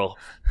spiral.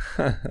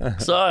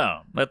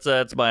 So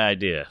that's my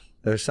idea.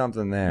 There's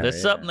something there.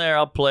 There's something there.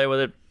 I'll play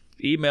with it.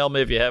 Email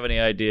me if you have any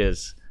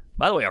ideas.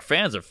 By the way, our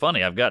fans are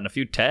funny. I've gotten a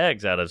few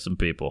tags out of some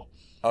people.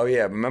 Oh,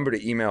 yeah. Remember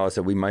to email us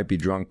at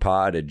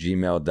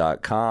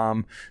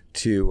wemightbedrunkpod@gmail.com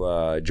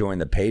to join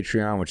the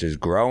Patreon, which is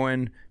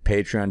growing.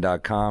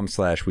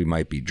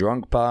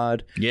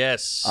 Patreon.com/wemightbedrunkpod.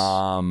 Yes.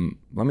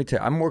 Let me tell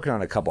you, I'm working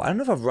on a couple. I don't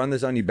know if I've run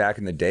this on you back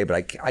in the day,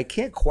 but I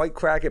can't quite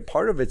crack it.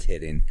 Part of it's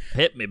hitting.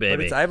 Hit me,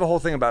 baby. I have a whole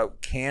thing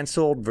about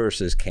canceled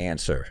versus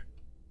cancer.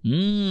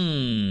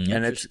 And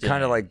it's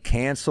kind of like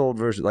canceled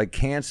versus like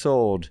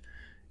canceled.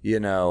 You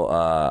know,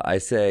 I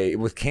say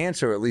with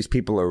cancer, at least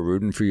people are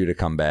rooting for you to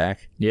come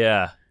back.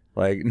 Yeah.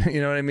 Like, you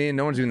know what I mean?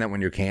 No one's doing that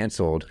when you're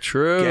canceled.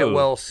 True. Get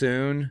well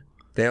soon.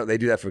 They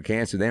do that for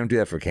cancer. They don't do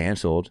that for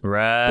canceled.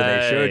 Right. But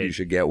they should. You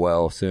should get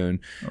well soon.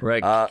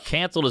 Right.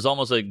 Canceled is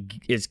almost like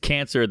it's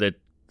cancer that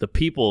the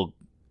people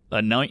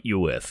anoint you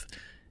with.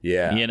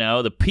 Yeah. You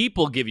know, the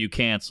people give you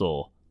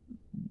cancel.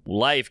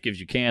 Life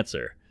gives you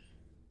cancer.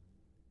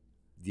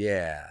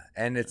 Yeah.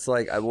 And it's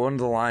like one of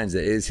the lines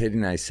that is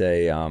hitting, I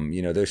say,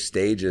 you know, there's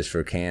stages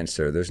for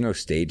cancer. There's no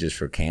stages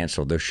for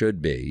cancel. There should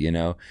be, you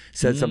know.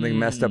 Said something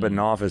messed up at an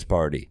office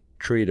party.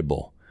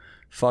 Treatable.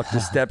 Fucked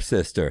a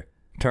stepsister.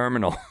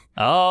 Terminal.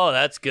 Oh,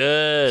 that's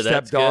good.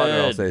 Stepdaughter, That's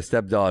good. I'll say.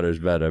 Stepdaughter's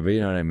better, but you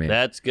know what I mean.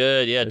 That's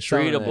good. Yeah, There's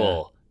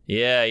treatable.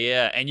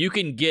 Yeah. And you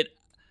can get,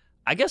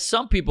 I guess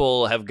some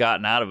people have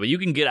gotten out of it. You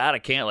can get out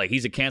of cancer. Like,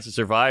 he's a cancer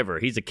survivor.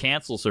 He's a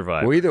cancel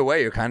survivor. Well, either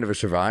way, you're kind of a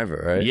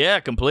survivor, right?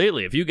 Yeah,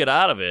 completely. If you get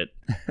out of it.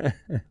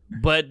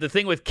 But the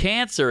thing with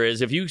cancer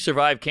is if you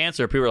survive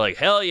cancer, people are like,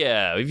 hell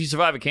yeah. If you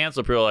survive a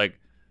cancer, people are like,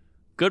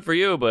 good for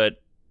you, but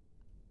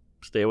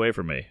stay away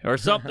from me or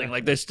something.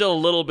 Like, there's still a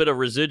little bit of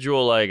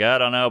residual, like, I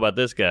don't know about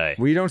this guy.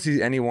 We don't see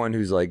anyone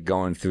who's like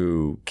going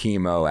through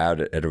chemo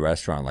out at a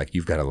restaurant like,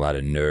 you've got a lot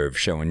of nerve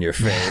showing your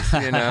face,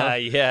 you know?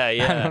 Yeah.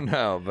 I don't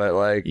know, but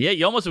like, yeah,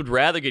 you almost would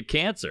rather get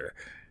cancer.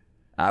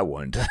 I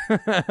wouldn't.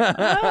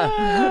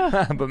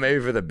 But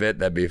maybe for the bit,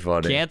 that'd be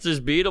funny.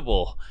 Cancer's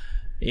beatable,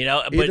 you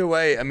know. Either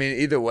way,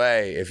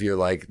 if you're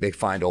like, they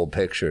find old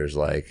pictures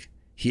like,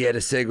 he had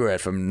a cigarette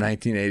from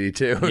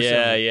 1982 or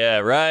Yeah,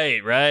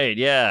 right,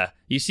 yeah.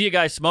 You see a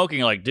guy smoking,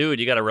 you're like, dude,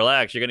 you got to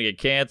relax. You're going to get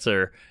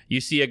cancer. You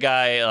see a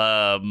guy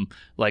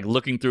like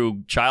looking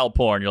through child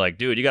porn, you're like,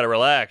 dude, you got to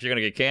relax. You're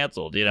going to get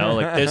canceled. You know,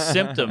 like, there's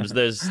symptoms.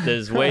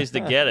 There's ways to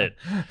get it.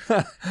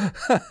 I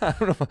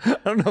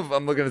don't know if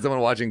I'm looking at someone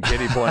watching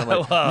kiddie porn. I'm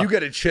like, well, you got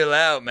to chill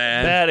out,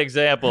 man. Bad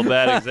example.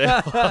 Bad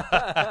example.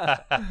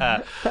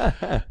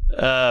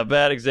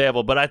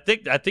 But I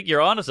think you're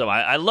onto something.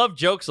 I love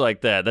jokes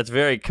like that. That's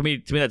very, to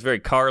me, that's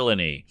very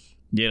Carlin-y.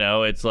 You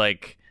know, it's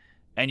like,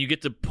 and you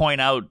get to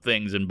point out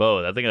things in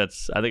both. I think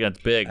that's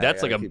big.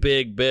 That's like a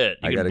big bit.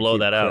 You can blow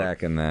that out.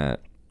 Cracking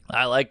that.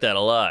 I like that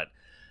a lot.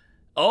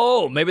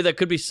 Oh, maybe that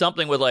could be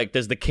something with like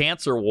there's the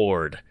cancer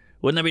ward.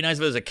 Wouldn't that be nice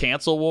if there's a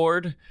cancel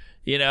ward?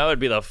 You know, it'd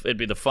be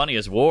the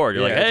funniest ward.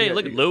 You're like, hey,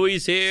 look,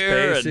 Louis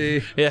here.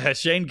 Spacey. And,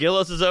 Shane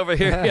Gillis is over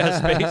here.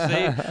 Yeah,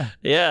 Spacey.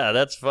 Yeah,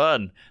 that's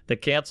fun. The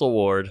cancel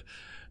ward.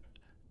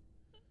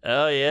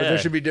 Oh yeah. But there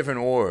should be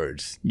different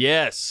wards.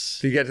 Yes.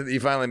 So you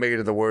finally make it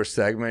to the worst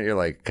segment. You're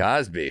like,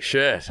 Cosby,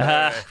 shit.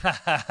 Right.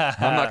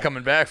 I'm not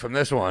coming back from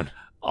this one.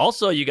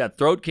 Also, you got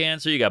throat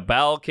cancer, you got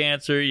bowel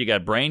cancer, you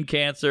got brain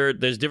cancer.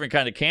 There's different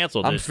kind of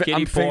cancel. There's kitty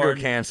I'm porn. finger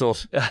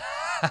cancels.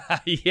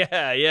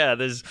 yeah.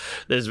 There's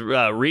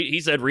he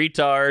said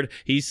retard.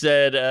 He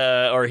said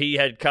or he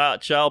had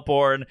child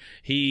porn.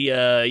 He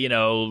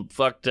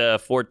fucked a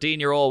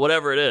 14-year-old.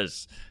 Whatever it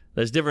is.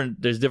 There's different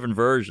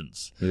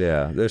versions.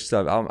 Yeah, there's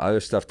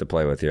stuff to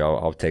play with here.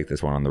 I'll take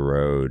this one on the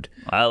road.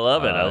 I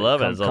love it.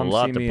 There's a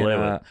lot to play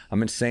with.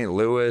 I'm in St.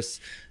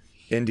 Louis,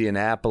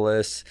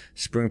 Indianapolis,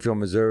 Springfield,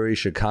 Missouri,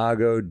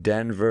 Chicago,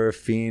 Denver,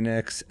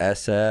 Phoenix,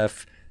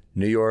 SF,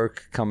 New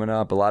York coming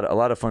up. A lot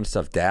of fun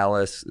stuff.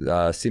 Dallas.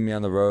 See me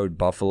on the road.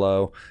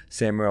 Buffalo.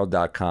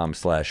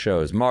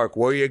 SamMorril.com/shows. Mark,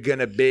 where you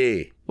gonna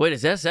be? Wait,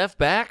 is SF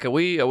back? Are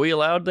we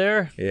allowed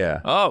there?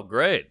 Yeah. Oh,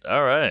 great.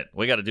 All right.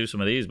 We got to do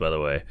some of these, by the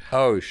way.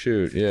 Oh,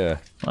 shoot. Yeah.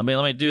 Let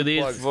me do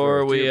these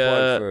before we.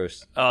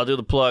 First. I'll do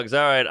the plugs.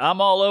 All right.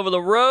 I'm all over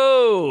the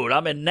road.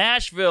 I'm in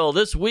Nashville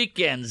this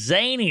weekend.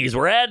 Zanies.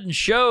 We're adding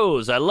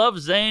shows. I love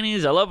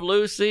Zanies. I love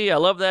Lucy. I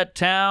love that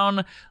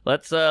town.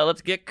 Let's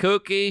get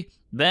kooky.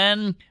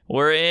 Then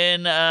we're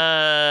in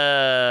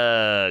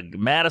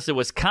Madison,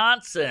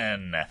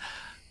 Wisconsin.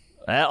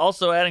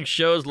 Also adding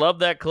shows. Love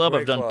that club.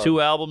 Great I've done club.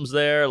 2 albums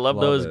there. Love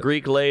those it.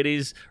 Greek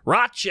ladies.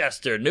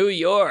 Rochester, New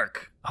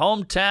York,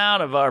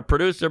 hometown of our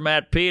producer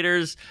Matt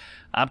Peters.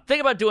 I'm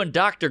thinking about doing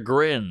Dr.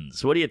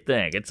 Grins. What do you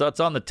think? It's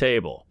on the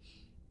table.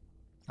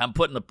 I'm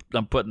putting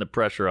the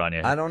pressure on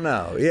you. I don't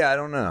know. Yeah, I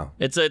don't know.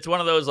 It's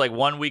one of those like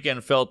one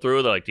weekend fell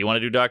through. They're like, do you want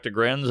to do Dr.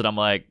 Grins? And I'm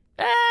like,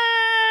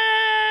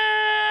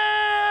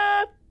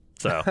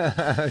 So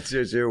It's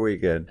just your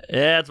weekend.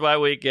 Yeah, it's my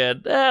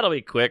weekend. That'll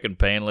be quick and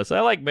painless. I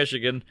like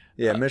Michigan.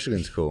 Yeah,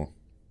 Michigan's cool.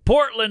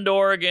 Portland,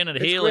 Oregon,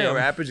 and Helium. Grand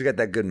Rapids, you got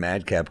that good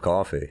Madcap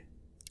coffee.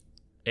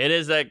 It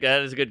is that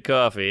is good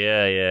coffee.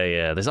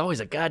 Yeah. There's always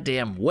a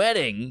goddamn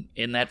wedding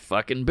in that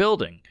fucking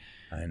building.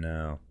 I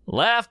know.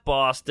 Laugh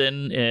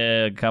Boston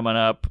coming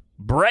up.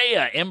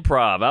 Brea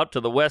Improv out to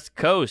the West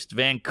Coast.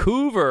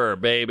 Vancouver,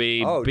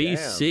 baby. Oh,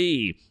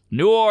 BC. Damn.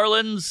 New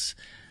Orleans.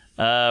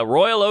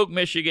 Royal Oak,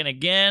 Michigan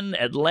again,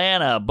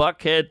 Atlanta,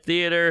 Buckhead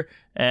Theater,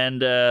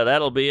 and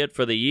that'll be it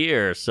for the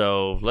year.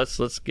 So let's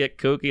get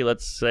kooky,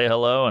 let's say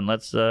hello, and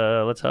let's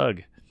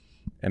hug.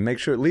 And make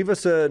sure leave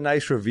us a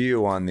nice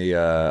review on the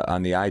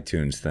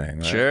iTunes thing.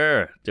 Right?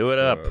 Sure, do it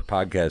up. Or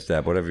podcast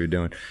app, whatever you're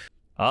doing.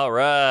 All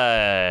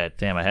right,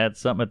 damn, I had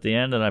something at the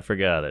end and I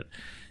forgot it.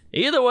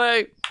 Either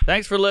way,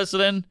 thanks for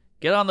listening.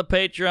 Get on the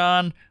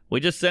Patreon. We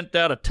just sent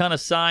out a ton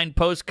of signed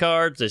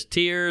postcards. There's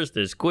tears,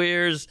 there's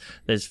queers,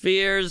 there's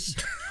fears.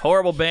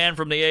 Horrible band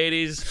from the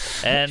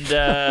 80s. And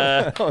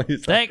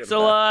thanks a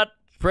lot.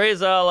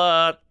 Praise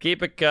Allah.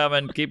 Keep it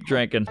coming. Keep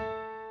drinking.